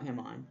Meyer brought him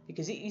on.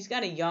 Because he's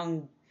got a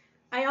young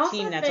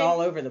team that's all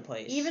over the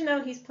place. Even though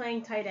he's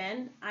playing tight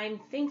end, I'm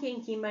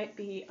thinking he might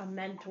be a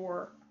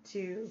mentor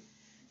to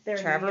their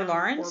Trevor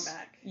Lawrence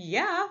quarterback.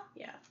 Yeah.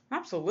 Yeah.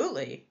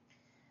 Absolutely.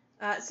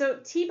 So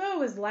Tebow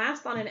was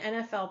last on an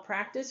NFL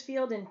practice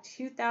field in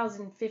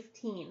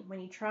 2015 when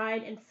he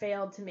tried and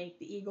failed to make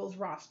the Eagles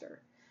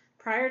roster.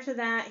 Prior to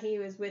that, he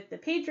was with the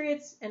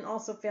Patriots and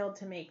also failed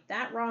to make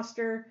that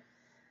roster.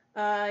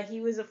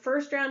 He was a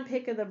first-round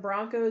pick of the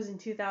Broncos in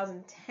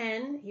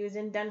 2010. He was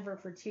in Denver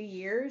for 2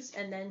 years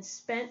and then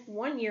spent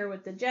 1 year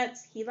with the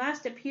Jets. He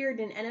last appeared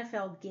in an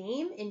NFL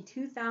game in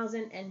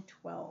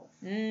 2012.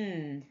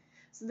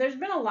 So there's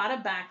been a lot of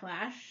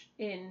backlash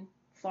in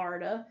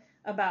Florida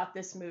about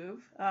this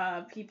move.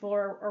 People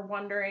are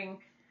wondering,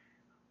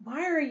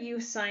 why are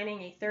you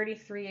signing a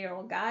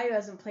 33-year-old guy who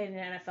hasn't played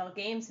an NFL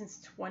game since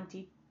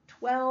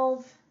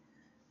 2012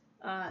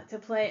 to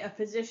play a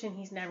position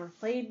he's never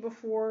played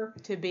before?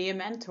 To be a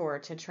mentor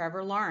to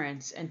Trevor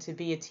Lawrence and to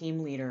be a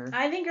team leader.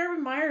 I think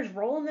Urban Meyer's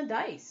rolling the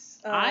dice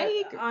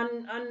I agree.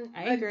 on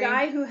I a agree.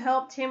 guy who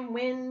helped him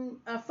win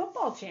a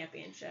football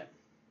championship.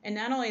 And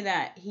not only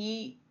that,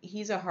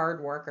 he's a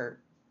hard worker.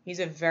 He's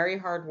a very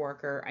hard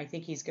worker. I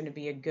think he's going to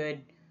be a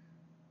good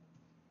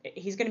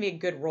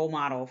role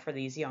model for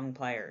these young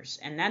players.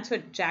 And that's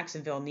what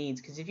Jacksonville needs,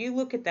 because if you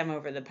look at them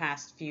over the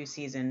past few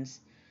seasons,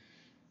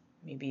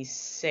 maybe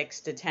 6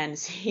 to 10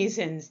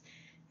 seasons,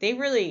 they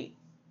really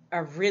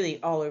are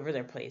really all over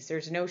their place.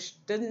 There's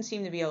doesn't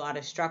seem to be a lot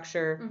of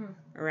structure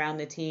around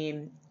the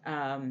team.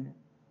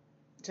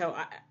 So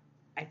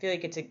I feel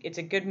like it's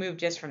a good move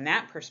just from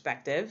that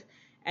perspective.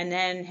 And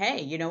then,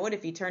 hey, you know what?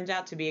 If he turns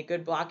out to be a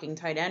good blocking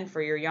tight end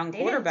for your young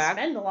quarterback,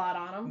 they didn't spend a lot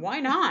on him. Why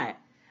not?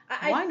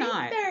 I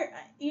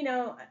think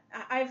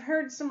I've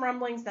heard some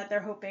rumblings that they're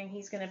hoping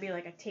he's going to be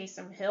like a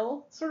Taysom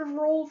Hill sort of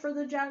role for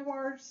the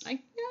Jaguars. I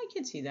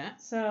can see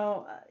that.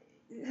 So,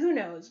 who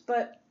knows?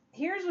 But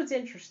here's what's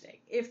interesting.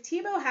 If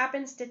Tebow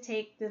happens to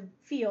take the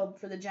field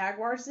for the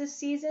Jaguars this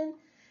season,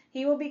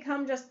 he will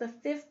become just the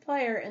 5th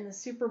player in the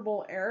Super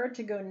Bowl era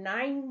to go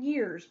 9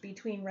 years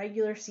between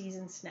regular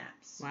season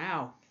snaps.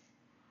 Wow.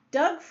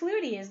 Doug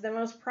Flutie is the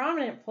most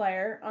prominent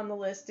player on the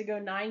list to go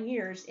 9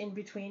 years in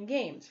between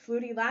games.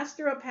 Flutie last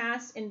threw a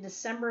pass in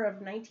December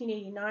of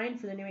 1989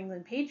 for the New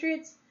England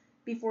Patriots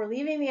before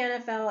leaving the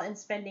NFL and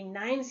spending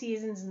 9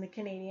 seasons in the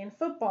Canadian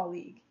Football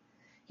League.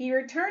 He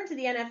returned to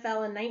the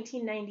NFL in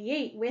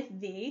 1998 with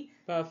the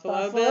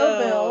Buffalo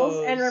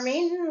Bills and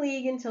remained in the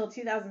league until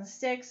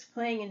 2006,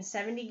 playing in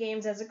 70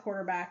 games as a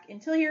quarterback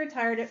until he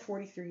retired at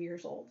 43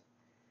 years old.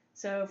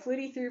 So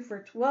Flutie threw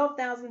for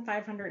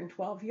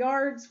 12,512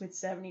 yards with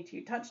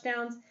 72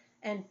 touchdowns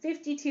and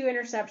 52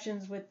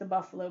 interceptions with the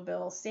Buffalo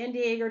Bills, San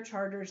Diego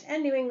Chargers,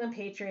 and New England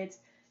Patriots,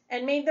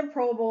 and made the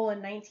Pro Bowl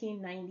in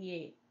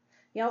 1998.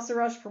 He also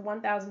rushed for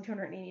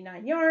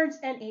 1,289 yards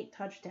and 8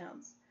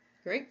 touchdowns.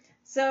 Great.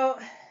 So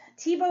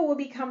Tebow will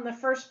become the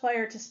first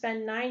player to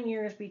spend 9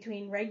 years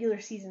between regular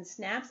season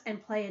snaps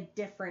and play a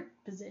different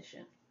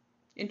position.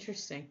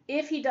 Interesting.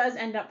 If he does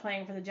end up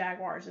playing for the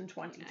Jaguars in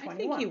 2021. I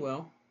think he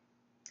will.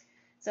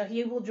 So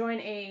he will join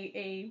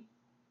he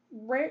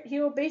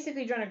will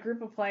basically join a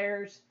group of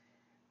players.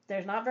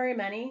 There's not very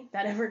many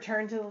that have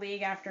returned to the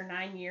league after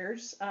 9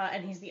 years,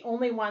 and he's the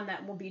only one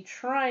that will be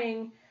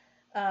trying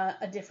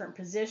a different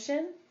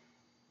position.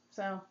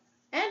 So,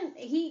 and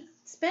he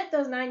spent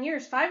those 9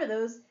 years, 5 of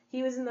those,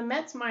 he was in the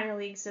Mets minor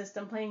league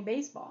system playing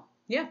baseball.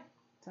 Yeah.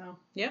 So.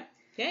 Yeah.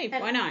 Hey,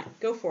 why not?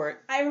 Go for it.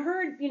 I've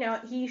heard,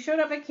 he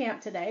showed up at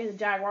camp today, the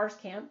Jaguars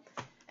camp,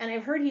 and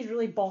I've heard he's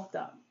really bulked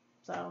up.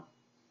 So.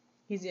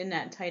 He's in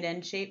that tight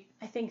end shape?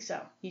 I think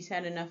so. He's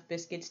had enough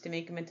biscuits to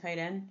make him a tight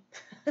end?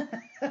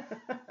 Thank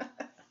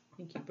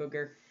you,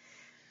 Booger.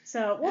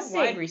 So, we'll see.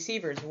 Wide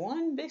receiver's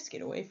one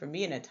biscuit away from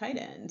being a tight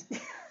end.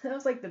 That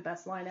was like the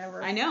best line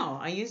ever. I know.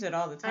 I use it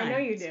all the time. I know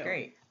you do. It's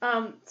great.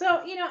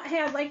 So,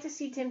 hey, I'd like to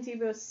see Tim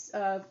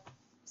Tebow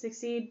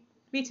succeed.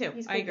 Me too.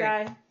 He's a I good agree.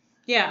 guy.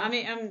 Yeah, I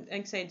mean, I'm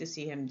excited to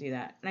see him do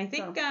that. And I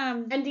think...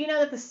 And do you know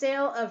that the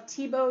sale of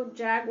Tebow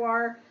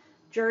Jaguar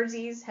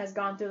jerseys has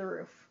gone through the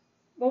roof?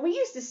 Well, we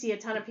used to see a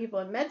ton of people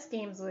at Mets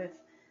games with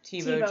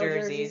Tebow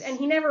jerseys, and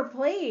he never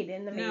played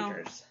in the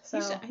majors. So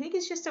I think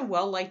he's just a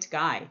well-liked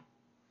guy. I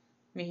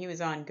mean, he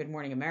was on Good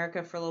Morning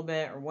America for a little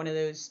bit, or one of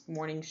those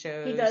morning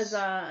shows. He does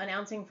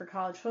announcing for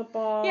college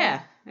football.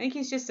 Yeah, I think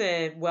he's just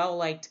a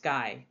well-liked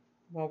guy,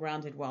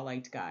 well-rounded,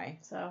 well-liked guy.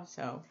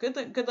 So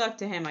good luck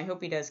to him. I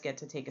hope he does get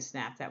to take a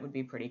snap. That would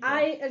be pretty cool.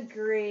 I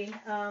agree.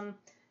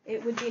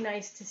 It would be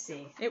nice to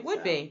see. It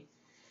would be.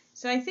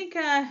 So I think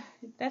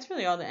that's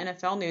really all the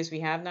NFL news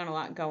we have. Not a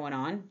lot going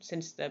on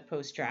since the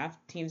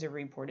post-draft. Teams have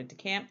reported to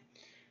camp.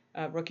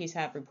 Rookies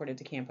have reported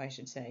to camp, I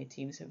should say.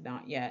 Teams have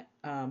not yet.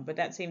 But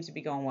that seems to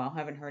be going well.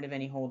 Haven't heard of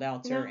any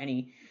holdouts or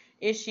any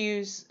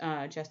issues.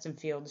 Justin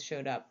Fields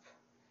showed up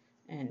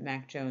and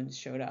Mac Jones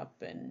showed up.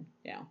 And,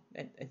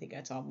 I think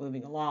that's all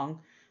moving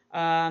along.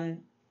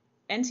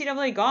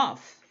 NCAA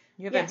golf.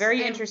 You have a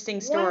very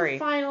interesting story. One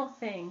final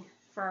thing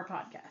for our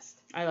podcast.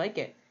 I like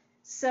it.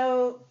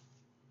 So...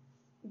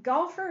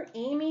 golfer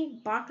Amy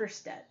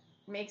Bockerstedt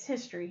makes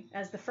history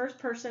as the first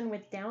person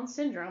with Down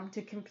syndrome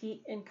to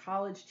compete in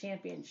college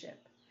championship.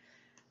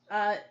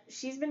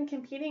 She's been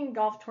competing in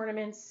golf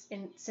tournaments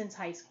since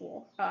high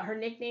school. Her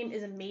nickname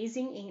is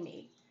Amazing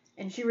Amy,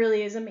 and she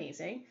really is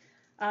amazing.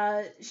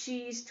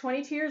 She's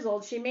 22 years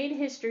old. She made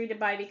history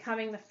by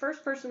becoming the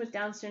first person with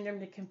Down syndrome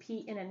to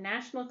compete in a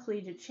National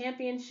Collegiate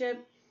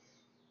Championship.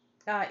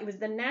 It was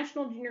the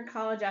National Junior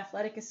College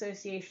Athletic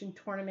Association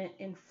tournament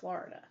in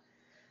Florida.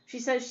 She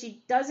says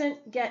she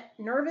doesn't get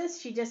nervous,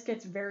 she just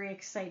gets very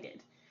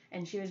excited.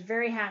 And she was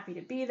very happy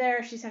to be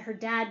there. She said her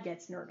dad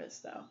gets nervous,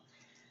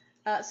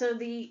 though. So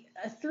the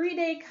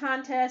 3-day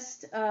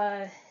contest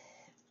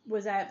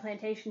was at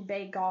Plantation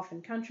Bay Golf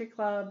and Country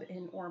Club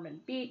in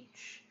Ormond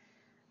Beach.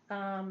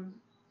 And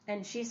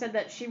she said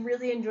that she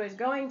really enjoys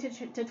going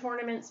to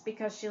tournaments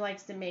because she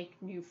likes to make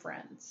new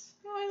friends.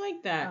 Oh, I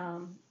like that.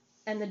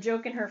 And the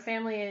joke in her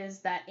family is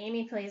that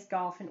Amy plays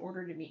golf in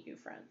order to meet new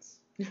friends.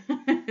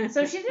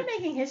 So she's been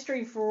making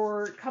history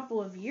for a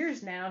couple of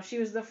years now. She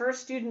was the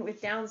first student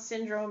with Down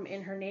syndrome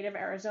in her native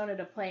Arizona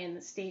to play in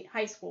the state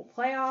high school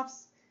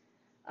playoffs.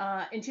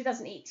 In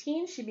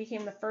 2018, she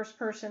became the first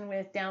person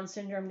with Down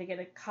syndrome to get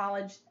a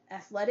college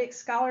athletics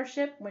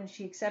scholarship when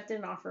she accepted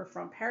an offer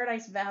from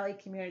Paradise Valley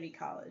Community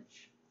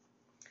College.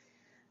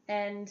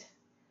 And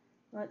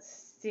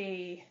let's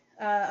see,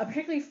 a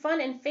particularly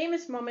fun and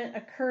famous moment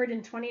occurred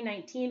in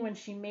 2019 when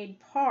she made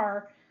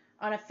par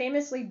on a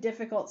famously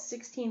difficult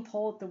 16th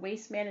hole at the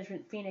Waste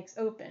Management Phoenix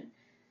Open.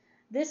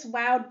 This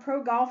wowed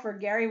pro golfer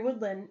Gary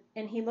Woodland,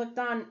 and he looked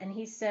on and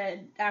he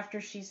said, after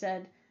she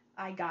said,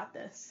 "I got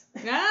this."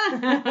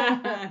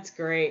 That's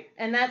great.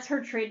 And that's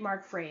her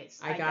trademark phrase.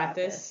 I got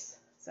this.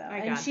 So, I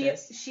and got she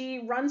this.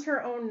 she runs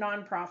her own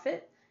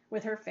nonprofit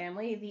with her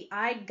family. The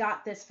I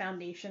Got This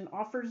Foundation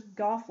offers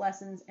golf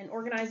lessons and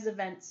organizes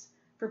events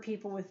for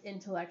people with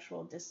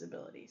intellectual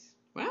disabilities.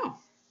 Wow.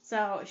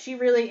 So she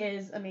really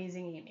is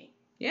Amazing Amy.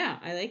 Yeah,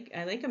 I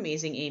like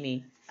Amazing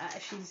Amy.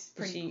 She's Does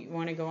pretty she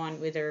want to go on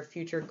with her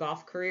future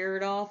golf career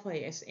at all?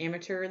 Play an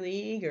amateur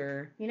league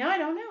or? I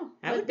don't know.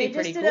 That would be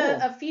pretty They just did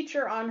cool. a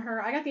feature on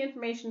her. I got the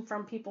information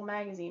from People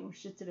Magazine,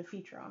 which just did a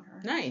feature on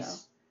her.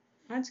 Nice. So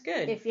That's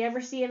good. if you ever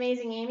see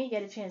Amazing Amy,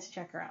 get a chance to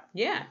check her out.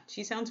 Yeah,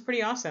 she sounds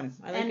pretty awesome.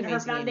 I like And Amazing her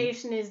Amy.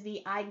 foundation is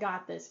the I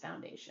Got This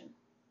Foundation.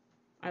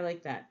 I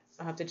like that.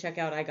 I'll have to check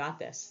out I Got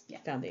This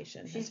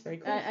Foundation. That's very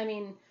cool. I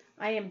mean,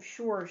 I am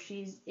sure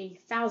she's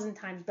 1,000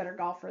 times better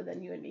golfer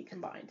than you and me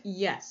combined.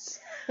 Yes.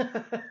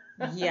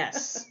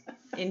 Yes,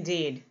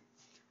 indeed.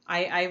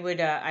 I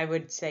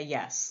would say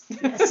yes.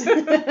 Yes.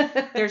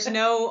 There's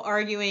no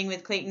arguing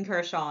with Clayton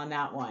Kershaw on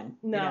that one.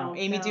 No,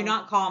 Amy, no. do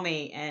not call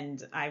me,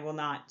 and I will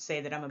not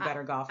say that I'm a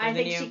better golfer I than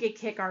think you. she could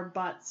kick our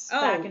butts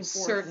Oh, back and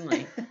forth.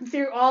 certainly.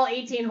 Through all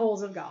 18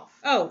 holes of golf.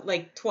 Oh,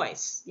 like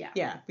twice. Yeah.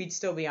 Yeah, we'd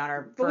still be on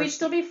our But we'd first-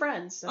 still be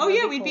friends. So Oh, that'd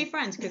yeah, be we'd cool. be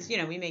friends because,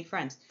 we make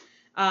friends.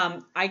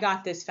 I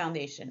Got This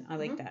Foundation. I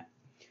like Mhm. that.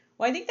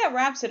 Well, I think that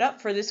wraps it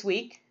up for this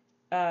week.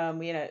 We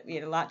had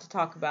a lot to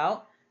talk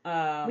about. We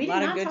a did lot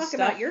not of good talk stuff.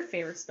 about your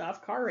favorite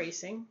stuff, car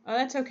racing. Oh,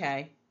 that's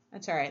okay.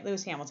 That's all right.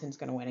 Lewis Hamilton's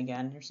going to win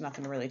again. There's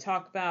nothing to really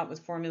talk about with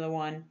Formula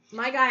One.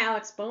 My guy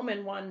Alex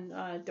Bowman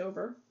won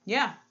Dover.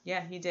 Yeah,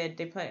 he did.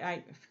 They play. I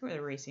forget where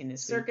they're racing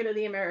this week. Circuit of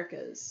the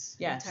Americas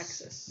Yes, in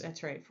Texas.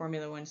 That's right.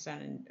 Formula One's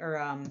down in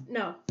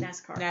No,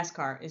 NASCAR.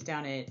 NASCAR is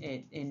down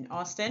in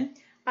Austin.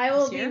 I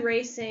will this be year?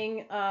 racing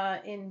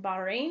in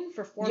Bahrain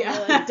for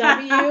Formula Yeah.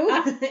 W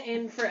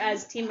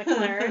as Team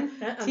McLaren.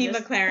 I'm Team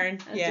just-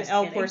 McLaren. I'm Yeah, just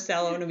El kidding.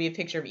 Porcello. It'll be a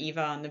picture of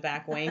Eva on the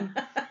back wing.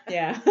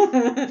 Yeah.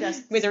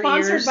 Just with her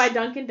sponsored ears. by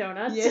Dunkin'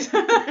 Donuts. Yeah.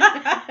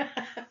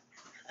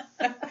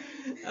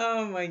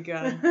 Oh my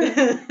god.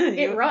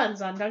 It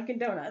runs on Dunkin'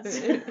 Donuts.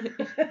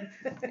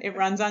 It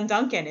runs on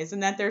Dunkin'.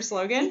 Isn't that their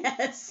slogan?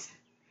 Yes.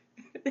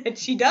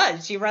 She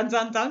does. She runs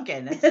on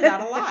Dunkin'. It's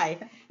not a lie.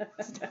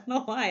 It's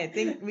not a lie. I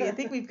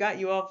think we've got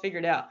you all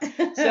figured out.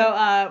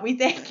 So we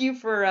thank you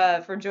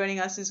for joining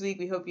us this week.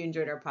 We hope you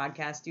enjoyed our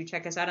podcast. Do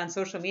check us out on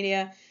social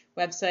media,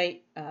 website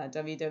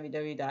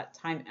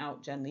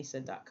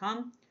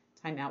www.timeoutjenlisa.com,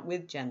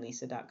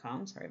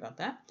 timeoutwithjenlisa.com. Sorry about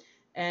that.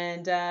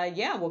 And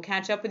we'll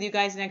catch up with you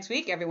guys next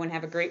week. Everyone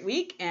have a great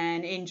week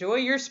and enjoy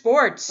your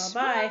sports.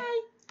 Bye-bye. Bye.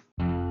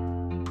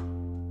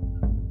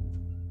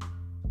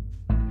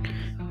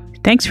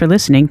 Thanks for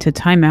listening to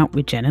Time Out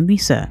with Jen and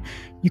Lisa.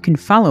 You can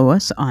follow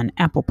us on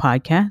Apple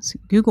Podcasts,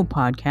 Google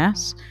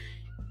Podcasts,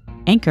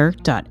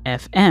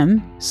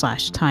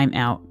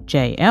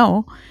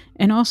 Anchor.fm/timeoutjl,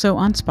 and also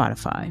on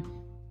Spotify.